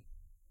 okay,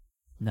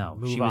 no,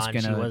 Move she was on.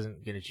 gonna, She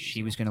wasn't gonna.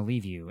 she was gonna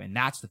leave you. And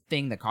that's the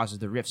thing that causes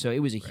the rift. So it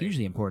was a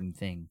hugely important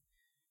thing.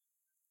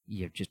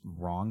 You're just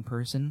wrong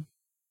person.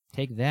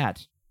 Take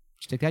that.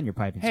 Just take that in your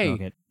pipe and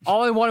smoke it.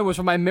 All I wanted was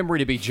for my memory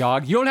to be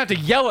jogged. You don't have to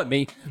yell at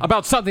me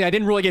about something I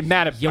didn't really get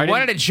mad at. You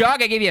wanted a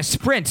jog? I gave you a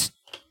sprint.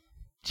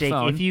 Jake,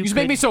 Phone. if you just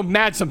could, make me so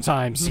mad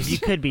sometimes. if you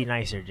could be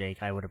nicer,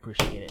 Jake, I would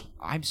appreciate it.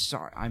 I'm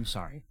sorry.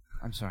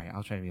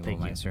 I'll try to be a little Thank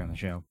you. nicer on the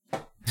show.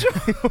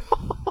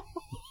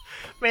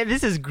 Man,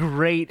 this is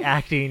great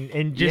acting,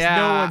 and just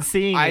no one's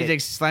seeing it.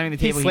 Isaac's slamming the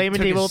table. He's slamming the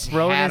took table, his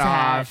throwing his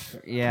hat. off.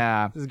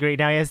 Yeah. This is great.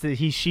 Now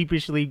he's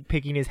sheepishly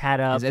picking his hat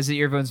up. As the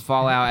earphones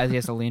fall out, as he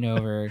has to lean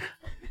over.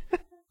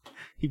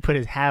 He put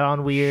his hat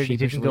on weird. He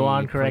didn't go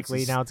on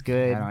correctly. Now it's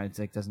good. It's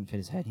like doesn't fit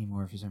his head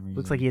anymore for some reason.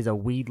 Looks like he has a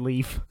weed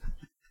leaf.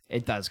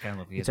 It does kind of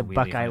look like It's a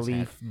Buckeye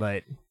leaf,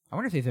 but I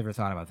wonder if they've ever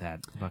thought about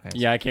that. The Buckeyes.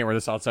 Yeah, I can't wear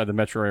this outside the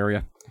metro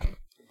area.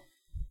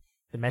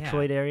 the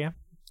Metroid area.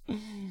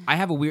 I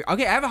have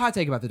a hot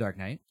take about The Dark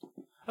Knight.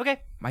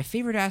 Okay. My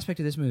favorite aspect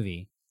of this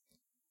movie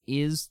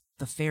is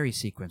the ferry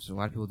sequence, which a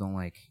lot of people don't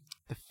like.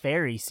 The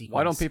ferry sequence.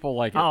 Why don't people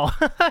like it? Oh.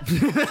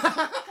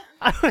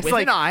 I was With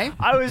like, an eye.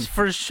 I was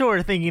for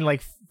sure thinking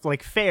like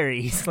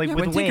fairies, like Yeah,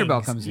 with when wings.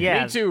 Tinkerbell comes in.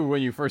 Yeah. Me too,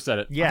 when you first said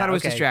it. Yeah. I thought it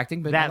was okay.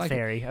 distracting, but I that like it.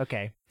 fairy.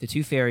 Okay. The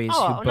two fairies.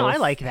 Oh, who no, both I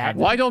like that.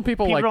 Why don't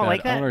people, People like, don't that? like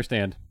I don't that?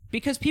 understand.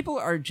 Because people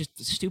are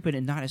just stupid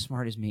and not as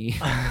smart as me.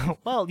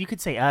 Well, you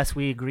could say us.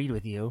 We agreed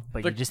with you,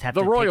 but you just have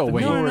the to royal take the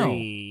wing.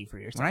 glory for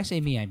yourself. When I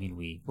say me, I mean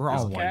we. We're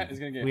all This one. cat is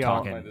gonna get We caught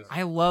all- by this.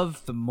 I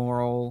love the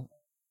moral,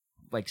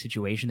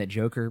 situation that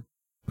Joker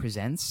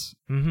presents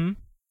Mm-hmm.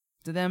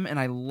 to them, and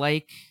I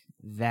like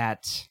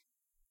that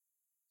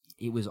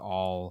it was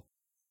all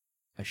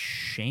a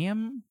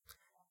sham.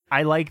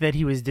 I like that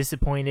he was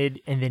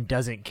disappointed and then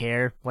doesn't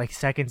care like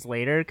seconds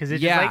later because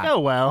it's Yeah. just like, oh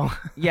well,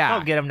 Yeah.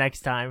 I'll get him next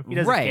time. He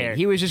doesn't right. care.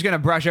 He was just gonna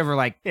brush over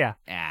like, Yeah.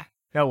 ah.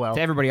 Oh well.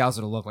 To everybody else,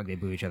 it'll look like they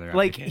boo each other up.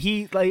 Like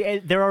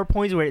there are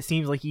points where it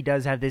seems like he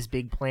does have this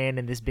big plan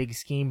and this big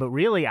scheme, but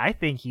really, I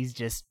think he's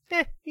just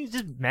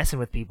messing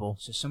with people.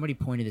 So somebody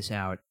pointed this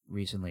out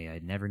recently.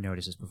 I'd never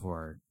noticed this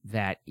before.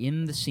 That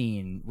in the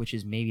scene, which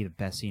is maybe the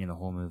best scene in the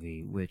whole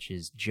movie, which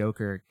is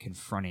Joker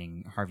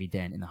confronting Harvey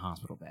Dent in the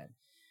hospital bed.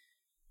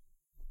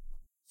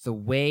 The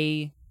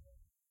way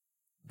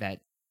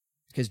that,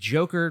 because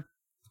Joker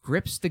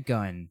grips the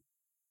gun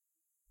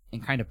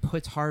and kind of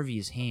puts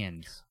Harvey's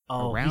hands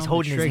around he's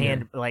holding the his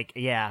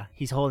trigger. hand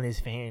he's holding his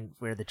hand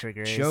where the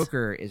trigger is.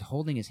 Joker is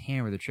holding his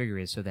hand where the trigger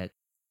is so that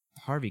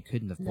Harvey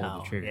couldn't have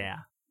pulled the trigger. Yeah.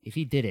 If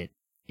he did it,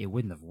 it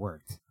wouldn't have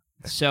worked.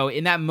 So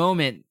in that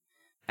moment,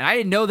 and I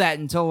didn't know that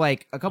until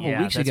like a couple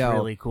weeks that's ago.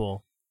 really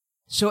cool.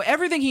 So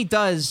everything he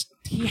does,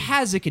 he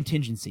has a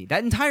contingency.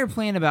 That entire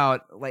plan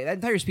about, like, that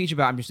entire speech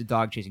about I'm just a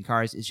dog chasing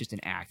cars is just an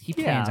act. He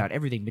plans Yeah. out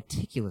everything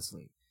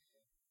meticulously.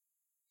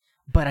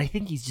 But I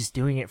think he's just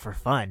doing it for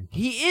fun.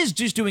 He is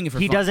just doing it for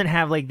He fun. doesn't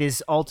have like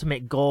this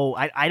ultimate goal.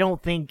 I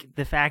don't think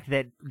the fact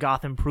that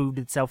Gotham proved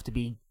itself to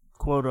be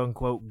quote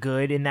unquote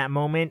good in that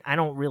moment, I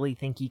don't really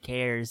think he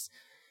cares.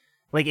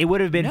 Like it would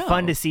have been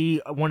fun to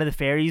see one of the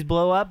fairies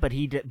blow up, but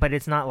but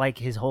it's not like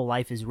his whole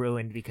life is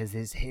ruined because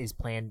his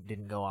plan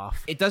didn't go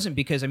off. It doesn't,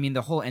 because, I mean,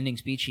 the whole ending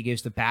speech he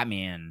gives to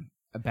Batman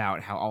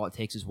about how all it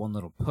takes is one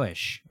little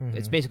push. Mhm.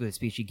 It's basically the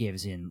speech he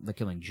gives in The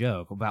Killing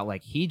Joke about,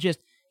 like, he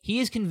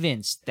is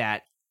convinced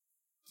that,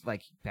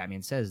 like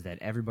Batman says, that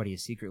everybody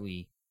is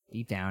secretly,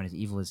 deep down, as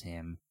evil as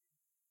him.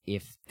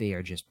 If they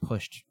are just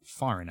pushed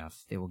far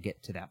enough, they will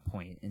get to that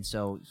point. And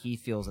so he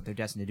feels that they're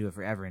destined to do it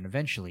forever, and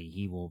eventually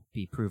he will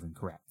be proven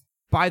correct.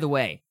 By the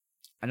way,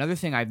 another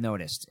thing I've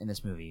noticed in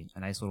this movie, a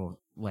nice little,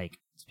 like,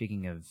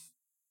 speaking of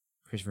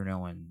Christopher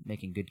Nolan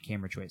making good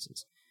camera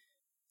choices,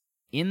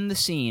 in the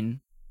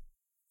scene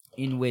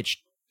in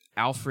which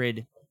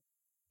Alfred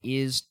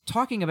is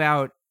talking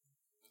about,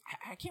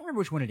 I can't remember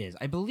which one it is.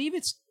 I believe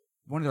it's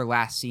one of their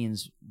last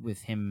scenes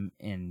with him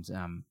and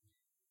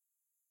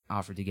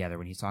Alfred together,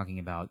 when he's talking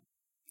about,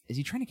 is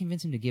he trying to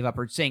convince him to give up,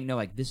 or saying, no,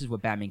 like, this is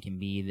what Batman can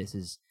be, this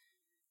is,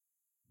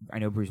 I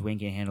know Bruce Wayne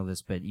can't handle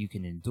this, but you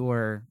can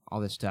endure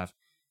all this stuff.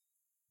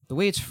 The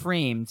way it's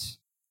framed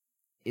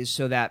is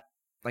so that,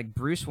 like,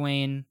 Bruce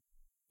Wayne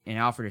and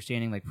Alfred are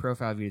standing, like,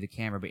 profile view to the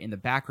camera, but in the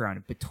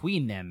background,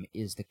 between them,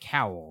 is the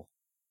cowl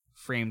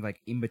framed,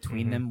 like, in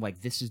between them.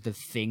 Like, this is the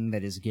thing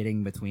that is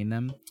getting between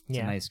them. It's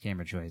a nice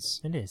camera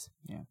choice. It is.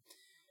 Yeah.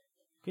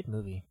 Good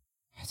movie.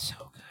 It's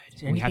so good.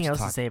 Is there anything else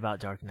to say about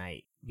Dark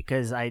Knight?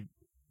 Because I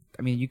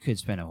mean, you could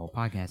spend a whole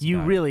podcast. You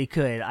about really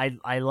could.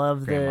 I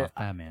love Grandma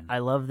Batman. I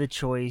love the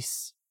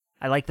choice.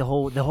 I like the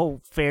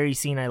whole fairy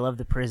scene. I love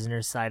the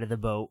prisoner's side of the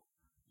boat.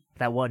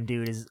 That one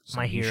dude is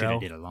my You hero. should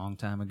have did a long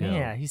time ago.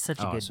 Yeah, he's such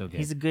a good. So good.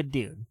 He's a good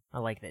dude. I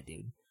like that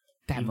dude.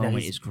 that Even though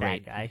moment he's is a bad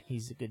great. guy.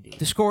 He's a good dude.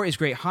 The score is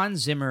great. Hans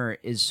Zimmer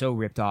is so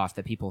ripped off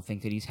that people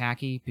think that he's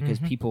hacky because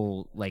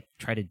people like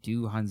try to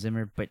do Hans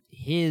Zimmer, but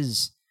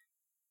his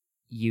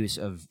use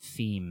of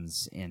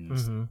themes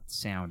and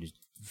sound is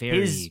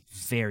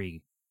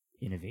very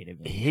innovative.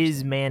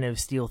 His Man of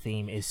Steel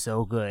theme is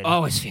so good.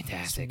 Oh, it's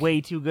fantastic. It's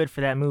way too good for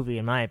that movie,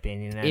 in my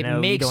opinion. I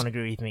know you don't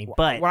agree with me,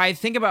 but when I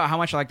think about how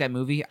much I like that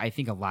movie, I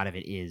think a lot of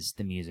it is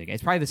the music.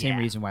 It's probably the same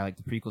reason why I like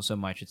the prequel so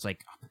much. It's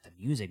like, oh, but the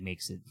music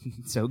makes it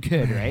so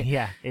good, right?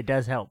 Yeah, it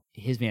does help.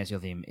 His Man of Steel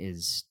theme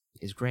is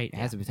great. It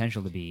has the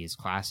potential to be as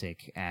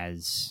classic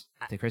as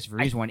the Christopher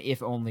Reeves one,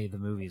 if only the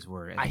movies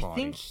were as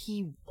quality.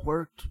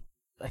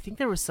 I think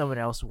there was someone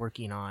else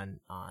working on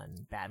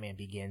Batman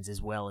Begins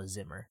as well as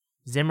Zimmer.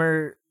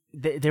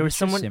 There was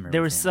someone. Zimmer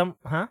There was some.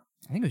 Huh?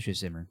 I think it was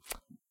just Zimmer.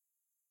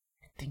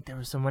 I think there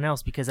was someone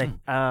else because it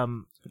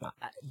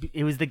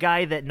was the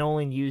guy that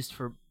Nolan used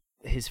for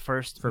his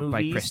first movies.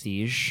 Like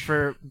Prestige.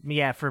 For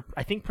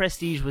I think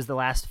Prestige was the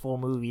last full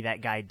movie that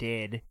guy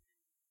did.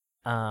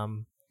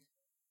 And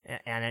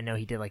I know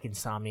he did like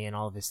Insomnia and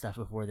all of his stuff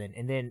before then.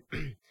 And then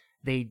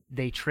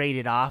they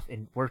traded off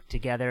and worked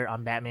together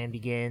on Batman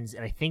Begins,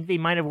 and I think they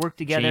might have worked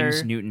together.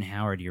 James Newton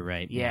Howard, you're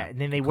right. Yeah, and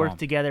then they worked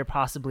together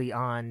possibly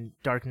on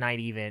Dark Knight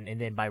even,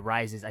 and then by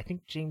Rises, I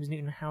think James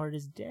Newton Howard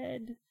is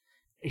dead.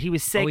 He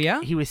was sick. Oh,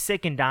 yeah? He was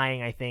sick and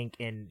dying, I think,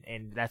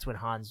 and that's when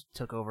Hans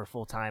took over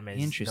full time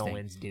as Interesting.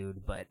 Nolan's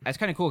dude. But that's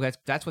kind of cool.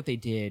 That's what they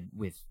did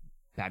with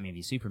Batman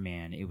v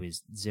Superman. It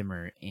was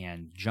Zimmer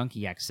and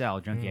Junkie XL.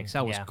 Junkie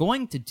XL was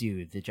going to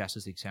do the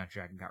Justice League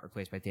soundtrack and got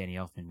replaced by Danny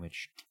Elfman,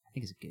 which I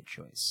think is a good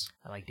choice.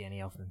 I like Danny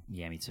Elfman.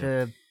 Yeah, me too.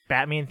 The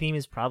Batman theme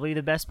is probably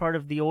the best part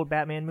of the old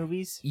Batman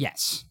movies.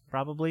 Yes.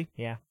 Probably.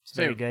 Yeah. It's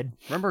very good.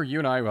 Remember you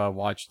and I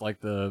watched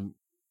like the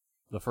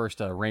first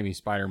Raimi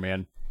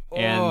Spider-Man,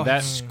 and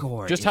that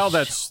score just how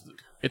it's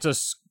a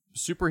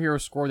superhero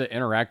score that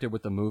interacted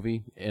with the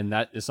movie, and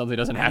that is something that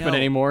doesn't happen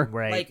anymore.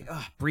 Right. Like,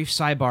 brief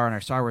sidebar on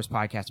our Star Wars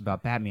podcast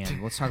about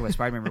Batman. Let's talk about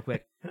Spider-Man real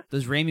quick.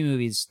 Those Raimi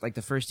movies, like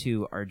the first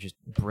two, are just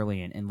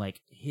brilliant, and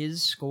like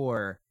his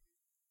score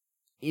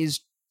is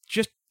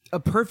just a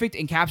perfect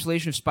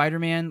encapsulation of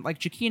Spider-Man. Like,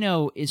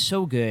 Giacchino is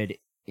so good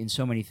in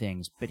so many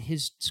things, but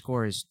his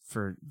scores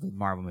for the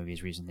Marvel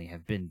movies recently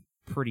have been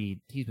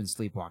he's been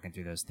sleepwalking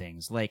through those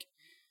things. Like,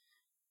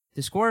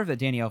 the score that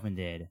Danny Elfman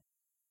did,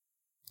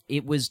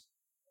 it was,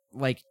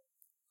 like,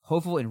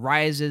 hopeful and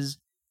rises,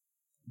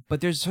 but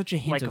there's such a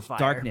hint of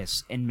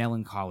darkness and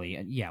melancholy.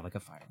 And yeah, like a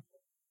fire.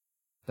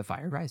 The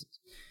fire rises.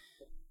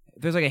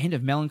 There's like a hint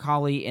of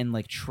melancholy and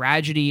like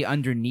tragedy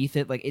underneath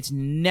it. Like, it's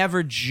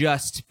never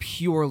just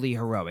purely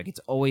heroic. It's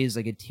always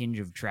like a tinge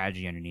of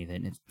tragedy underneath it,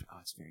 and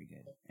it's very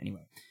good.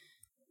 Anyway,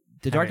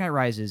 The Dark Knight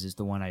Rises is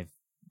the one I've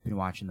been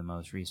watching the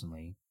most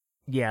recently.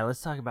 Yeah,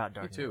 let's talk about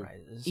Dark Knight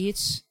Rises.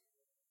 It's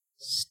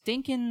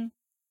stinking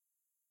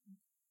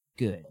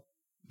good.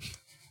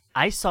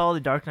 I saw The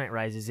Dark Knight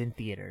Rises in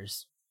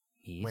theaters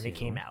when it too.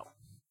 came out.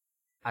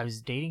 I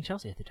was dating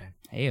Chelsea at the time.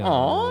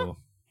 Hey-o.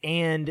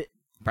 And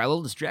probably a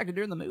little distracted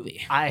during the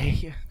movie.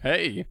 I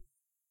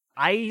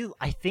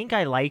think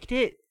I liked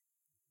it,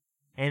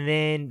 and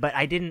then but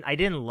I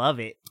didn't love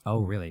it. Oh,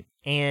 really?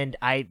 And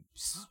I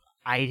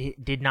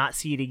did not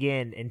see it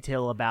again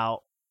until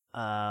about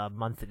a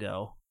month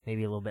ago,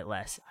 maybe a little bit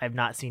less. I've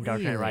not seen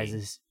Dark Knight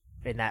Rises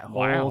in that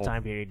whole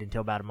time period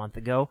until about a month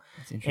ago.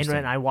 That's interesting.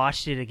 And when I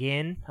watched it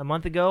again a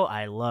month ago,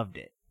 I loved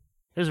it.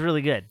 It was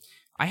really good.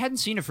 I hadn't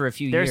seen it for a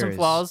few years. There's some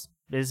flaws,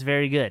 but it's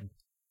very good.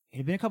 It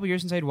had been a couple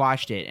years since I'd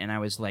watched it, and I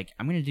was like,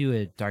 I'm going to do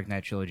a Dark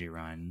Knight trilogy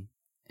run.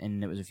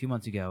 And it was a few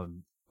months ago,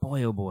 and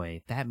boy, oh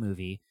boy, that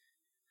movie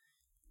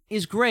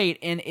is great,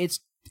 and it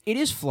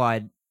is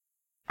flawed.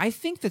 I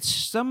think that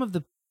some of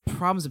the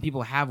problems that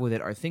people have with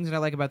it are things that I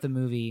like about the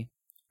movie,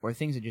 or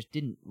things that just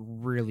didn't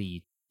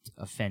really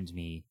offend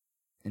me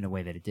in a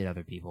way that it did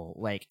other people.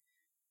 Like,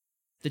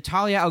 the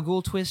Talia al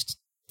Ghul twist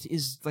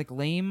is, like,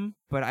 lame,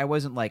 but I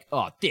wasn't like,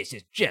 oh, this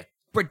is just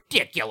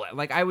ridiculous.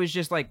 Like, I was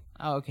just like,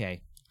 oh,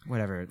 okay.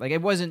 Whatever. Like,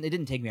 it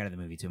didn't take me out of the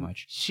movie too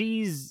much.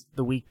 She's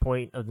the weak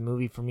point of the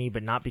movie for me,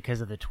 but not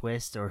because of the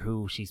twist or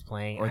who she's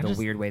playing. Or the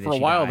weird way that she For a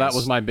while, dies. that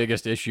was my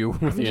biggest issue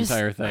with the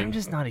entire thing. I'm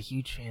just not a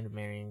huge fan of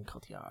Marion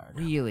Cotillard.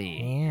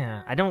 Really?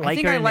 Yeah. I don't like her. I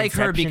think her I in like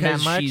her Inception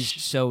because that much.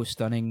 she's so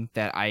stunning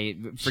that I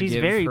forgive she's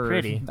very her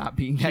pretty. not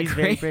being that she's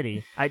great.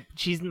 Very pretty.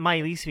 She's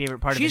my least favorite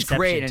part of Inception. She's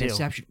great in too.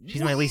 Inception.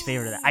 She's my least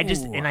favorite of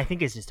that. And I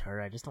think it's just her.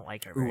 I just don't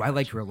like her. Ooh, I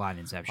liked her a lot in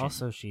Inception.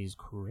 Also, she's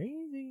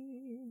crazy.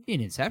 In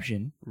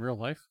Inception? In real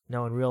life?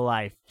 No, in real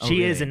life. Oh, she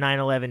really? is a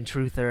 9/11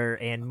 truther,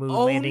 and moon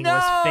Oh, landing no!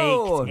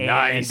 was faked.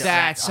 Nice. And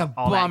That's a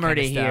all that bummer kind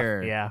of to stuff.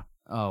 hear. Yeah.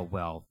 Oh,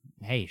 well.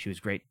 Hey, she was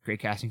great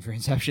casting for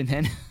Inception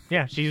then.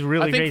 Yeah, she's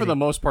really I think crazy. for the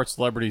most part,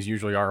 celebrities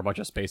usually are a bunch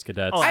of space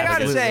cadets. Oh, I gotta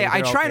absolutely. say, I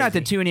They're all try not to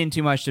crazy. tune in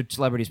too much to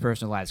celebrities'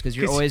 personal lives because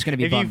you're always going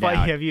to be bummed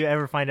out. If you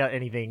ever find out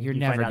anything, You're you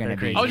never find out going to they're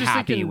be crazy. I was just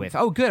happy thinking- with,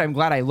 oh, good, I'm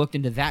glad I looked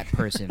into that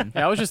person.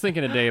 Yeah, I was just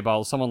thinking today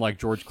about someone like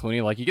George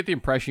Clooney. Like, you get the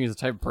impression he's the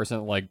type of person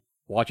that, like,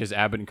 watches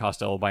Abbott and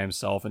Costello by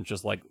himself and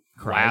just, like,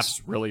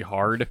 laughs really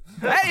hard.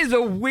 That is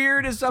a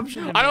weird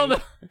assumption. To I don't make.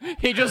 know.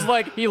 He just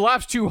he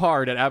laughs too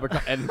hard at Abbott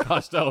and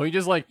Costello. He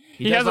just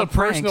he does has a the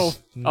pranks.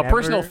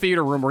 personal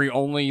theater room where he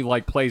only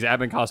plays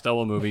Abbott and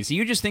Costello movies. So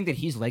you just think that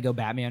he's Lego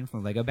Batman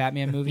from the Lego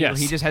Batman movie? Yes.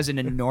 Where he just has an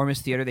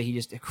enormous theater that he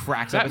just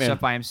cracks up with Batman. stuff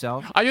by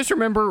himself? I just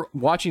remember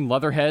watching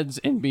Leatherheads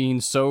and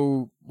being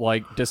so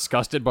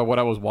disgusted by what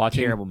I was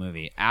watching. Terrible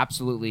movie.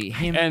 Absolutely.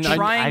 Him And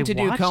trying I to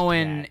do watched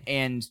Cohen that.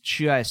 and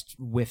just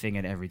whiffing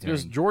at everything.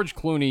 Just George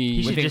Clooney.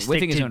 He should Whiffing- just whiffing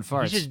stick his to, own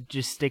farts. He should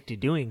just stick to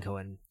doing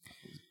Cohen.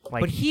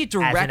 But he as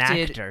an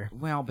directed. actor.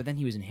 Well, but then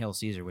he was in Hail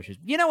Caesar, which is.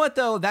 You know what,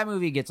 though? That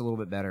movie gets a little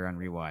bit better on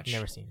rewatch.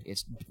 Never seen it.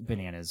 It's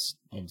bananas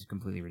and it's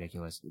completely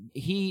ridiculous.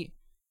 He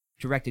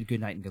directed Good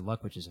Night and Good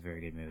Luck, which is a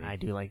very good movie. I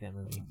do like that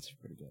movie. It's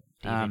pretty good.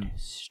 David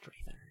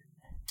Strathairn.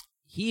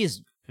 He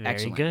is Very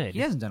excellent. good.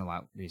 He hasn't done a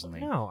lot recently.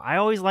 No, I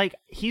always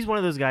he's one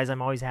of those guys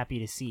I'm always happy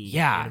to see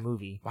Yeah. in a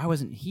movie. Why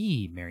wasn't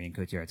he Marion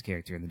Cotillard's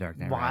character in The Dark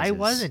Knight Why Rises?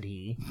 wasn't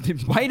he?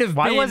 It might have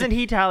Why been. wasn't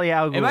he Talia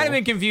al Ghul? It might have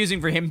been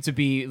confusing for him to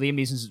be Liam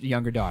Neeson's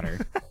younger daughter.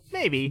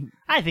 Maybe.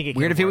 I think it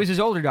Weird could've if it was worked. his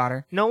older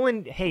daughter.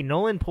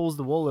 Nolan pulls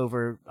the wool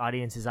over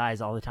audiences'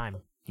 eyes all the time.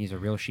 He's a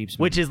real sheepsman.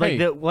 Which is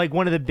Hey.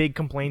 one of the big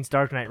complaints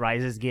Dark Knight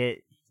Rises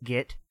get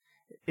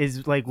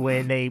is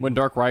When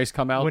Dark Rise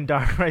come out. when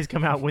Dark Rise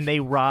come out, when they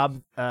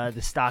rob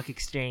the stock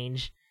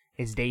exchange,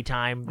 it's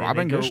daytime. then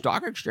they go-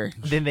 stock exchange.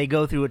 Then they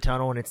go through a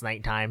tunnel and it's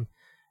nighttime.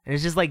 And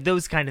it's just like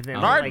those kind of things.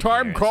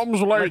 Nighttime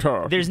comes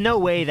later. There's no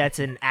way that's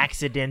an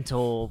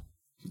accidental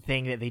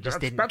thing that they just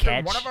didn't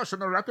catch. us in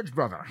the wreckage,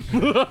 brother.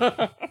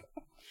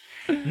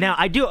 Now,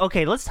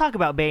 okay, let's talk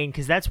about Bane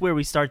because that's where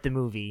we start the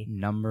movie.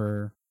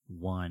 Number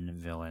one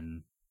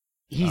villain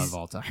He's of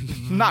all time.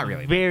 Not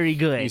really. very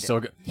good. He's so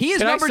good. He is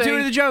Can I number say- two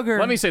to the Joker.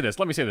 Let me say this.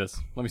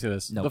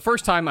 No. The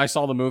first time I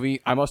saw the movie,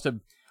 I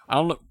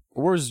don't know,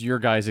 where was your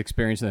guys'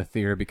 experience in the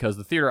theater? Because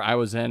the theater I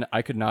was in,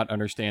 I could not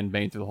understand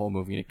Bane through the whole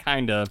movie, and it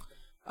kind of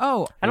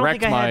Oh, I don't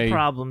think wrecked I had my-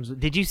 problems.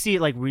 Did you see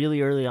it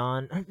really early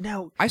on?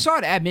 No, I saw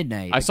it at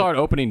midnight. I saw it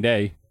opening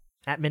day.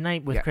 at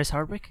midnight with Yeah. Chris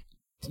Hardwick.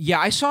 Yeah,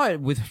 I saw it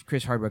with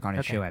Chris Hardwick on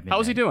his show at midnight.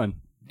 How's he doing?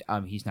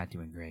 He's not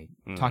doing great.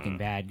 Talking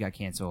Bad got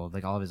canceled.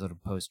 All of his little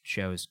post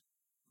shows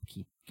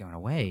keep going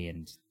away.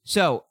 And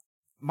so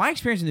my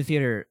experience in the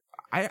theater,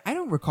 I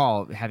don't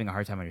recall having a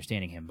hard time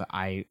understanding him, but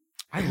I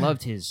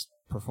loved his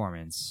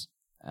performance.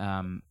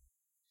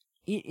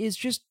 It is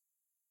just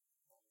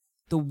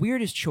the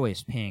weirdest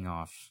choice paying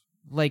off.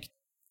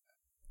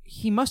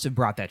 He must have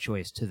brought that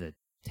choice to the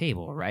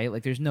table,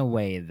 right? There's no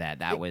way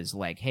that was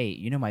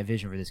hey, my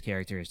vision for this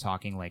character is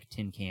talking like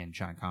Tin Can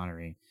Sean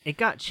Connery. It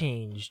got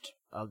changed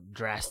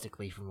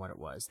drastically from what it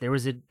was. There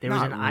was an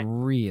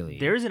really.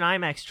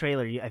 IMAX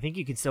trailer. I think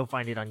you can still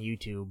find it on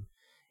YouTube,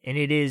 and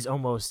it is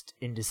almost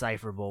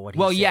indecipherable. What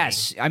he's saying.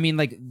 Yes, I mean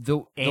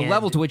the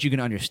level to which you can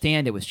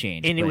understand it was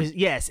changed, and it but-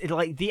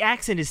 was the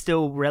accent is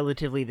still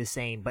relatively the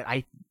same, but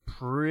I'm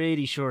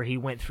pretty sure he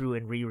went through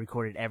and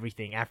re-recorded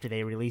everything after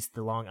they released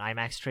the long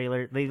IMAX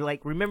trailer. They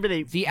remember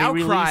the they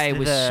outcry released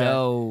was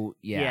the-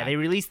 yeah. they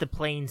released the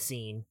plane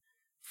scene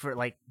for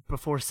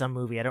before some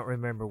movie. I don't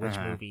remember which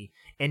movie,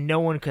 and no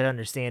one could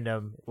understand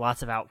them.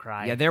 Lots of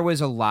outcry. Yeah, there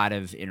was a lot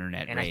of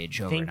internet and rage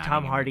I over think not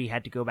Tom being- Hardy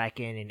had to go back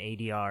in and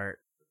ADR.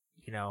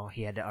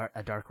 He had to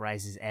a Dark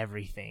Rises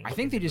everything. I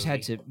think they just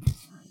had to.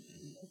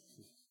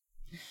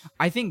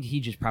 I think he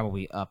just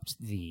probably upped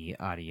the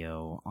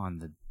audio on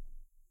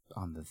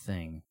the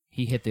thing.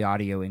 He hit the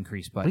audio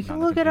increase button. We can on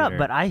the look it up, computer.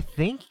 but I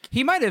think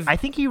he might have. I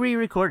think he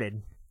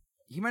re-recorded.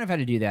 He might have had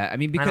to do that. I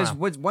mean, I don't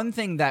because know. one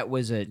thing that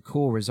was a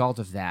cool result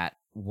of that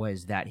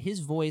was that his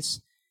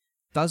voice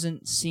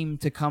doesn't seem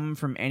to come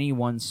from any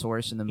one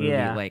source in the movie.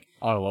 Yeah.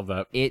 Oh, I love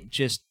that. It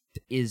just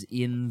is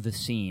in the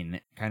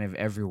scene, kind of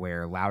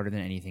everywhere, louder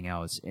than anything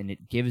else, and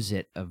it gives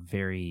it a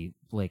very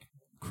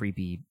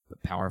creepy,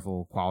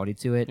 powerful quality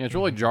to it. Yeah, it's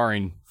really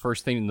jarring.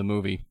 First thing in the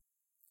movie,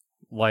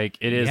 it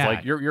is Yeah.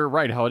 you're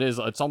right. How it is.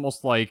 It's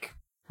almost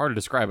hard to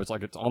describe. It's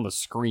it's on the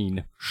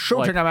screen.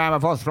 Shooting a man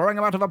before throwing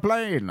him out of a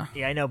plane.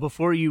 Yeah, I know.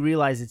 Before you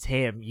realize it's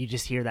him, you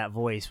just hear that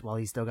voice while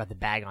he's still got the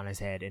bag on his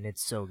head, and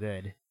it's so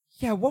good.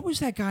 Yeah, what was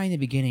that guy in the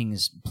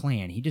beginning's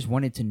plan? He just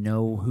wanted to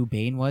know who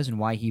Bane was and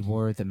why he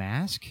wore the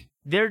mask?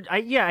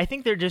 I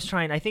think they're just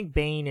trying. I think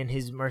Bane and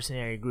his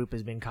mercenary group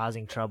has been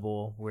causing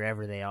trouble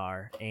wherever they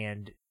are,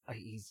 and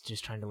he's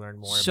just trying to learn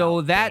more. So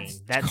about that Bane.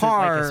 That's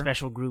car- like a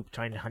special group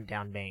trying to hunt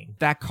down Bane.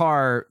 That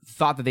car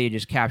thought that they had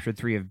just captured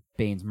 3 of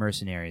Bane's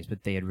mercenaries,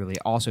 but they had really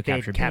also They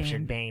captured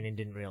captured Bane and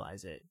didn't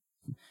realize it.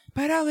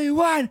 But only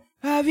one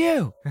of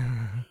you!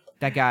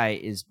 That guy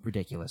is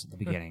ridiculous at the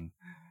beginning.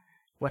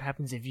 What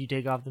happens if you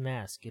take off the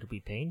mask? It'll be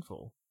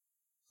painful.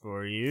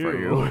 For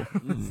you.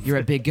 You're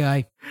a big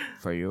guy.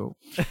 For you.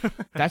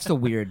 That's the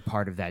weird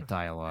part of that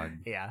dialogue.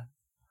 Yeah.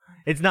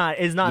 It's not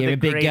You're the a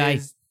big guy.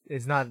 greatest.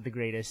 It's not the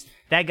greatest.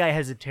 That guy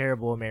has a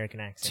terrible American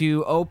accent.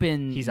 To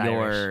open He's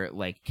your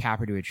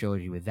Capper to a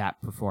trilogy with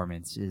that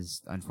performance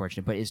is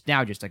unfortunate, but it's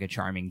now just a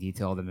charming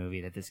detail of the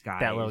movie that this guy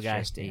That little is guy,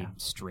 just yeah. a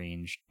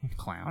strange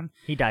clown.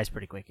 He dies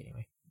pretty quick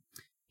anyway.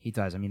 He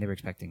does. I mean, they were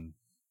expecting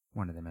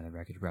one of them in the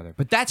Wreckage Brother,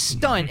 but that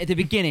stunt at the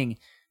beginning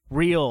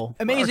Real.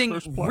 Amazing,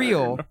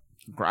 real.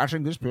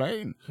 Crashing this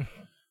plane.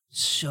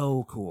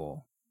 So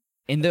cool.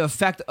 And the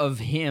effect of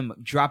him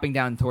dropping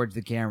down towards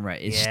the camera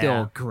is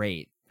still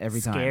great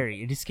every time.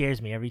 Scary. It just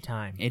scares me every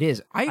time. It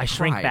is. I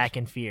shrink cried. back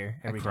in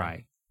fear every I cry.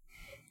 time.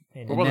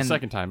 And What about the then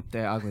second time?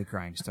 The ugly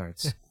crying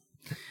starts.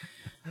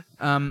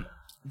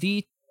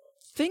 The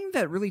thing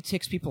that really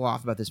ticks people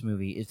off about this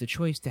movie is the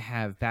choice to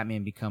have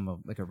Batman become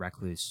a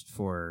recluse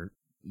for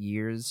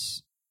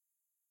years.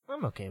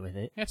 I'm okay with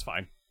it. It's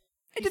fine.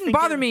 It didn't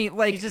bother me.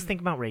 He's just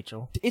thinking about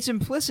Rachel. It's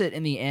implicit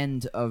in the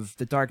end of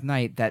The Dark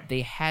Knight that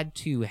they had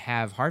to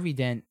have Harvey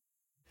Dent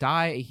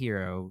die a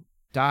hero,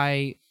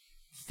 die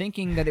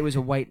thinking that he was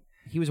a white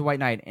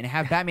knight, and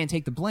have Batman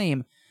take the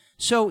blame.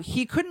 So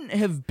he couldn't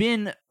have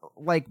been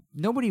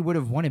nobody would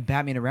have wanted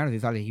Batman around if they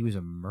thought that he was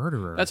a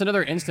murderer. That's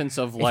another instance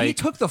of if he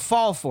took the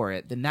fall for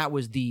it, then that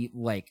was the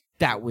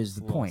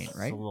point,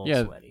 right?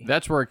 Yeah, sweaty.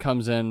 that's where it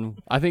comes in.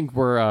 I think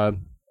we're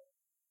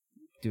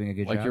doing a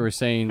good job. Like you were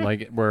saying,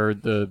 where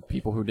the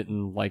people who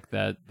didn't like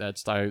that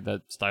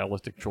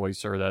stylistic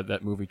choice or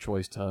that movie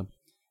choice to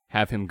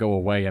have him go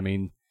away. I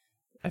mean,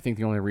 I think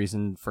the only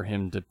reason for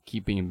him to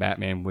keep being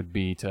Batman would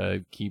be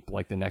to keep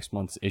the next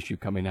month's issue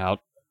coming out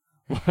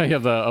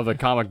of the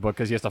comic book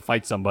because he has to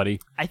fight somebody.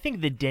 I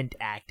think the Dent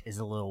Act is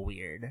a little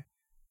weird.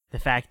 The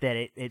fact that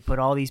it put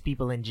all these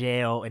people in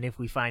jail, and if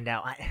we find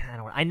out,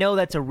 I know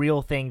that's a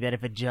real thing, that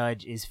if a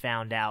judge is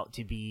found out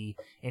to be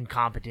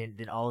incompetent,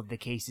 that all of the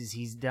cases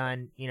he's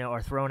done,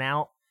 are thrown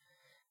out.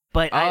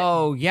 But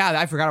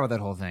I forgot about that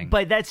whole thing.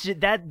 But that's just,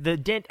 the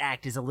Dent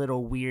Act is a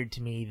little weird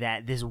to me,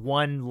 that this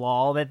one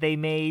law that they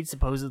made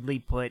supposedly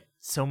put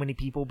so many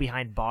people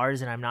behind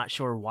bars, and I'm not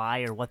sure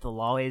why or what the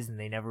law is, and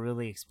they never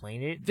really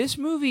explain it. This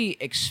movie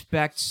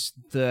expects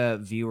the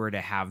viewer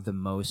to have the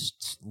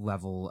most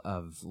level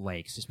of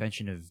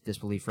suspension of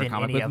disbelief for a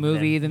comic book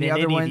movie than the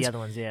other ones.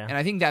 Yeah. And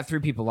I think that threw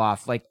people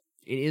off.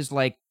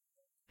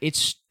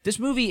 This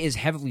movie is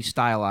heavily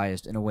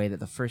stylized in a way that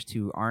the first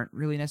two aren't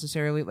really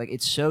necessarily.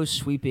 It's so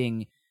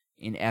sweeping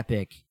and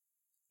epic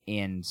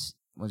and,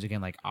 once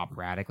again,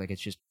 operatic.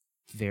 It's just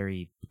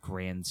very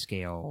grand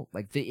scale.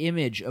 The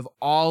image of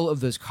all of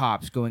those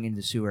cops going into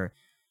the sewer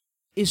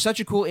is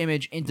such a cool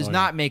image and does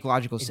not make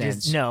logical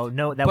sense. No,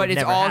 that but would it's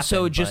never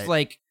also happen, just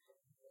but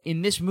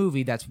in this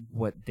movie, that's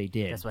what they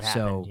did. that's what so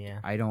happened, yeah.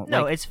 I don't.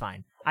 No, it's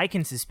fine. I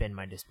can suspend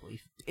my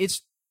disbelief.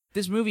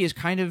 This movie is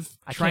kind of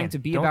I trying can. to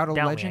be Don't about a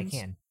doubt legend. Me,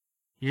 I can.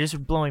 You're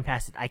just blowing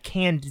past it. I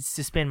can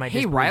suspend my Hey,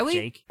 disbelief, Riley,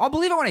 Jake. I'll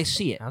believe it when I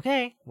see it.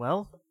 Okay,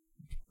 well,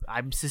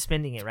 I'm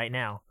suspending it right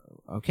now.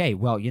 Okay,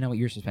 well, you know what?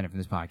 You're suspended from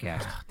this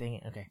podcast. Dang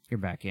it, okay. You're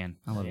back in.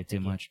 I love Okay, you too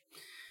thank you. much.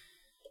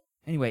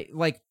 Anyway,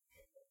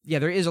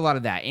 there is a lot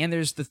of that. And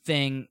there's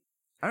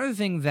another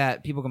thing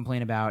that people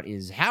complain about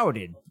is, how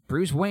did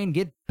Bruce Wayne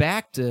get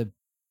back to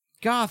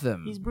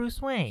Gotham? He's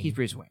Bruce Wayne. He's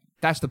Bruce Wayne.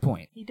 That's the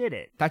point. He did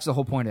it. That's the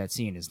whole point of that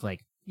scene is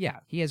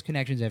he has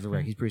connections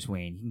everywhere. He's Bruce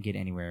Wayne. He can get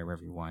anywhere,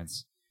 wherever he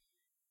wants.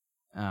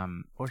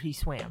 Or he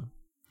swam.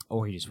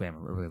 Or he just swam a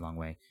really long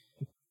way.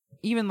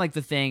 Even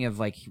the thing of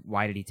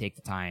why did he take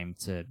the time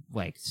to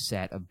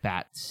set a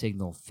bat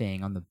signal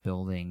thing on the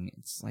building?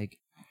 It's I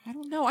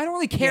don't know. I don't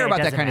really care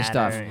about that kind of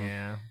stuff.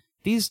 Yeah.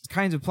 These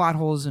kinds of plot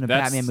holes in a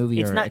Batman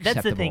movie are acceptable.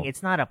 That's the thing.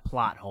 It's not a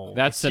plot hole.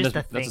 That's it's just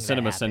that's thing a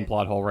cinema that sin happened.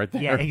 plot hole right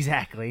there. Yeah,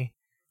 exactly.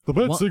 The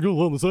bat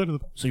signal on the side of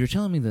the. So you're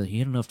telling me that he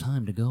had enough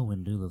time to go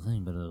and do the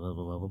thing, but blah, blah,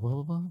 blah, blah,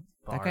 blah, blah.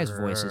 That guy's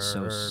voice is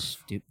so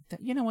stupid.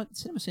 You know what?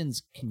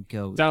 CinemaSins can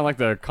go. Sounded like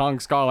the Kong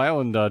Skull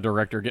Island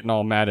director getting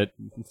all mad at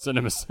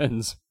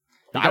CinemaSins.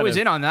 I was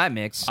in on that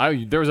mix.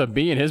 There was a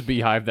bee in his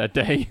beehive that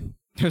day.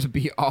 There was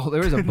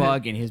a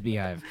bug in his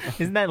beehive.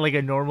 Isn't that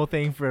a normal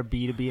thing for a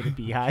bee to be in a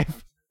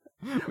beehive?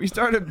 We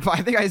started.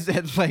 I think I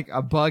said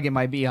a bug in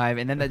my beehive,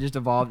 and then that just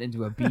evolved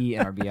into a bee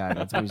in our beehive.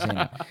 That's what we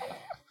saying.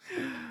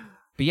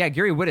 But yeah,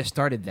 Gary Whitta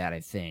started that, I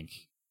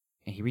think,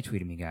 and he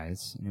retweeted me,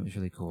 guys, and it was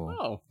really cool.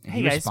 Oh, and hey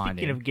he guys! responded.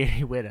 Speaking of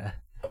Gary Whitta,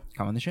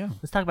 come on the show.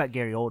 Let's talk about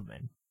Gary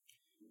Oldman.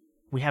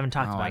 We haven't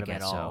talked about him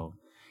at all. So.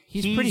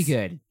 He's pretty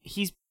good.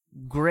 He's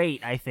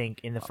great, I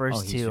think, in the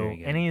first he's two, very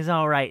good. and he's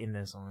all right in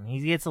this one.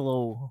 He gets a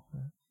little.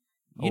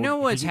 You know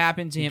what's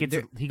happened to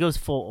him? He goes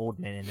full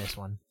Oldman in this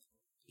one.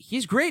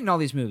 He's great in all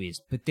these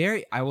movies, but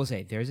I will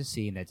say, there's a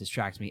scene that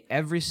distracts me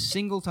every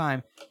single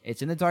time.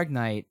 It's in The Dark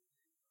Knight.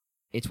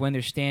 It's when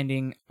they're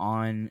standing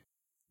on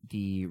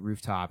the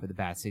rooftop of the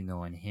bat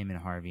signal, and him and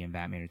Harvey and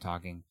Batman are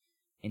talking,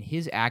 and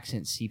his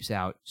accent seeps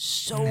out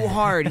so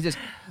hard. He says,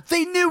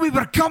 "They knew we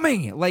were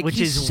coming," which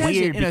he is says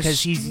weird it in because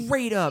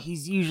straight up.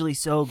 He's usually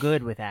so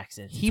good with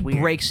accents. He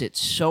breaks it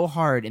so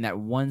hard in that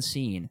one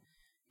scene.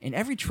 In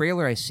every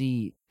trailer I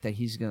see that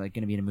he's gonna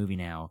be in a movie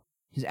now,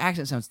 his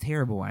accent sounds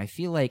terrible, and I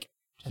feel like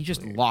he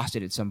just lost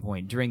it at some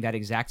point during that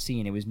exact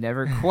scene. It was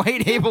never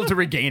quite able to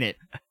regain it.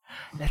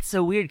 That's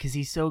so weird because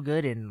he's so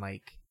good in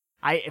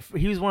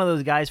he was one of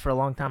those guys for a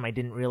long time I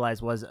didn't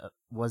realize was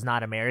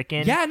not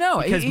American. Yeah,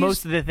 no, because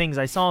most of the things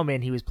I saw him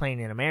in, he was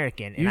playing an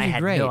American, and I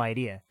had no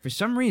idea. For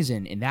some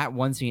reason, in that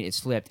one scene, it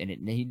slipped, and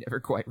he never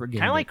quite regained it.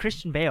 Kind of like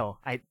Christian Bale.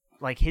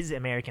 His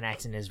American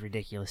accent is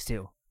ridiculous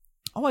too.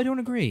 Oh, I don't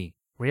agree.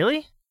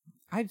 Really?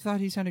 I thought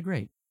he sounded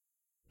great.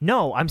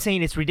 No, I'm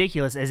saying it's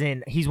ridiculous. As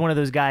in, he's one of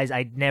those guys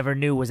I never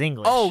knew was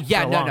English. Oh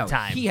yeah, for a long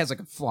time. He has like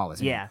a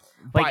flawless. Yeah,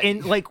 But-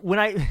 when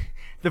I.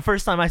 The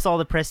first time I saw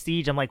The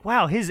Prestige, I'm like,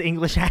 wow, his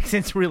English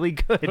accent's really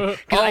good. 'Cause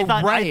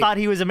I thought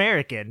he was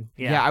American.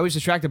 Yeah, I was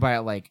distracted by it.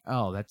 Like,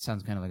 oh, that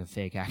sounds kind of like a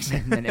fake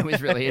accent, and it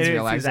was really his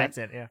real his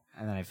accent. Yeah.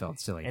 And then I felt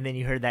silly. And then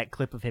you heard that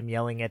clip of him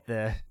yelling at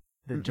the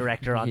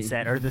director on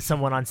set or the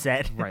someone on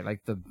set. Right,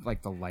 like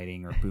the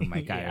lighting or boom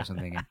mic guy or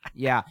something. And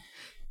yeah,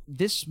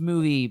 this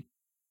movie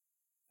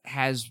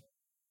has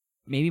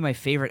maybe my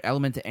favorite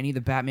element to any of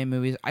the Batman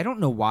movies. I don't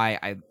know why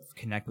I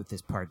connect with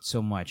this part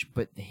so much,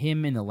 but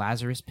him in the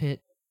Lazarus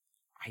Pit,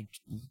 I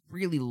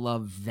really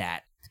love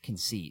that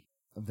conceit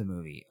of the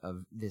movie,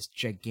 of this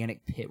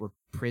gigantic pit where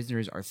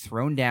prisoners are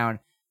thrown down,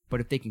 but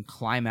if they can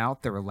climb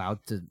out, they're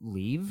allowed to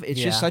leave. It's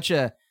just such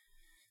a...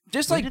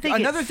 Just Where like did they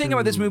get another thing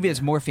about this food? movie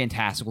that's more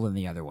fantastical than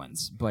the other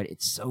ones, but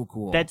it's so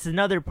cool. That's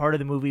another part of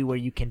the movie where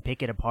you can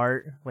pick it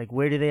apart. Like,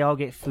 where do they all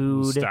get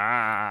food?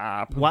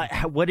 Stop.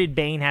 What did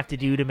Bane have to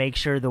do to make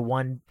sure the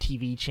one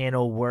TV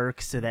channel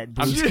works so that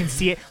Bruce can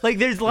see it? Like,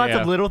 there's lots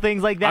of little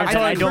things like that.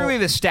 I think clearly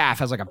the staff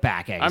has like a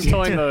back egg. I'm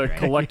telling the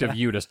collective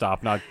you to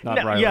stop, not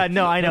Riley. Yeah,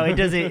 no, I know it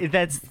doesn't.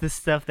 That's the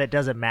stuff that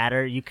doesn't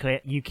matter. You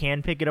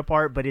can pick it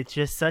apart, but it's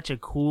just such a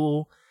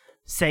cool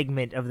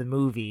segment of the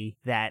movie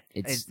that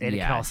it can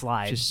all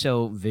slide. Just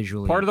so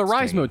visually Part of the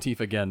Rise strange. motif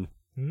again.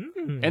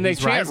 And they he's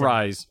chant rising.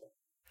 Rise.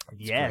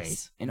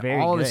 Yes, and very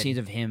all good. the scenes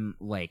of him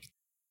like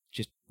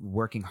just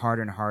working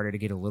harder and harder to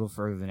get a little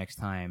further the next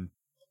time.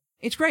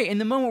 It's great. In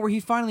the moment where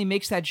he finally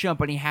makes that jump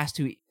and he has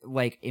to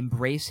like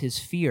embrace his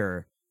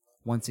fear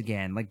once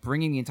again, like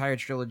bringing the entire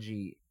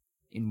trilogy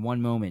in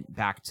one moment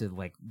back to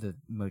like the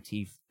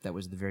motif that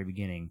was at the very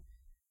beginning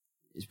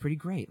is pretty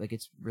great. Like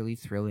it's really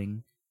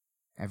thrilling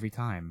every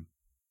time.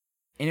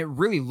 And it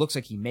really looks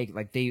like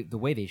the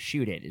way they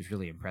shoot it is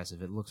really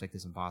impressive. It looks like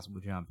this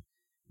impossible jump.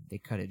 They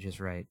cut it just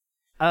right.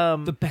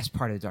 The best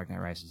part of The Dark Knight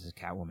Rises is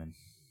Catwoman.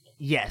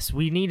 Yes,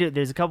 we need to.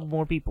 There's a couple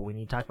more people. We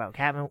need to talk about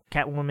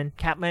Catwoman,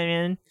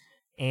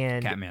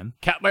 and Catman.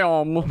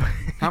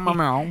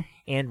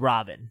 and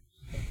Robin.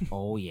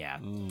 Oh yeah.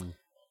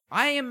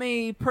 I am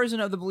a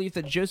person of the belief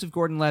that Joseph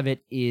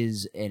Gordon-Levitt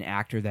is an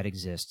actor that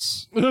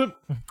exists.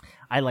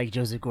 I like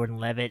Joseph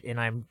Gordon-Levitt, and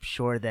I'm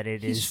sure that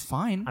He's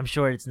fine. I'm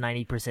sure it's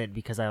 90%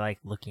 because I like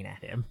looking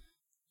at him.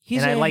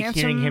 He's and I a like handsome-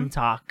 hearing him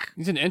talk.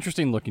 He's an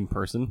interesting looking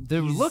person.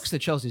 The looks that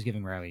Chelsea's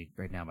giving Riley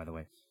right now, by the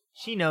way.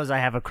 She knows I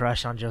have a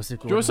crush on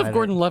Joseph Gordon-Levitt. Joseph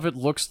Gordon-Levitt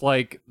looks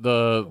like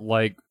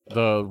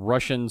the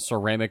Russian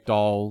ceramic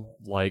doll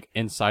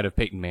inside of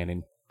Peyton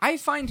Manning. I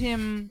find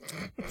him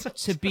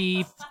to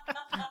be...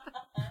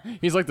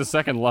 He's like the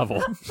second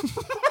level.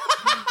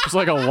 Just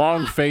like a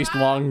long-faced,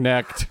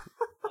 long-necked.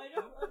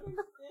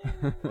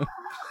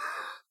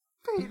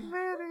 Peyton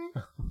Manning.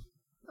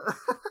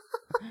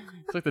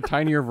 It's like the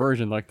tinier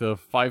version, like the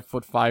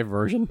 5'5"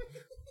 version.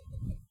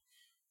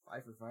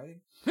 5 for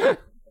fighting?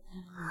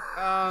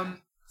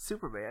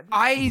 Superman.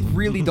 I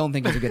really don't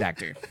think he's a good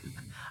actor.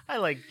 I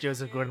like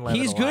Joseph Gordon-Levitt.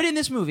 He's a good lot. in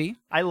this movie.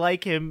 I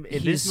like him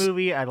in this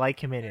movie. I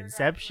like him in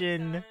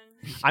Inception.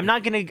 I'm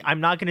not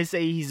gonna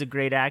say he's a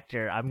great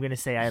actor. I'm gonna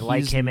say I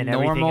like He's him in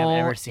everything I've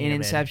ever seen in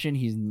him Inception.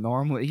 He's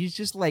normal. He's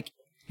just like...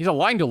 He's a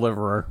line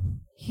deliverer.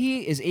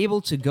 He is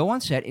able to go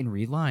on set and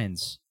read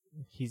lines.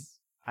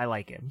 I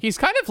like him. He's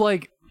kind of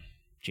like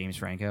James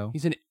Franco.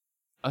 He's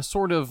a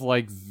sort of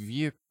like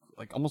vehicle,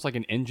 like almost like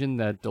an engine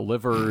that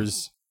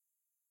delivers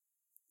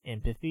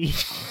empathy.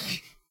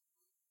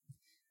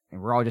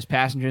 And we're all just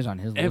passengers on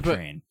his little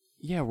train.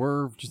 Yeah,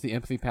 we're just the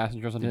empathy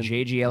passengers on the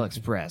JGL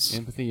Express.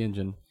 Empathy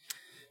engine.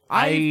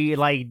 I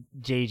like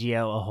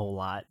JGL a whole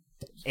lot.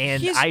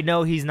 And I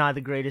know he's not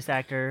the greatest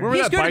actor.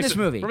 He's good in this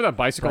movie. Remember that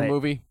bicycle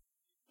movie?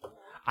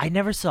 I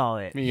never saw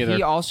it. Me either.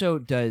 He also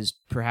does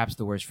perhaps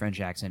the worst French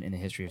accent in the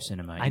history of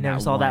cinema. I never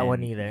saw that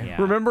one either. Yeah.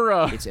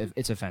 Remember,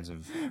 it's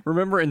offensive.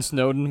 Remember in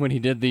Snowden when he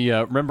did the?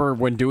 Remember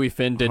when Dewey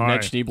Finn did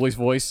Ned Schneebly's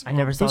voice? I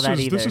never saw that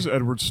either. This is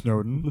Edward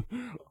Snowden.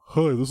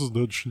 Hi, this is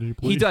Ned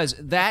Schneebly. He does.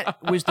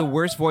 That was the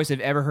worst voice I've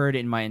ever heard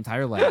in my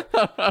entire life.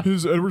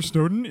 His Edward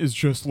Snowden is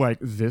just like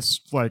this,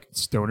 like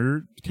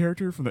stoner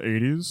character from the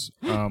 80s.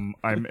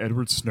 I'm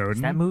Edward Snowden.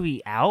 Is that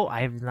movie out?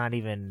 I have not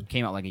even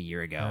came out like a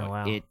year ago. Oh,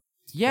 wow.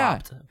 Yeah,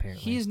 flopped,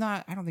 apparently. He's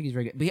not. I don't think he's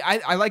very good. But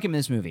I like him in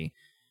this movie.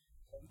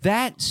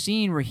 That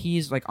scene where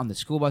he's like on the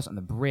school bus on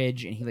the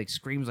bridge and he like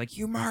screams like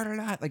 "You murdered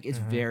that!" Like it's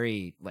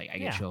very like I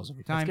get chills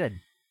every time. That's good.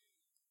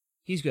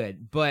 He's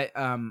good, but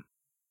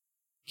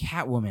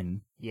Catwoman.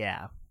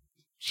 Yeah,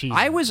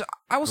 I will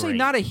say great.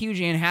 not a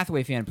huge Anne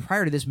Hathaway fan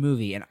prior to this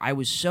movie, and I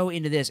was so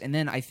into this. And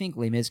then I think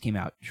Les Mis came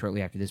out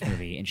shortly after this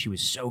movie, and she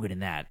was so good in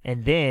that.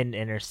 And then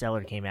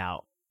Interstellar came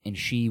out. And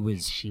she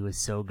was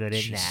so good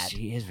in that.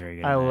 She is very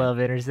good. I love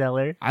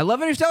Interstellar. I love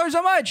Interstellar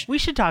so much. We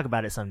should talk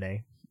about it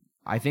someday.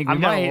 I think we I've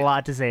might. got a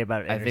lot to say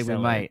about it. I think we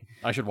might.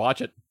 I should watch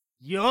it.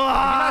 Yeah. Have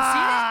you not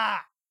seen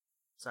it?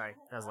 Sorry,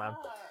 that was loud.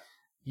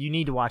 You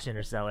need to watch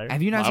Interstellar.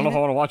 Have you not I don't seen know if I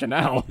it? want to watch it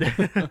now.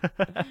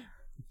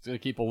 It's gonna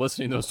keep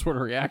eliciting those sort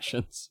of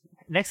reactions.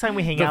 Next time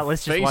we hang The out,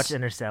 let's just face watch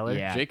Interstellar.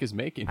 Yeah. Jake is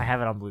making. I have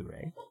it on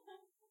Blu-ray.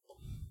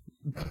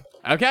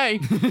 Okay,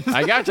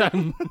 I gotcha.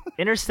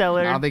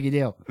 Interstellar. I don't think you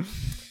do.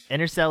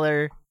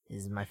 Interstellar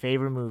is my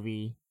favorite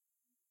movie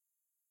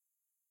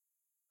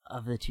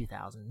of the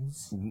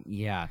 2000s.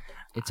 Yeah,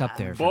 it's up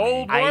there. For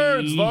Bold me.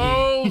 words,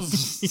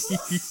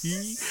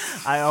 those.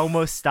 I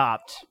almost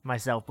stopped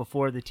myself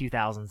before the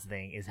 2000s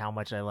thing is how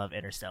much I love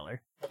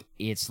Interstellar.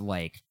 It's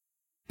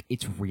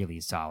really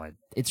solid.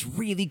 It's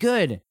really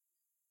good.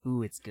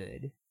 Ooh, it's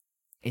good.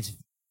 It's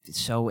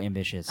so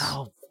ambitious.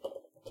 Oh,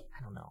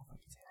 I don't know.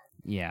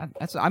 Yeah,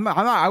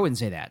 I wouldn't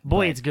say that.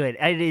 Boy, but it's good.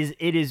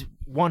 It is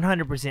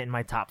 100% in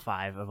my top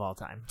 5 of all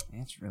time.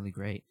 it's really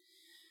great.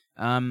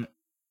 But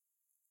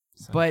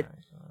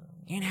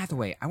Anne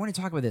Hathaway, I want to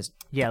talk about this.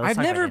 Yeah, let's I've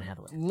talk about never Anne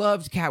Hathaway.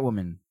 loved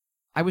Catwoman.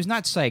 I was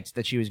not psyched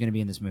that she was going to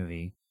be in this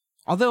movie.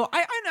 Although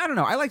I don't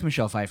know, I liked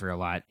Michelle Pfeiffer a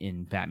lot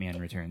in Batman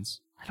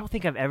Returns. I don't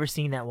think I've ever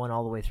seen that one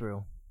all the way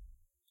through.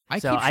 I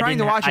So keep trying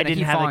to watch it. I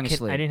keep falling I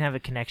asleep. didn't have a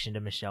connection to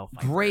Michelle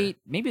Pfeiffer. Great,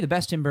 maybe the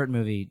best Tim Burton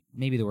movie,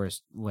 maybe the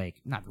worst. Like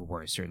not the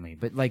worst certainly,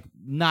 but like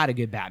not a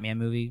good Batman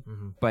movie.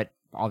 Mhm. But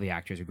all the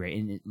actors are great,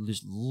 and it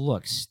just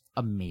looks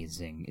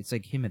amazing. It's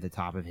like him at the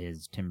top of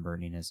his Tim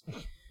Burtoniness.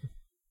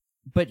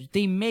 But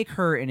they make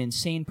her an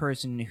insane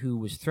person who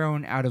was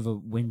thrown out of a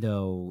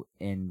window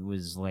and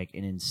was like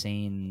an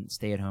insane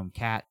stay-at-home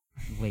cat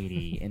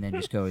lady, and then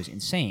just goes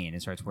insane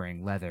and starts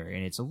wearing leather,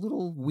 and it's a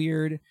little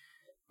weird.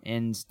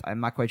 And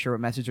I'm not quite sure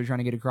what message they're trying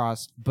to get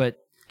across, but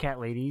Cat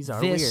ladies are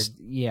this, weird.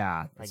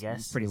 yeah, I it's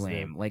guess pretty is the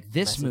lame. Like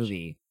this message.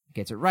 movie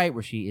gets it right,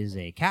 where she is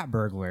a cat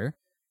burglar.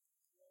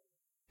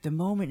 The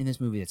moment in this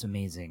movie that's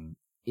amazing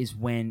is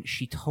when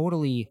she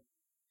totally,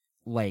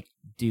 like,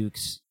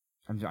 dukes.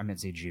 I meant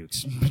to say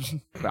jukes,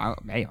 but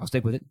I'll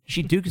stick with it.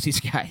 She dukes these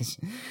guys.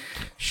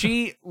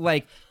 She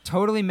like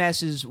totally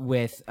messes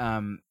with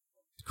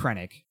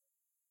Krennic.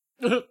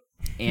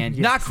 And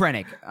Yes. not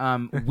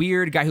Krennic,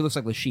 weird guy who looks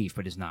like Lashif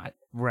but is not.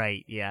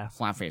 Right, yeah.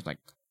 Flat face, like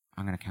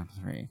I'm gonna count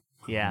to 3.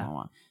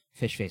 Yeah.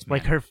 Fish face man.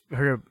 Like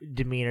her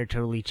demeanor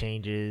totally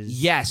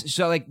changes. Yes,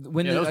 so like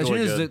when Yeah, that was as soon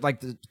really as good.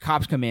 the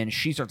cops come in,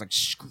 she starts like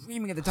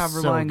screaming at the top of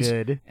her So lungs,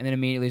 good. and then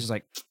immediately she's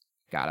like,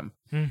 "Got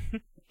him."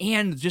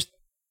 And just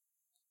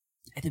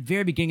at the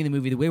very beginning of the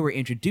movie, the way we're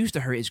introduced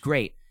to her is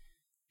great.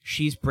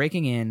 She's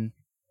breaking in.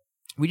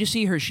 We just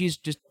see her. She's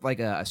just like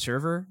a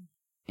server,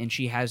 and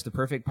she has the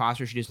perfect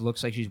posture. She just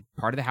looks like she's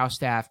part of the house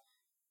staff.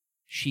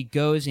 She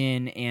goes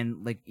in,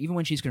 and like even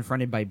when she's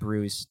confronted by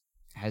Bruce,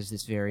 has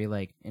this very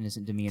like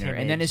innocent demeanor. Timid.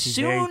 And then as She's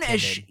very soon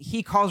as timid.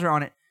 he calls her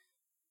on it,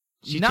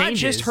 She not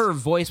changes. just her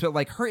voice, but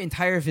like her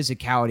entire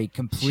physicality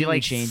completely She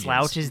like changes.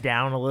 slouches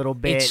down a little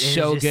bit. It's and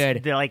so just-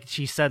 good. They're like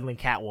she's suddenly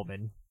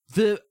Catwoman.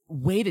 The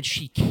way that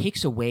she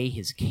kicks away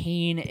his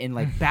cane and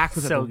like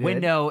backwards So out the good.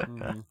 window,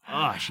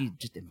 she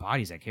just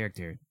embodies that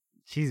character.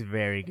 She's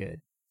very good.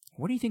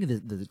 What do you think of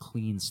the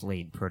clean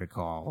slate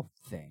protocol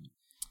thing?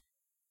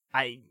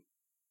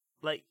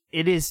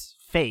 It is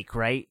fake,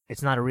 right?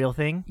 It's not a real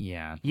thing.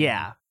 Yeah.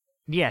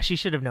 Yeah, she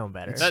should have known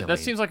better. That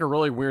seems like a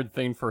really weird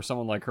thing for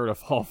someone like her to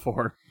fall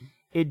for.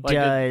 It Like,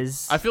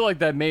 does. I feel like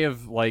that may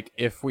have, like,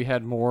 if we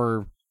had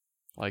more,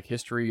 like,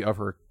 history of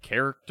her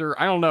character,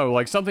 I don't know,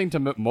 like something to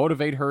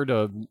motivate her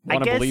to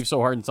want to guess- believe so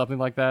hard in something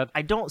like that.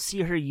 I don't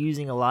see her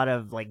using a lot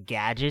of like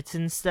gadgets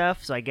and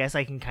stuff, so I guess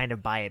I can kind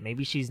of buy it.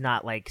 Maybe she's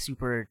not like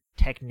super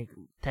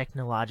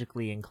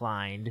technologically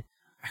inclined.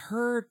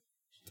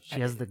 She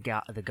has the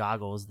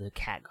goggles, the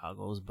cat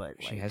goggles,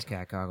 but She like, has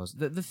cat goggles.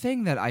 The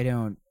thing that I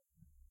don't,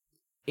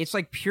 it's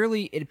like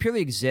it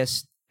purely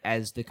exists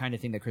as the kind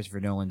of thing that Christopher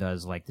Nolan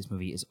does. Like this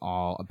movie is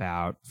all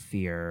about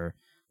fear.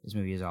 This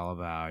movie is all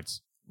about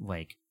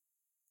like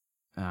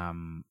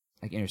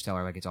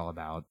Interstellar. Like it's all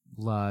about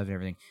love and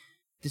everything.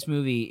 This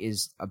movie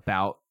is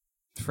about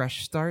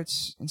fresh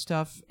starts and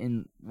stuff.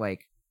 And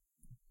like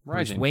Bruce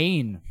Rising.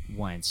 Wayne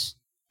wants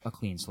a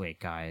clean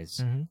slate,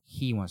 guys. Mhm.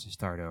 He wants to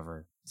start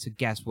over. So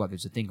guess what?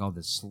 There's a thing called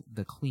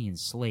the clean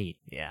slate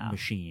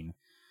machine.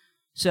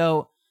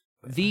 So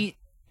the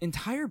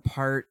entire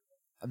part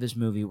of this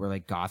movie where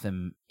like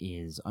Gotham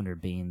is under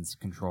Bane's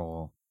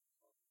control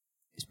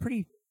is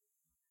pretty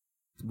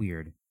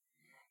weird.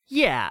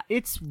 yeah,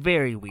 it's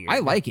very weird. I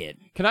like it.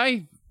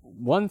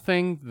 One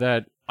thing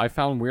that I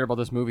found weird about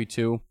this movie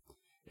too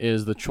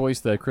is the choice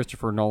that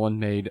Christopher Nolan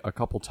made a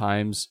couple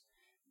times.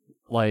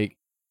 Like,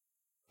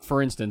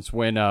 for instance,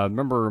 when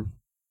remember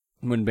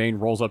when Bane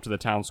rolls up to the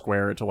town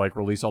square to like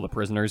release all the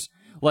prisoners,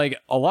 like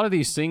a lot of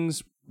these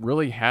things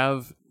really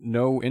have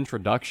no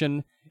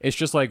introduction. It's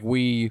just like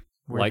we're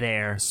like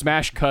there.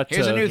 Smash cut.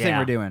 Here's to, a new thing yeah.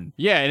 we're doing.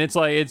 Yeah, and it's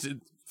like it's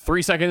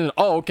 3 seconds.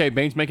 Oh, okay,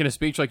 Bane's making a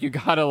speech. Like you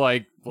gotta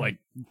like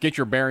get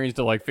your bearings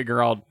to like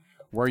figure out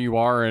where you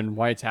are and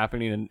why it's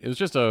happening. And it was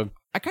just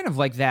I kind of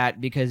like that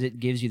because it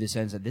gives you the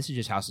sense that this is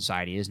just how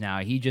society is now.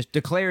 He just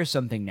declares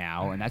something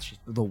now, and that's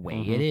just the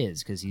way it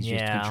is because he's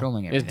just Yeah.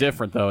 controlling everything. it's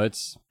different though.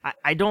 It's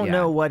I don't Yeah.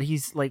 know what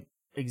he's like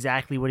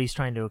exactly what he's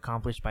trying to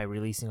accomplish by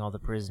releasing all the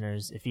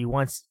prisoners. If he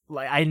wants,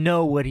 like, I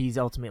know what he's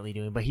ultimately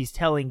doing, but he's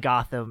telling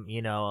Gotham,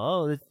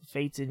 oh, the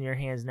fate's in your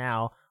hands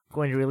now.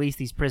 going to release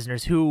these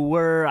prisoners who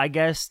were, I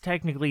guess,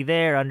 technically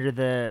there under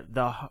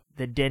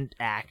the Dent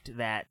Act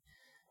that,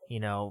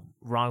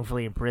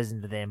 wrongfully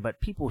imprisoned them.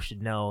 But people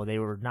should know they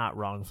were not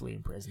wrongfully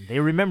imprisoned. They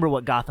remember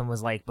what Gotham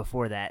was like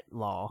before that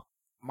law.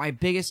 My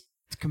biggest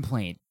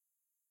complaint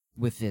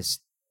with this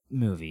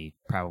movie,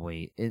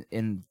 probably,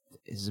 and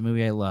this is a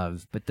movie I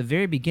love, but the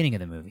very beginning of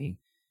the movie,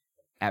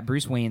 at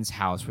Bruce Wayne's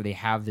house, where they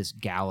have this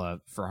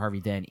gala for Harvey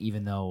Dent,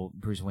 even though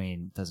Bruce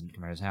Wayne doesn't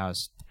come out of his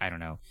house, I don't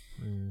know.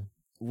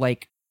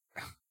 Like,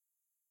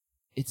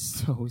 it's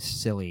so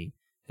silly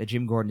that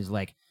Jim Gordon is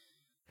like,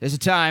 there's a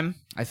time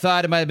I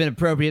thought it might have been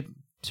appropriate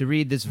to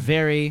read this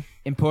very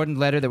important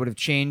letter that would have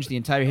changed the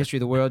entire history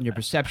of the world and your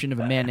perception of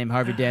a man named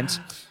Harvey Dent.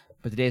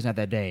 But today's not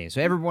that day. So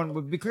everyone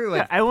would be clearly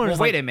like,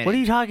 wait a minute. What are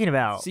you talking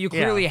about? So you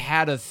clearly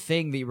had a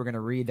thing that you were going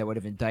to read that would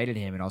have indicted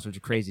him and all sorts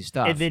of crazy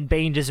stuff. And then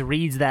Bane just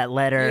reads that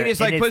letter. He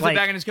just puts it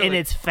back in his coat. And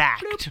it's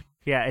fact. Bloop.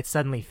 Yeah, it's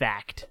suddenly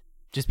fact.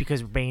 Just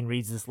because Bane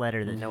reads this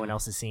letter that no one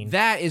else has seen.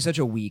 That is such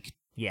a weak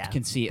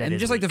conceit. And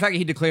just like the fact that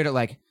he declared it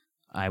like,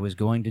 I was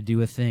going to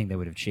do a thing that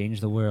would have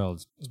changed the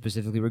world,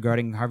 specifically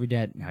regarding Harvey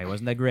Dent. Now, he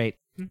wasn't that great,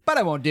 but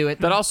I won't do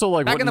it. That also,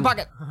 like, back in the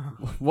pocket.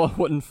 What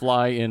wouldn't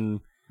fly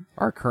in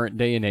our current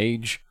day and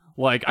age?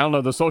 Like, I don't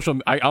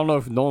know, I don't know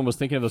if Nolan was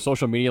thinking of the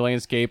social media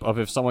landscape of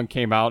if someone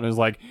came out and was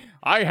like,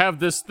 I have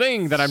this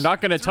thing that I'm not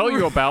going to tell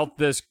you about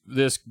this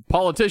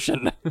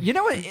politician. You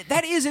know what?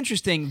 That is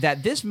interesting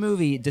that this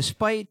movie,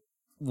 despite,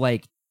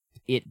 like,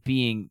 it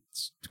being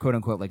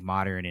quote-unquote, like,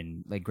 modern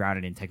and, like,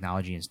 grounded in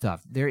technology and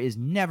stuff, there is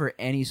never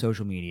any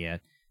social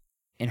media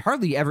and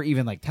hardly ever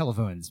even, like,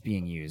 telephones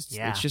being used.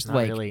 Yeah, it's just, not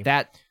like, really.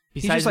 that...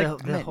 Besides he's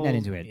just, the like, whole... not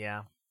into it.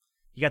 Yeah.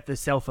 You got the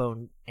cell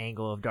phone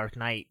angle of Dark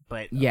Knight,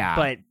 but... Yeah.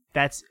 But...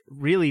 That's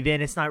really,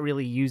 then it's not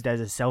really used as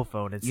a cell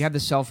phone. You have the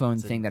cell phone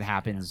thing that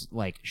happens,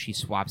 like, she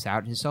swaps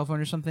out his cell phone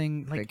or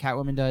something, like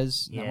Catwoman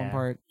does, that one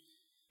part.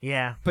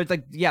 Yeah. But,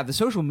 like, yeah, the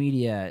social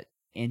media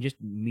and just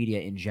media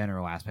in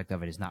general aspect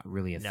of it is not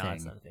really a thing. No,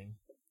 it's not a thing.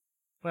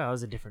 Well, it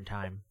was a different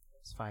time.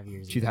 It's 5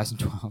 years ago.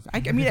 2012. I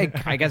mean,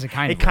 I guess it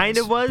kind of was. It kind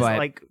of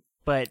was,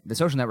 but... The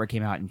Social Network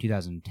came out in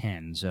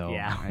 2010, so...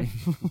 Yeah. Right?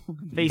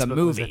 Facebook the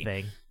movie. was a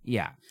thing.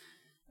 Yeah.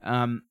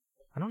 I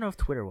don't know if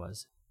Twitter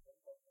was.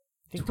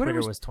 I think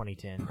Twitter was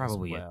 2010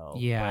 probably. As well,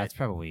 yeah, it's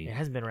probably. It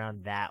hasn't been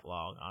around that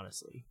long,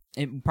 honestly.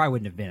 It probably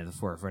wouldn't have been at the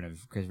forefront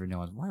of Christopher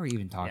Nolan's. Why are we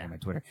even talking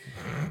about Twitter?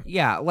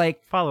 Yeah,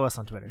 like follow us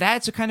on Twitter.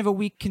 That's a kind of a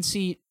weak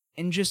conceit,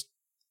 and just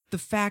the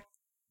fact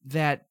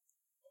that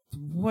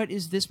what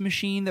is this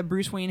machine that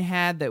Bruce Wayne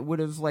had that would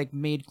have like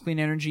made clean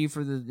energy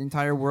for the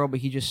entire world,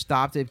 but he just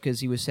stopped it because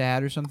he was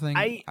sad or something?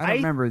 I don't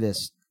remember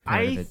this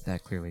part of it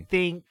that clearly. I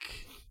think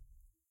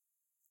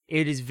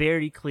it is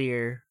very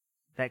clear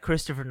that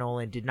Christopher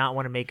Nolan did not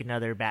want to make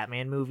another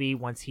Batman movie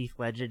once Heath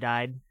Ledger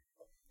died.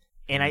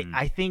 And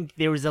I think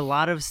there was a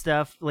lot of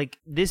stuff, like,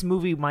 this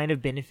movie might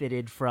have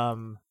benefited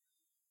from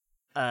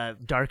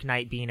Dark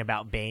Knight being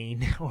about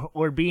Bane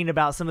or being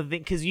about some of the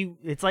things, because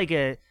it's like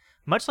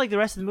much like the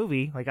rest of the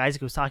movie, like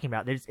Isaac was talking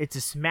about, it's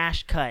a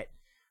smash cut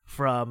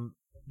from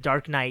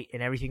Dark Knight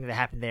and everything that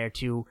happened there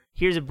to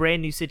here's a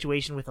brand new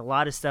situation with a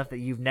lot of stuff that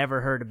you've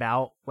never heard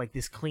about, like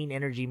this clean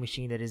energy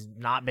machine that has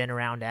not been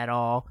around at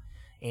all.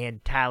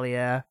 And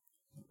Talia,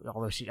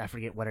 although I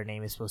forget what her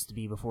name is supposed to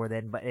be before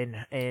then, but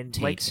and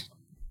Tate. like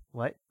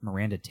what?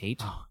 Miranda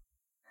Tate. Oh,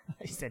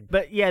 I said,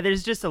 but yeah,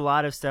 there's just a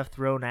lot of stuff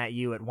thrown at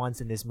you at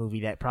once in this movie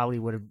that probably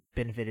would have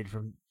benefited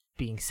from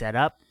being set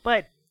up,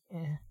 but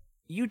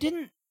you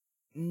didn't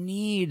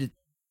need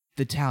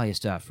the Talia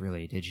stuff,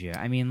 really, did you?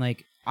 I mean,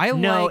 like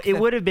it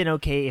would have been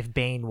okay if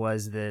Bane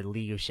was the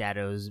League of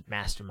Shadows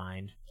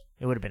mastermind.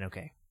 It would have been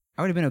okay.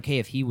 I would have been okay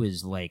if he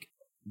was like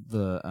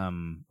the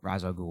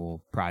Ra's al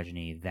Ghul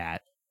progeny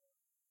that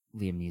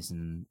Liam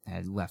Neeson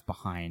had left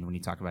behind when he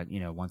talked about,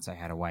 once I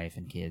had a wife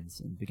and kids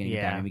and beginning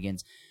of Batman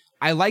Begins.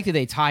 I like that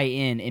they tie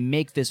in and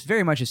make this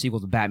very much a sequel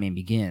to Batman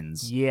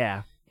Begins.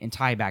 Yeah. And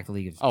tie back the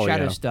League of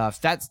Shadow stuff.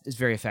 That is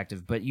very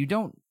effective, but you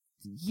don't...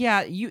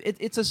 Yeah,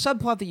 it's a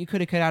subplot that you could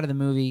have cut out of the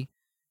movie.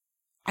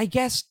 I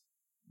guess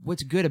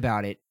what's good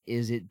about it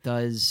is it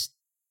does...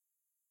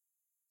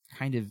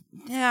 kind of,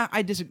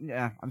 I disagree.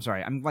 I'm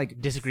sorry. I'm like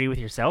disagree with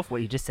yourself.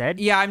 What you just said.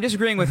 Yeah, I'm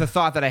disagreeing with a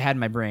thought that I had in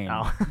my brain.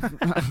 Oh.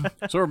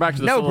 So we're back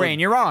to the no brain.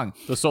 You're wrong.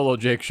 The Solo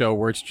Jake show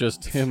where it's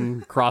just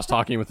him cross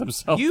talking with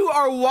himself. You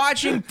are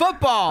watching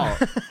football.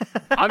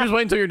 I'm just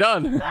waiting until you're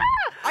done.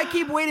 I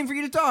keep waiting for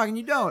you to talk and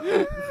you don't.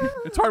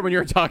 It's hard when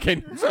you're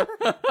talking. You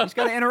just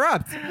gotta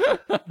interrupt.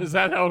 Is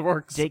that how it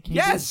works? Jake, can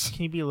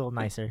you be a little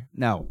nicer?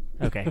 No.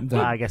 Okay.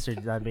 Well, I guess you're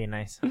done being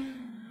nice.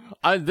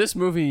 This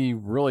movie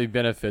really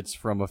benefits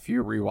from a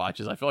few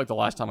rewatches. I feel like the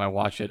last time I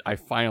watched it, I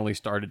finally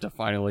started to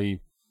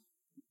finally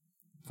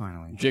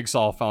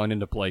Jigsaw falling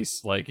into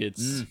place. Like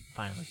it's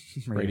finally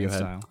Radiohead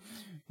style.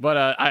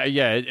 But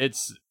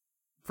it's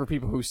for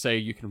people who say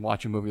you can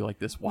watch a movie like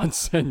this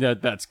once and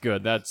that's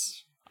good.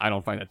 I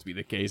don't find that to be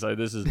the case.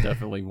 This is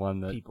definitely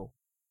one that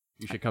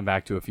you should come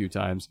back to a few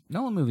times.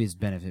 Nolan movies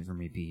benefit from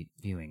repeat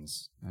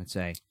viewings, I'd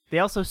say. They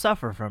also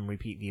suffer from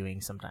repeat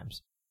viewing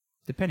sometimes.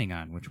 Depending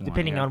on which one.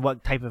 Depending on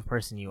what type of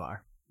person you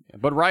are.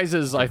 But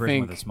Rises, I person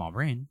think, with a small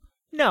brain.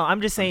 No,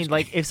 I'm just saying,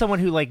 like, if someone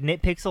who like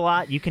nitpicks a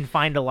lot, you can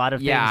find a lot of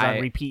things Yeah,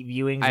 on repeat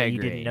viewings I that you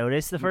agree. didn't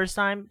notice the first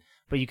time,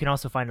 but you can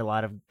also find a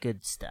lot of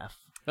good stuff.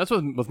 that's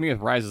what with me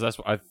with Rises. That's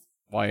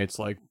why it's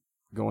like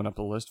going up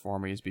the list for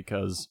me is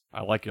because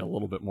I like it a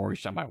little bit more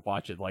each time I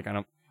watch it. Like I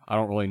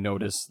don't really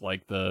notice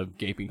like the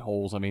gaping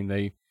holes. I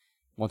mean,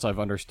 once I've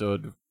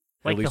understood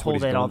Like at the least hole what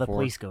he's that all going the for,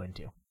 police go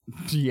into.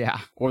 Yeah.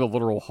 or the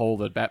literal hole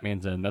that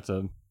Batman's in. That's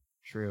a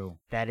True.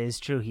 That is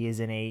true. He is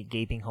in a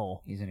gaping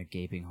hole. He's in a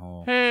gaping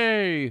hole.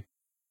 hey.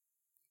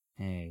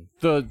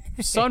 The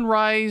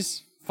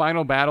sunrise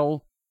final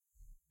battle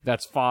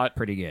that's fought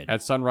Pretty good.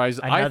 at sunrise.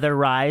 Another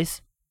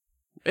rise.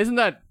 Isn't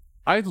that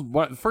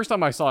the first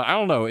time I saw it? I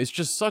don't know. It's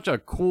just such a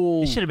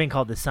cool It should have been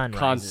called the Sunrise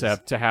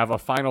concept to have a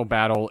final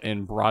battle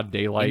in broad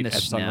daylight In the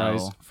at snow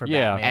sunrise. for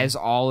Yeah, Batman. As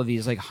all of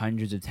these like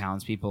hundreds of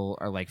townspeople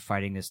are like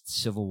fighting this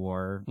civil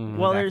war in the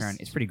Well, there's- background.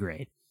 It's pretty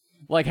great.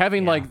 like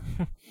having Yeah. like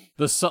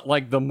the sun,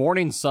 like the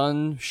morning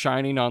sun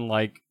shining on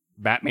like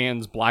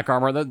Batman's black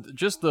armor. That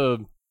just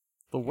the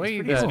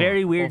way that It's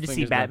very whole weird to thing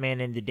see is done.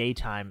 Batman in the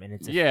daytime, and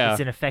it's Yeah. it's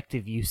an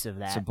effective use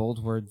of It's a that.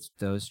 bold word,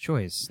 those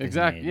choice. they've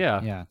Exact- made.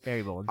 yeah. Yeah.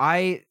 Very bold.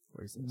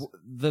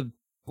 The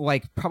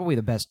like probably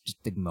the best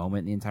just the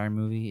moment in the entire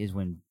movie is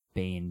when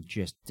Bane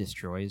just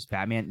destroys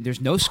Batman. There's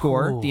no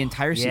score. Ooh, The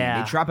entire scene.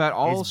 yeah. They drop out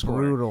all It's score.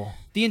 brutal.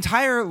 The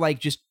entire like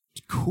just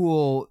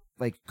cool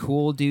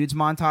dudes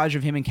montage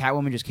of him and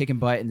Catwoman just kicking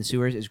butt in the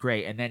sewers is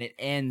great. And then it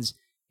ends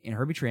in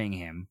her betraying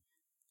him.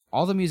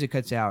 All the music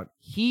cuts out.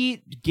 He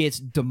gets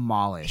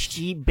demolished.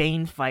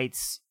 Bane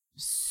fights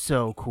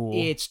so cool.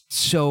 It's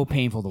so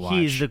painful to watch.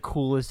 He's the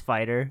coolest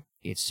fighter.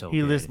 It's so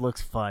He good. just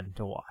looks fun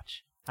to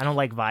watch. I don't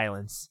like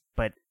violence,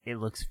 but it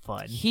looks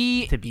fun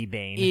He to be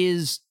Bane.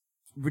 is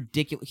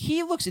ridiculous.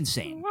 He looks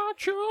insane. I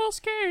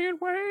just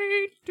can't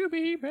wait to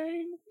be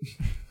Bane.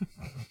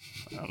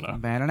 I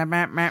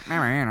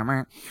don't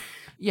know.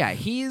 Yeah,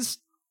 he's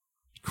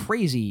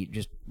crazy,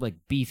 just like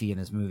beefy in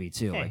this movie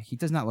too. Hey. Like he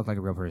does not look like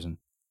a real person.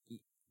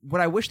 What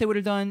I wish they would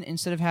have done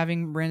instead of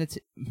having Brandon,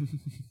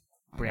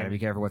 I gotta be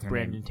careful with her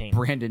Brandon name. Taint.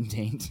 Brandon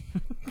Taint.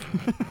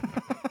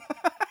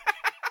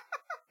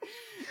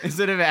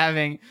 Instead of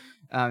having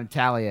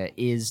Talia,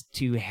 is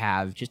to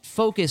have just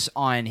focus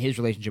on his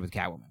relationship with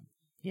Catwoman.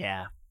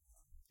 Yeah.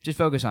 Just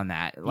focus on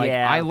that. Like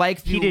yeah. I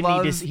like the he didn't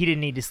love. he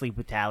didn't need to sleep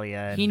with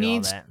Talia. And He do all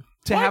needs that.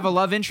 to have a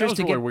love That interest was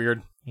to really get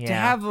weird. Yeah. to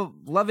have a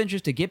love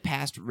interest to get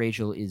past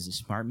Rachel is a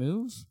smart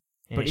move.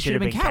 And But it should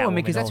have been Catwoman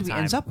because that's the who he whole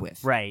ends time. up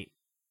with. Right.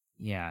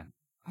 Yeah.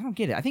 I don't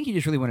get it. I think he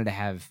just really wanted to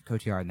have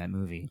Cotillard in that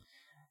movie.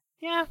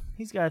 Yeah,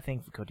 he's got a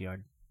thing for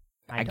Cotillard.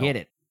 I get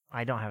it.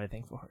 I don't have a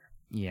thing for her.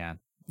 Yeah.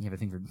 You have a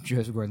thing for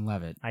Joseph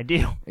Gordon-Levitt. I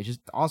do. It's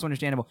just also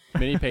understandable.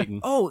 Minnie Payton.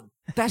 Oh,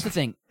 that's the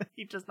thing.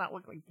 He does not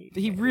look like Pete.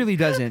 He really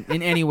doesn't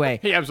in any way.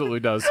 He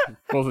absolutely does.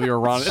 Both of you are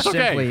wrong. It's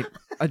okay.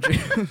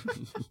 Simply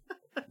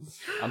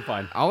I'm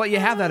fine. I'll let you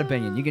have that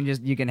opinion.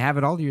 You can have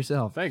it all to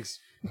yourself. Thanks.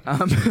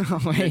 Um,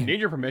 I wait. need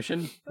your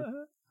permission.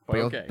 but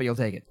okay. you'll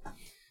take it.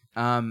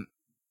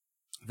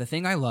 The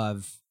thing I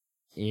love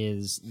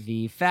is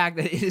the fact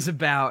that it is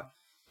about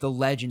the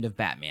legend of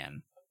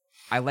Batman.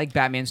 I like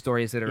Batman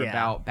stories that are Yeah.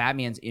 about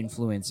Batman's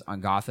influence on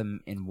Gotham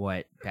and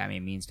what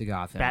Batman means to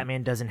Gotham.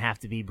 Batman doesn't have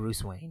to be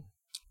Bruce Wayne.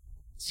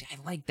 See, I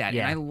like that.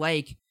 Yeah. And I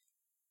like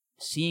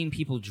seeing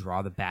people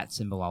draw the bat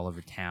symbol all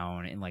over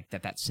town and like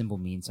that symbol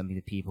means something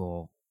to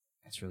people.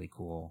 That's really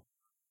cool.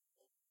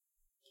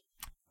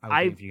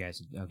 I would think if you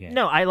guys okay.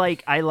 No, I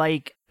like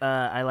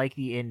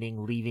the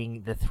ending,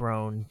 leaving the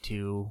throne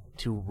to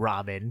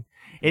Robin.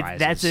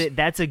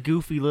 That's a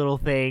goofy little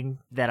thing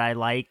that I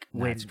like.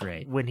 That's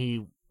great. When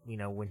he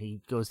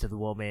goes to the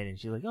woman and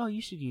she's like, "Oh,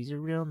 you should use your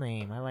real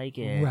name. I like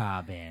it."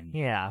 Robin.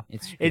 Yeah,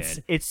 It's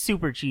it's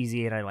super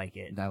cheesy and I like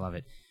it. I love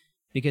it.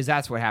 Because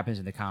that's what happens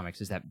in the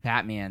comics is that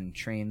Batman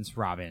trains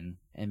Robin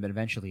but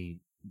eventually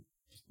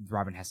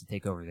Robin has to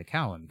take over the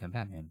cowl and become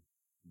Batman.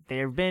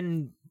 There have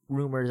been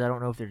rumors, I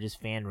don't know if they're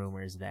just fan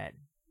rumors, that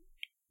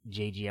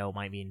JGL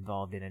might be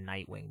involved in a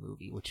Nightwing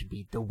movie, which would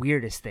be the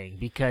weirdest thing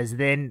because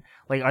then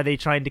like are they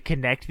trying to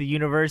connect the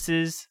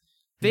universes?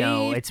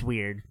 No, it's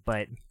weird,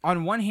 but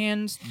on one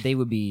hand, they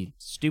would be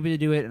stupid to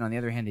do it, and on the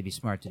other hand, they'd be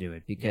smart to do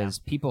it because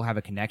people have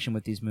a connection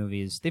with these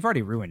movies. They've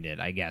already ruined it,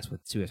 I guess,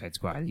 with Suicide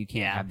Squad. You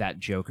can't have that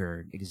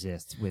Joker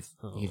exist with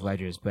Heath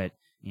Ledger's, but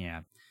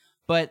yeah.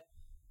 But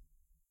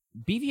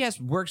BVS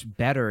works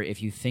better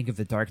if you think of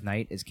The Dark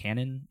Knight as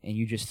canon, and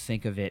you just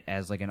think of it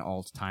as like an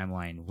alt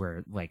timeline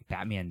where like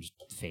Batman just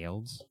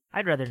failed.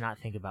 I'd rather not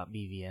think about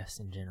BVS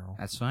in general.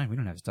 That's fine. We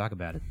don't have to talk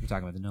about it. We're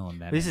talking about the Nolan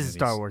Batman This is a movies.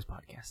 Star Wars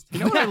podcast. You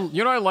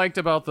know what I liked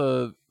about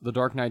the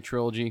Dark Knight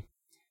trilogy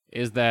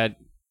is that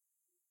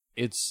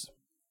it's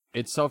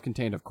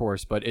self-contained, of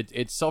course, but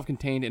it's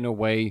self-contained in a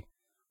way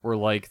where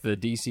like the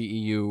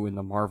DCEU and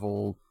the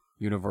Marvel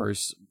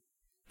universe,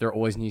 there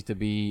always needs to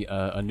be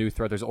a new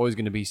threat. There's always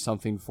going to be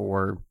something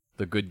for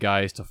the good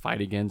guys to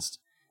fight against.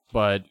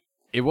 But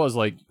it was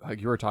like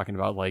you were talking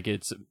about, like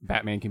it's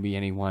Batman can be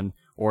anyone,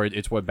 or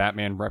it's what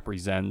Batman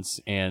represents,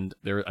 and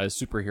a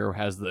superhero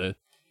has the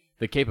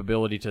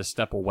capability to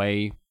step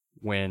away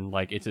when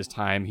like it's his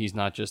time. He's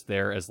not just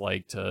there as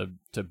like to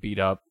beat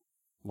up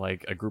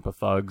like a group of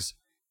thugs.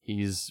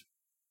 He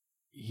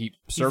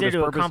served there his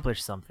to purpose.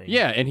 accomplish something.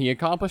 Yeah, and he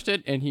accomplished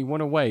it, and he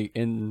went away,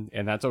 and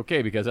that's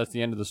okay because that's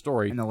the end of the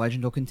story. And the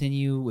legend will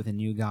continue with a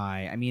new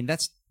guy. I mean,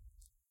 this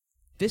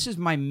is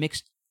my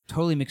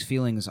totally mixed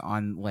feelings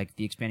on like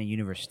the expanded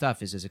universe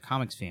stuff. Is as a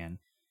comics fan,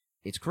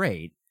 it's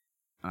great,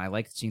 and I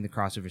like seeing the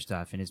crossover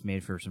stuff, and it's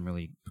made for some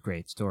really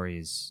great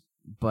stories.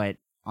 But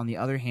on the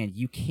other hand,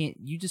 you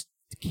just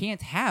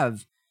can't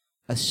have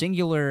a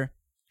singular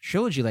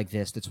trilogy like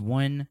this. That's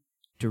one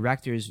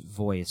director's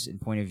voice and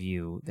point of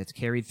view that's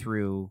carried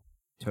through,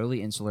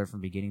 totally insular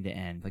from beginning to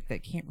end. Like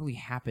that can't really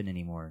happen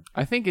anymore.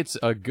 I think it's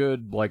a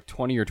good like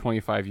 20 or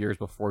 25 years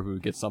before we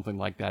would get something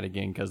like that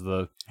again, because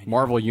the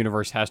Marvel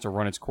universe has to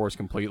run its course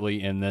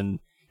completely, and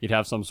then you'd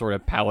have some sort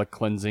of palate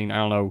cleansing. I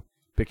don't know,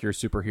 pick your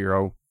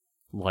superhero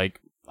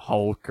like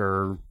Hulk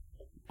or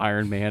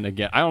Iron Man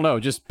again. I don't know,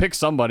 just pick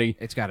somebody.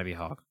 It's got to be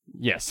Hulk.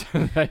 Yes.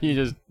 You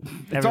just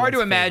it's hard to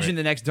imagine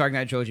the next Dark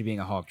Knight trilogy being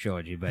a Hulk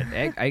trilogy, but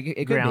it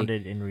could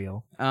grounded be. in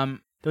real.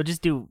 They'll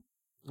just do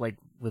like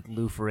with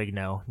Lou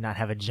Ferrigno, not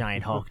have a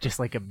giant Hulk, just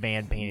like a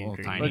man painted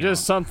green. But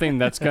just something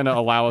that's going to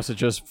allow us to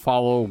just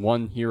follow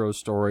one hero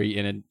story,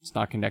 and it's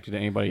not connected to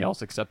anybody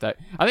else except that.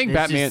 I think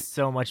There's Batman. Just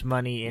so much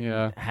money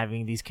in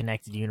having these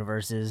connected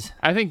universes.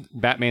 I think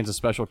Batman's a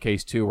special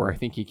case too, where I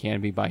think he can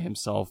be by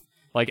himself.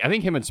 Like I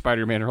think him and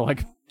Spider-Man are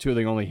like two of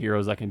the only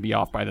heroes that can be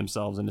off by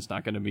themselves, and it's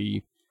not going to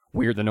be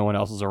weird that no one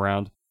else is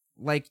around.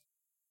 Like,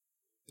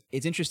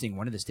 it's interesting.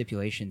 One of the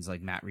stipulations, like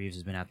Matt Reeves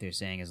has been out there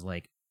saying, is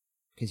like,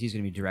 because he's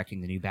going to be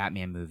directing the new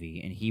Batman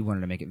movie, and he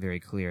wanted to make it very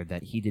clear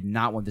that he did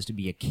not want this to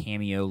be a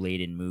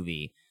cameo-laden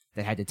movie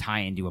that had to tie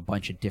into a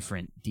bunch of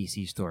different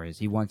DC stories.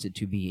 He wants it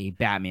to be a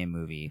Batman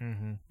movie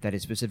that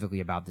is specifically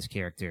about this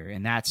character,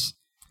 and that's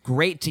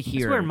great to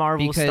hear. That's where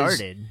Marvel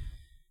started.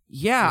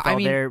 Yeah, I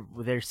mean, their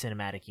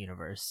cinematic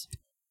universe.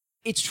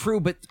 It's true,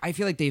 but I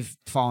feel like they've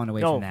fallen away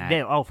from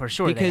that. For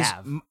sure, because they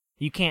have.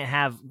 You can't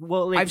have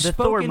the spoken,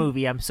 Thor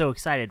movie. I'm so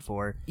excited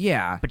for.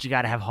 Yeah, but you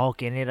got to have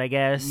Hulk in it, I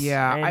guess.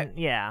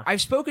 Yeah, I've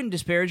spoken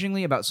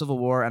disparagingly about Civil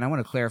War, and I want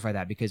to clarify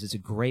that because it's a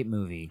great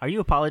movie. Are you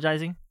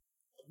apologizing?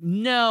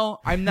 No,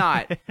 I'm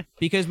not.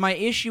 Because my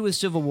issue with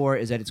Civil War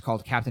is that it's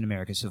called Captain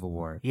America Civil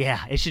War.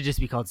 Yeah, it should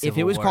just be called Civil War.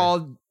 If it was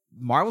called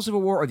Marvel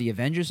Civil War or the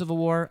Avengers Civil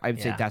War, I would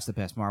say that's the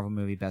best Marvel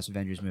movie, best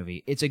Avengers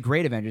movie. It's a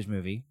great Avengers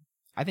movie.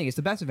 I think it's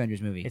the best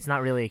Avengers movie. It's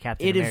not really a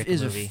Captain America movie. It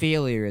is a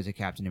failure as a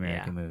Captain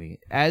America movie.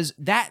 As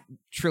that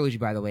trilogy,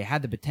 by the way,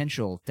 had the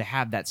potential to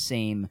have that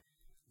same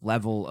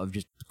level of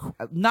just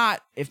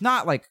if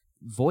not like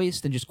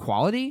voice, then just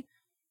quality,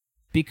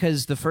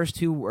 because the first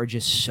two are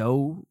just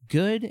so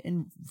good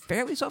and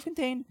fairly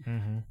self-contained.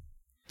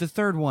 The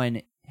third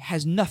one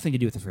has nothing to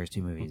do with the first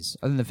two movies,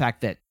 other than the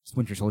fact that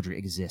Winter Soldier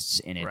exists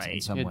in it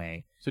in some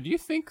way. So do you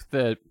think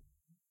that,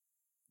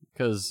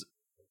 because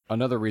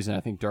another reason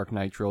I think Dark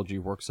Knight trilogy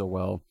works so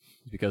well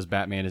is because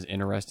Batman is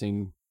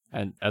interesting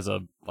and as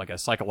a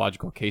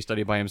psychological case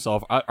study by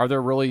himself. Are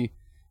there really,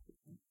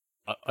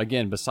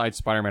 again, besides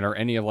Spider-Man, are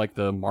any of like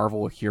the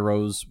Marvel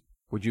heroes,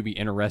 would you be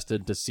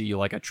interested to see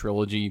like a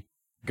trilogy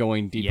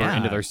going deeper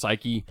into their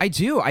psyche? I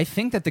do. I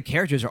think that the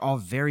characters are all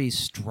very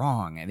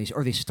strong,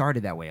 or they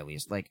started that way at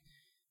least. Like,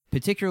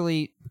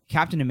 particularly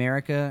Captain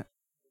America,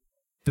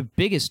 the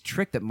biggest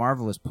trick that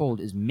Marvel has pulled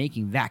is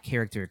making that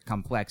character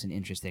complex and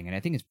interesting, and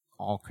I think it's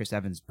all Chris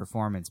Evans'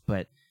 performance,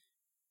 but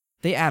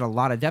they add a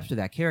lot of depth to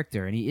that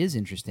character, and he is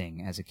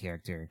interesting as a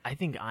character. I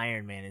think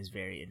Iron Man is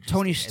very interesting.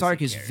 Tony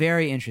Stark is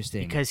very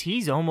interesting. Because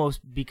he's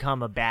almost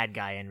become a bad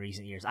guy in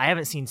recent years. I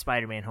haven't seen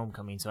Spider-Man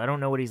Homecoming, so I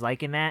don't know what he's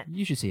like in that.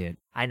 You should see it.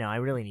 I know, I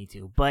really need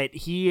to. But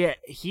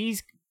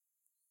he's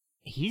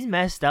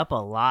messed up a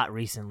lot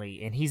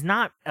recently, and he's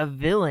not a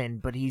villain,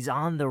 but he's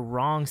on the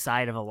wrong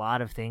side of a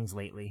lot of things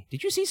lately.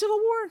 Did you see Civil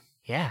War?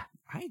 Yeah.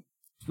 I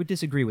would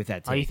disagree with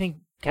that take. Oh, you think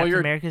Captain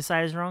America's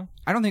side is wrong?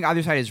 I don't think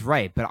either side is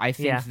right, but I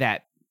think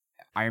that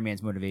Iron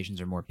Man's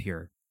motivations are more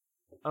pure.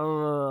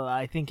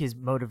 I think his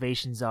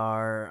motivations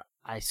are,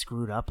 I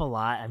screwed up a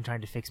lot. I'm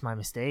trying to fix my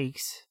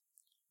mistakes.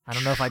 I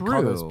don't know if I'd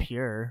call those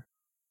pure.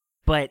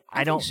 But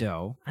I don't think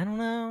so. I don't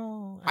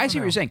know. I see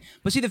what you're saying.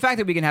 But see, the fact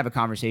that we can have a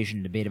conversation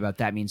and debate about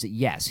that means that,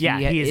 yes, he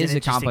is a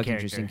complex,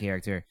 interesting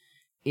character.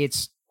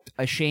 It's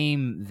a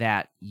shame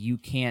that you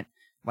can't,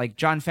 like,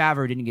 Jon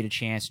Favreau didn't get a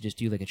chance to just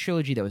do, like, a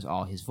trilogy that was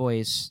all his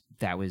voice,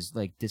 that was,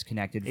 like,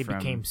 disconnected from... It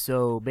became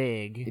so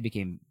big. It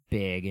became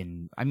big,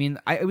 and, I mean,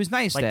 it was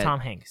nice like that... Tom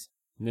Hanks.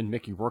 And then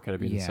Mickey Rourke had to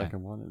be the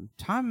second one. And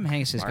Tom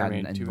Hanks has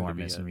gotten Spider-Man 2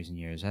 enormous in recent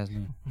years,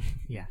 hasn't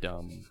he? Yeah.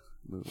 Dumb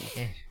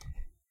movie.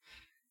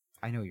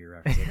 I know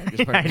you're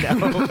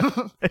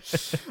referencing.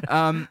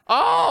 I know.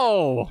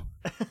 Oh!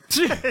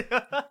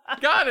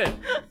 Got it.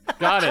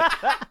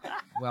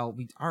 Well,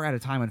 we are out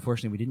of time,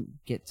 unfortunately. We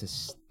didn't get to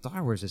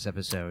Star Wars this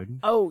episode.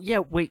 Oh, yeah,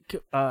 wait.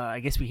 I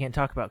guess we can't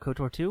talk about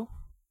KOTOR 2?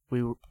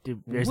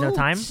 There's no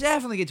time? We'll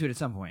definitely get to it at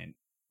some point.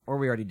 Or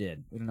we already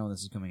did. We don't know when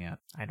this is coming out.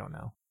 I don't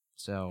know.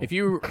 So if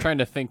you're trying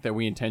to think that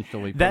we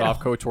intentionally put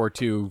off KOTOR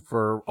 2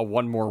 for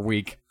one more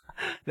week,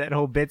 That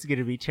whole bit's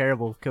gonna be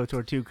terrible if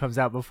KOTOR 2 comes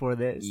out before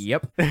this.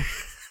 Yep.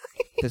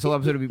 This whole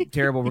episode would be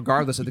terrible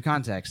regardless of the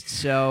context.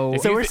 So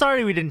we're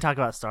sorry we didn't talk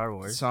about Star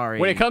Wars. Sorry.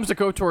 When it comes to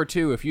KOTOR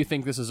 2, if you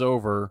think this is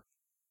over,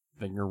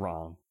 then you're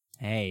wrong.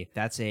 Hey,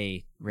 that's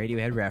a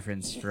Radiohead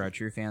reference for our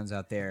true fans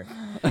out there,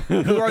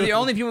 who are the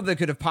only people that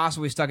could have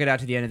possibly stuck it out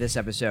to the end of this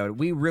episode.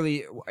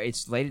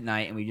 It's late at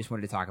night, and we just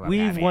wanted to talk about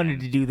We've Batman. wanted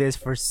to do this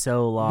for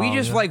so long. We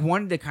just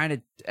wanted to kind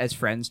of, as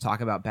friends,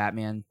 talk about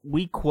Batman.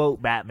 We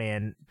quote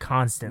Batman We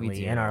constantly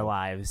do. in our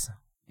lives.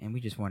 And we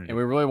just wanted And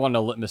we really wanted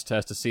a litmus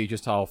test to see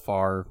just how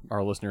far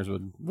our listeners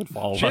would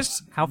follow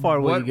us. How far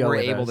will what you go we're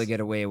with able us? to get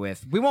away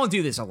with. We won't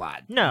do this a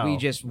lot. No. We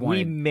just We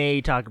wanted...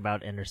 may talk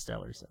about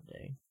Interstellar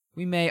someday.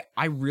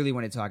 I really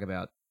want to talk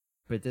about...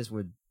 But this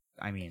would...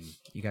 I mean,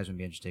 you guys wouldn't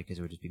be interested because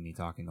it would just be me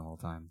talking the whole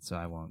time, so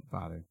I won't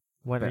bother.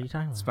 What are you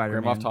talking about?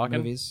 Spider-Man Graham Off talking?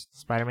 movies.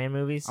 Spider-Man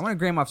movies? I want to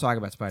Graham Off talk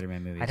about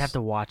Spider-Man movies. I'd have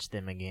to watch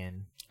them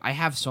again. I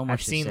have so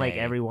much I've seen to like say.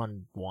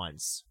 everyone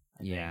once.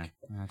 Yeah.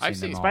 I've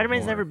seen them all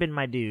Spider-Man's more. never been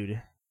my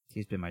dude.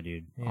 He's been my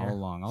dude Yeah. all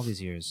along, all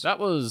these years. That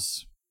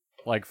was,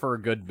 like, for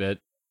a good bit.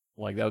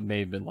 Like, that may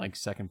have been, like,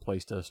 second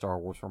place to Star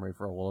Wars for me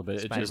for a little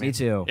bit. It just, Me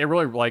too. it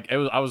really, like,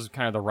 I was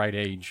kind of the right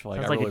age. Like,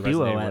 Sounds I like a really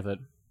duo resonated at- with it.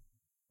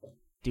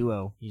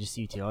 Duo. You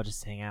two. I'll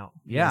just hang out.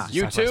 Yeah. Just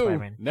You talk about too.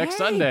 Spider-Man. Next Hey.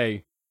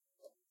 Sunday.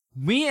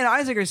 Me and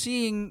Isaac are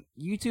seeing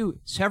you two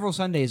several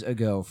Sundays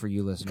ago for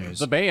you listeners.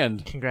 The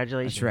band.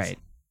 Congratulations. That's right.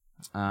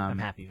 I'm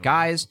happy for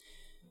guys,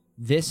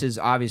 this has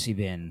obviously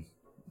been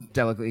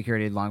delicately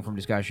curated long-form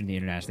discussion, the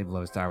internationally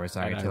beloved Star Wars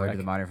saga, And tailored Iraq. to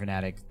the modern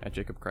fanatic. At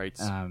Jacob Kreitz.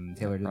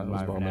 Tailored to the Carlos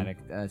modern Bowman.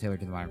 fanatic. Tailored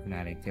to the modern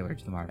fanatic. Tailored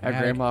to the modern At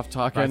fanatic. Graham Off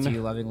Brought to you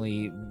Talking.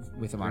 lovingly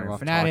with the modern Graham Off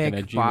fanatic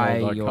Talking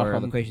by at your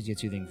gmail.com. loquacious yet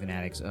soothing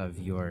fanatics of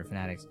your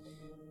fanatics.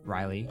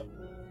 Riley,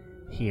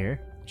 Here.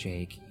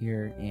 Jake,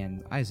 here,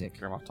 and Isaac.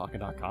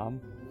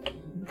 GrahamOffTalking.com.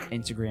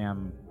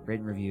 Instagram, rate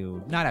and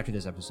review. Not after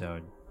this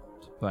episode,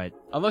 but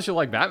Unless you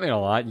like Batman a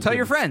lot. tell can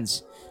your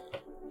friends.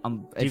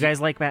 Do you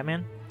guys like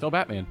Batman? Tell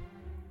Batman.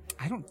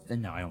 I don't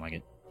like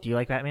it. Do you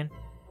like Batman?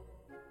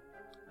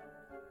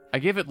 I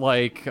give it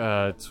like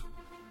 10.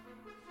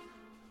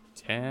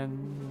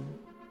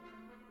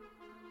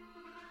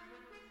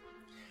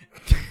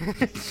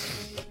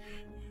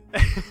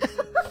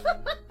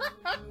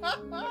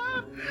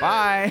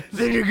 Bye.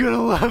 Then you're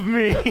gonna love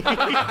me.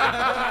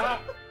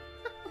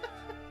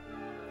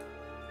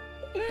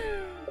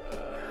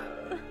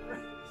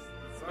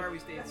 Sorry we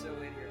stayed so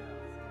late here.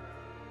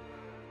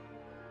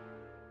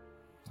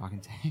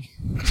 Talking tank.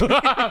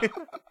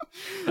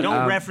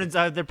 Don't reference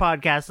other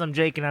podcasts. I'm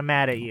Jake and I'm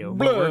mad at you.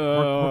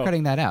 We're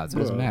cutting that out, so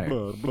it doesn't matter.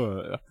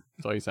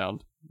 That's how you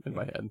sound in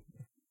my head.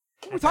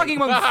 We're talking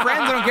about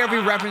friends. I don't care if we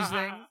reference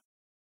things.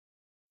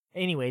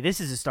 Anyway, this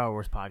is a Star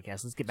Wars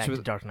podcast. Let's get back So-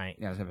 to Dark Knight.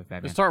 Yeah, let's have a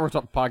Batman. Let's start with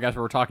a podcast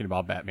where we're talking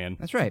about Batman.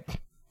 That's right.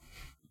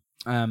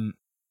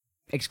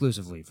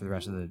 Exclusively for the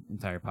rest of the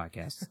entire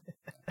podcast.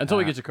 Until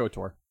we get to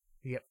KOTOR.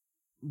 Yep.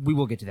 We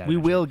will get to that. We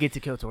eventually. will get to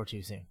KOTOR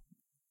 2 soon.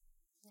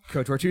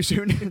 KOTOR too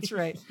soon. That's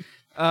right.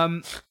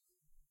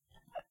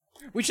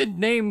 We should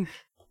name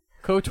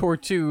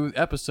KOTOR 2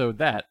 episode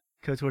that.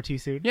 KOTOR 2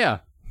 soon? Yeah.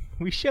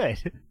 We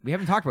should. We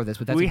haven't talked about this,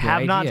 but that's We a good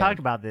have not idea. talked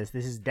about this.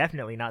 This is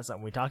definitely not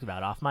something we talked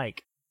about off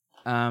mic.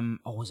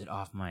 Was it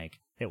off mic?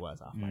 It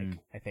was off mic,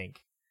 I think.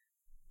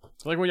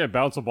 It's like when you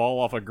bounce a ball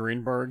off a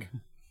Greenberg.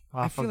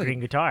 Off feel a like- green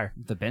guitar.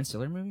 The Ben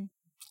Stiller movie? Like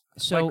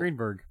So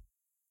Greenberg.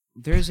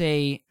 there's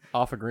a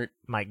Off a green.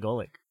 Mike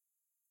Golick.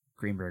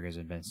 Greenberg is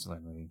a Ben Stiller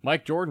movie.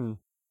 Mike Jordan.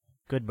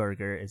 Good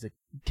Burger is a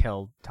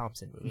Kel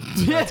Thompson movie.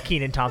 That's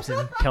Keenan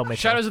Thompson, Kel Mitchell.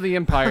 Shadows of the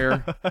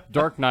Empire.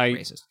 Dark Knight.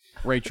 Racist.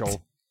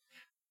 Rachel.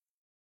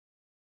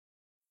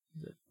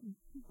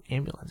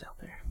 Ambulance out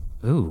there.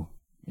 Ooh.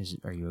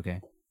 Are you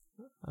okay?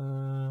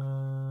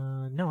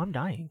 No, I'm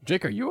dying.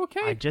 Jake, are you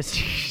okay? I just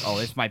Oh,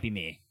 this might be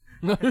me.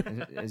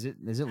 Is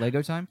it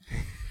Lego time?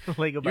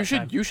 Lego.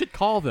 You should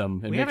call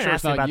them and We make haven't sure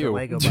asked it's not about you. the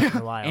Lego button in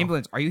a while.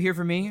 Ambulance, are you here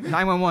for me?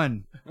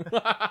 911.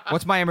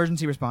 What's my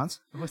emergency response?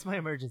 What's my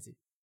emergency?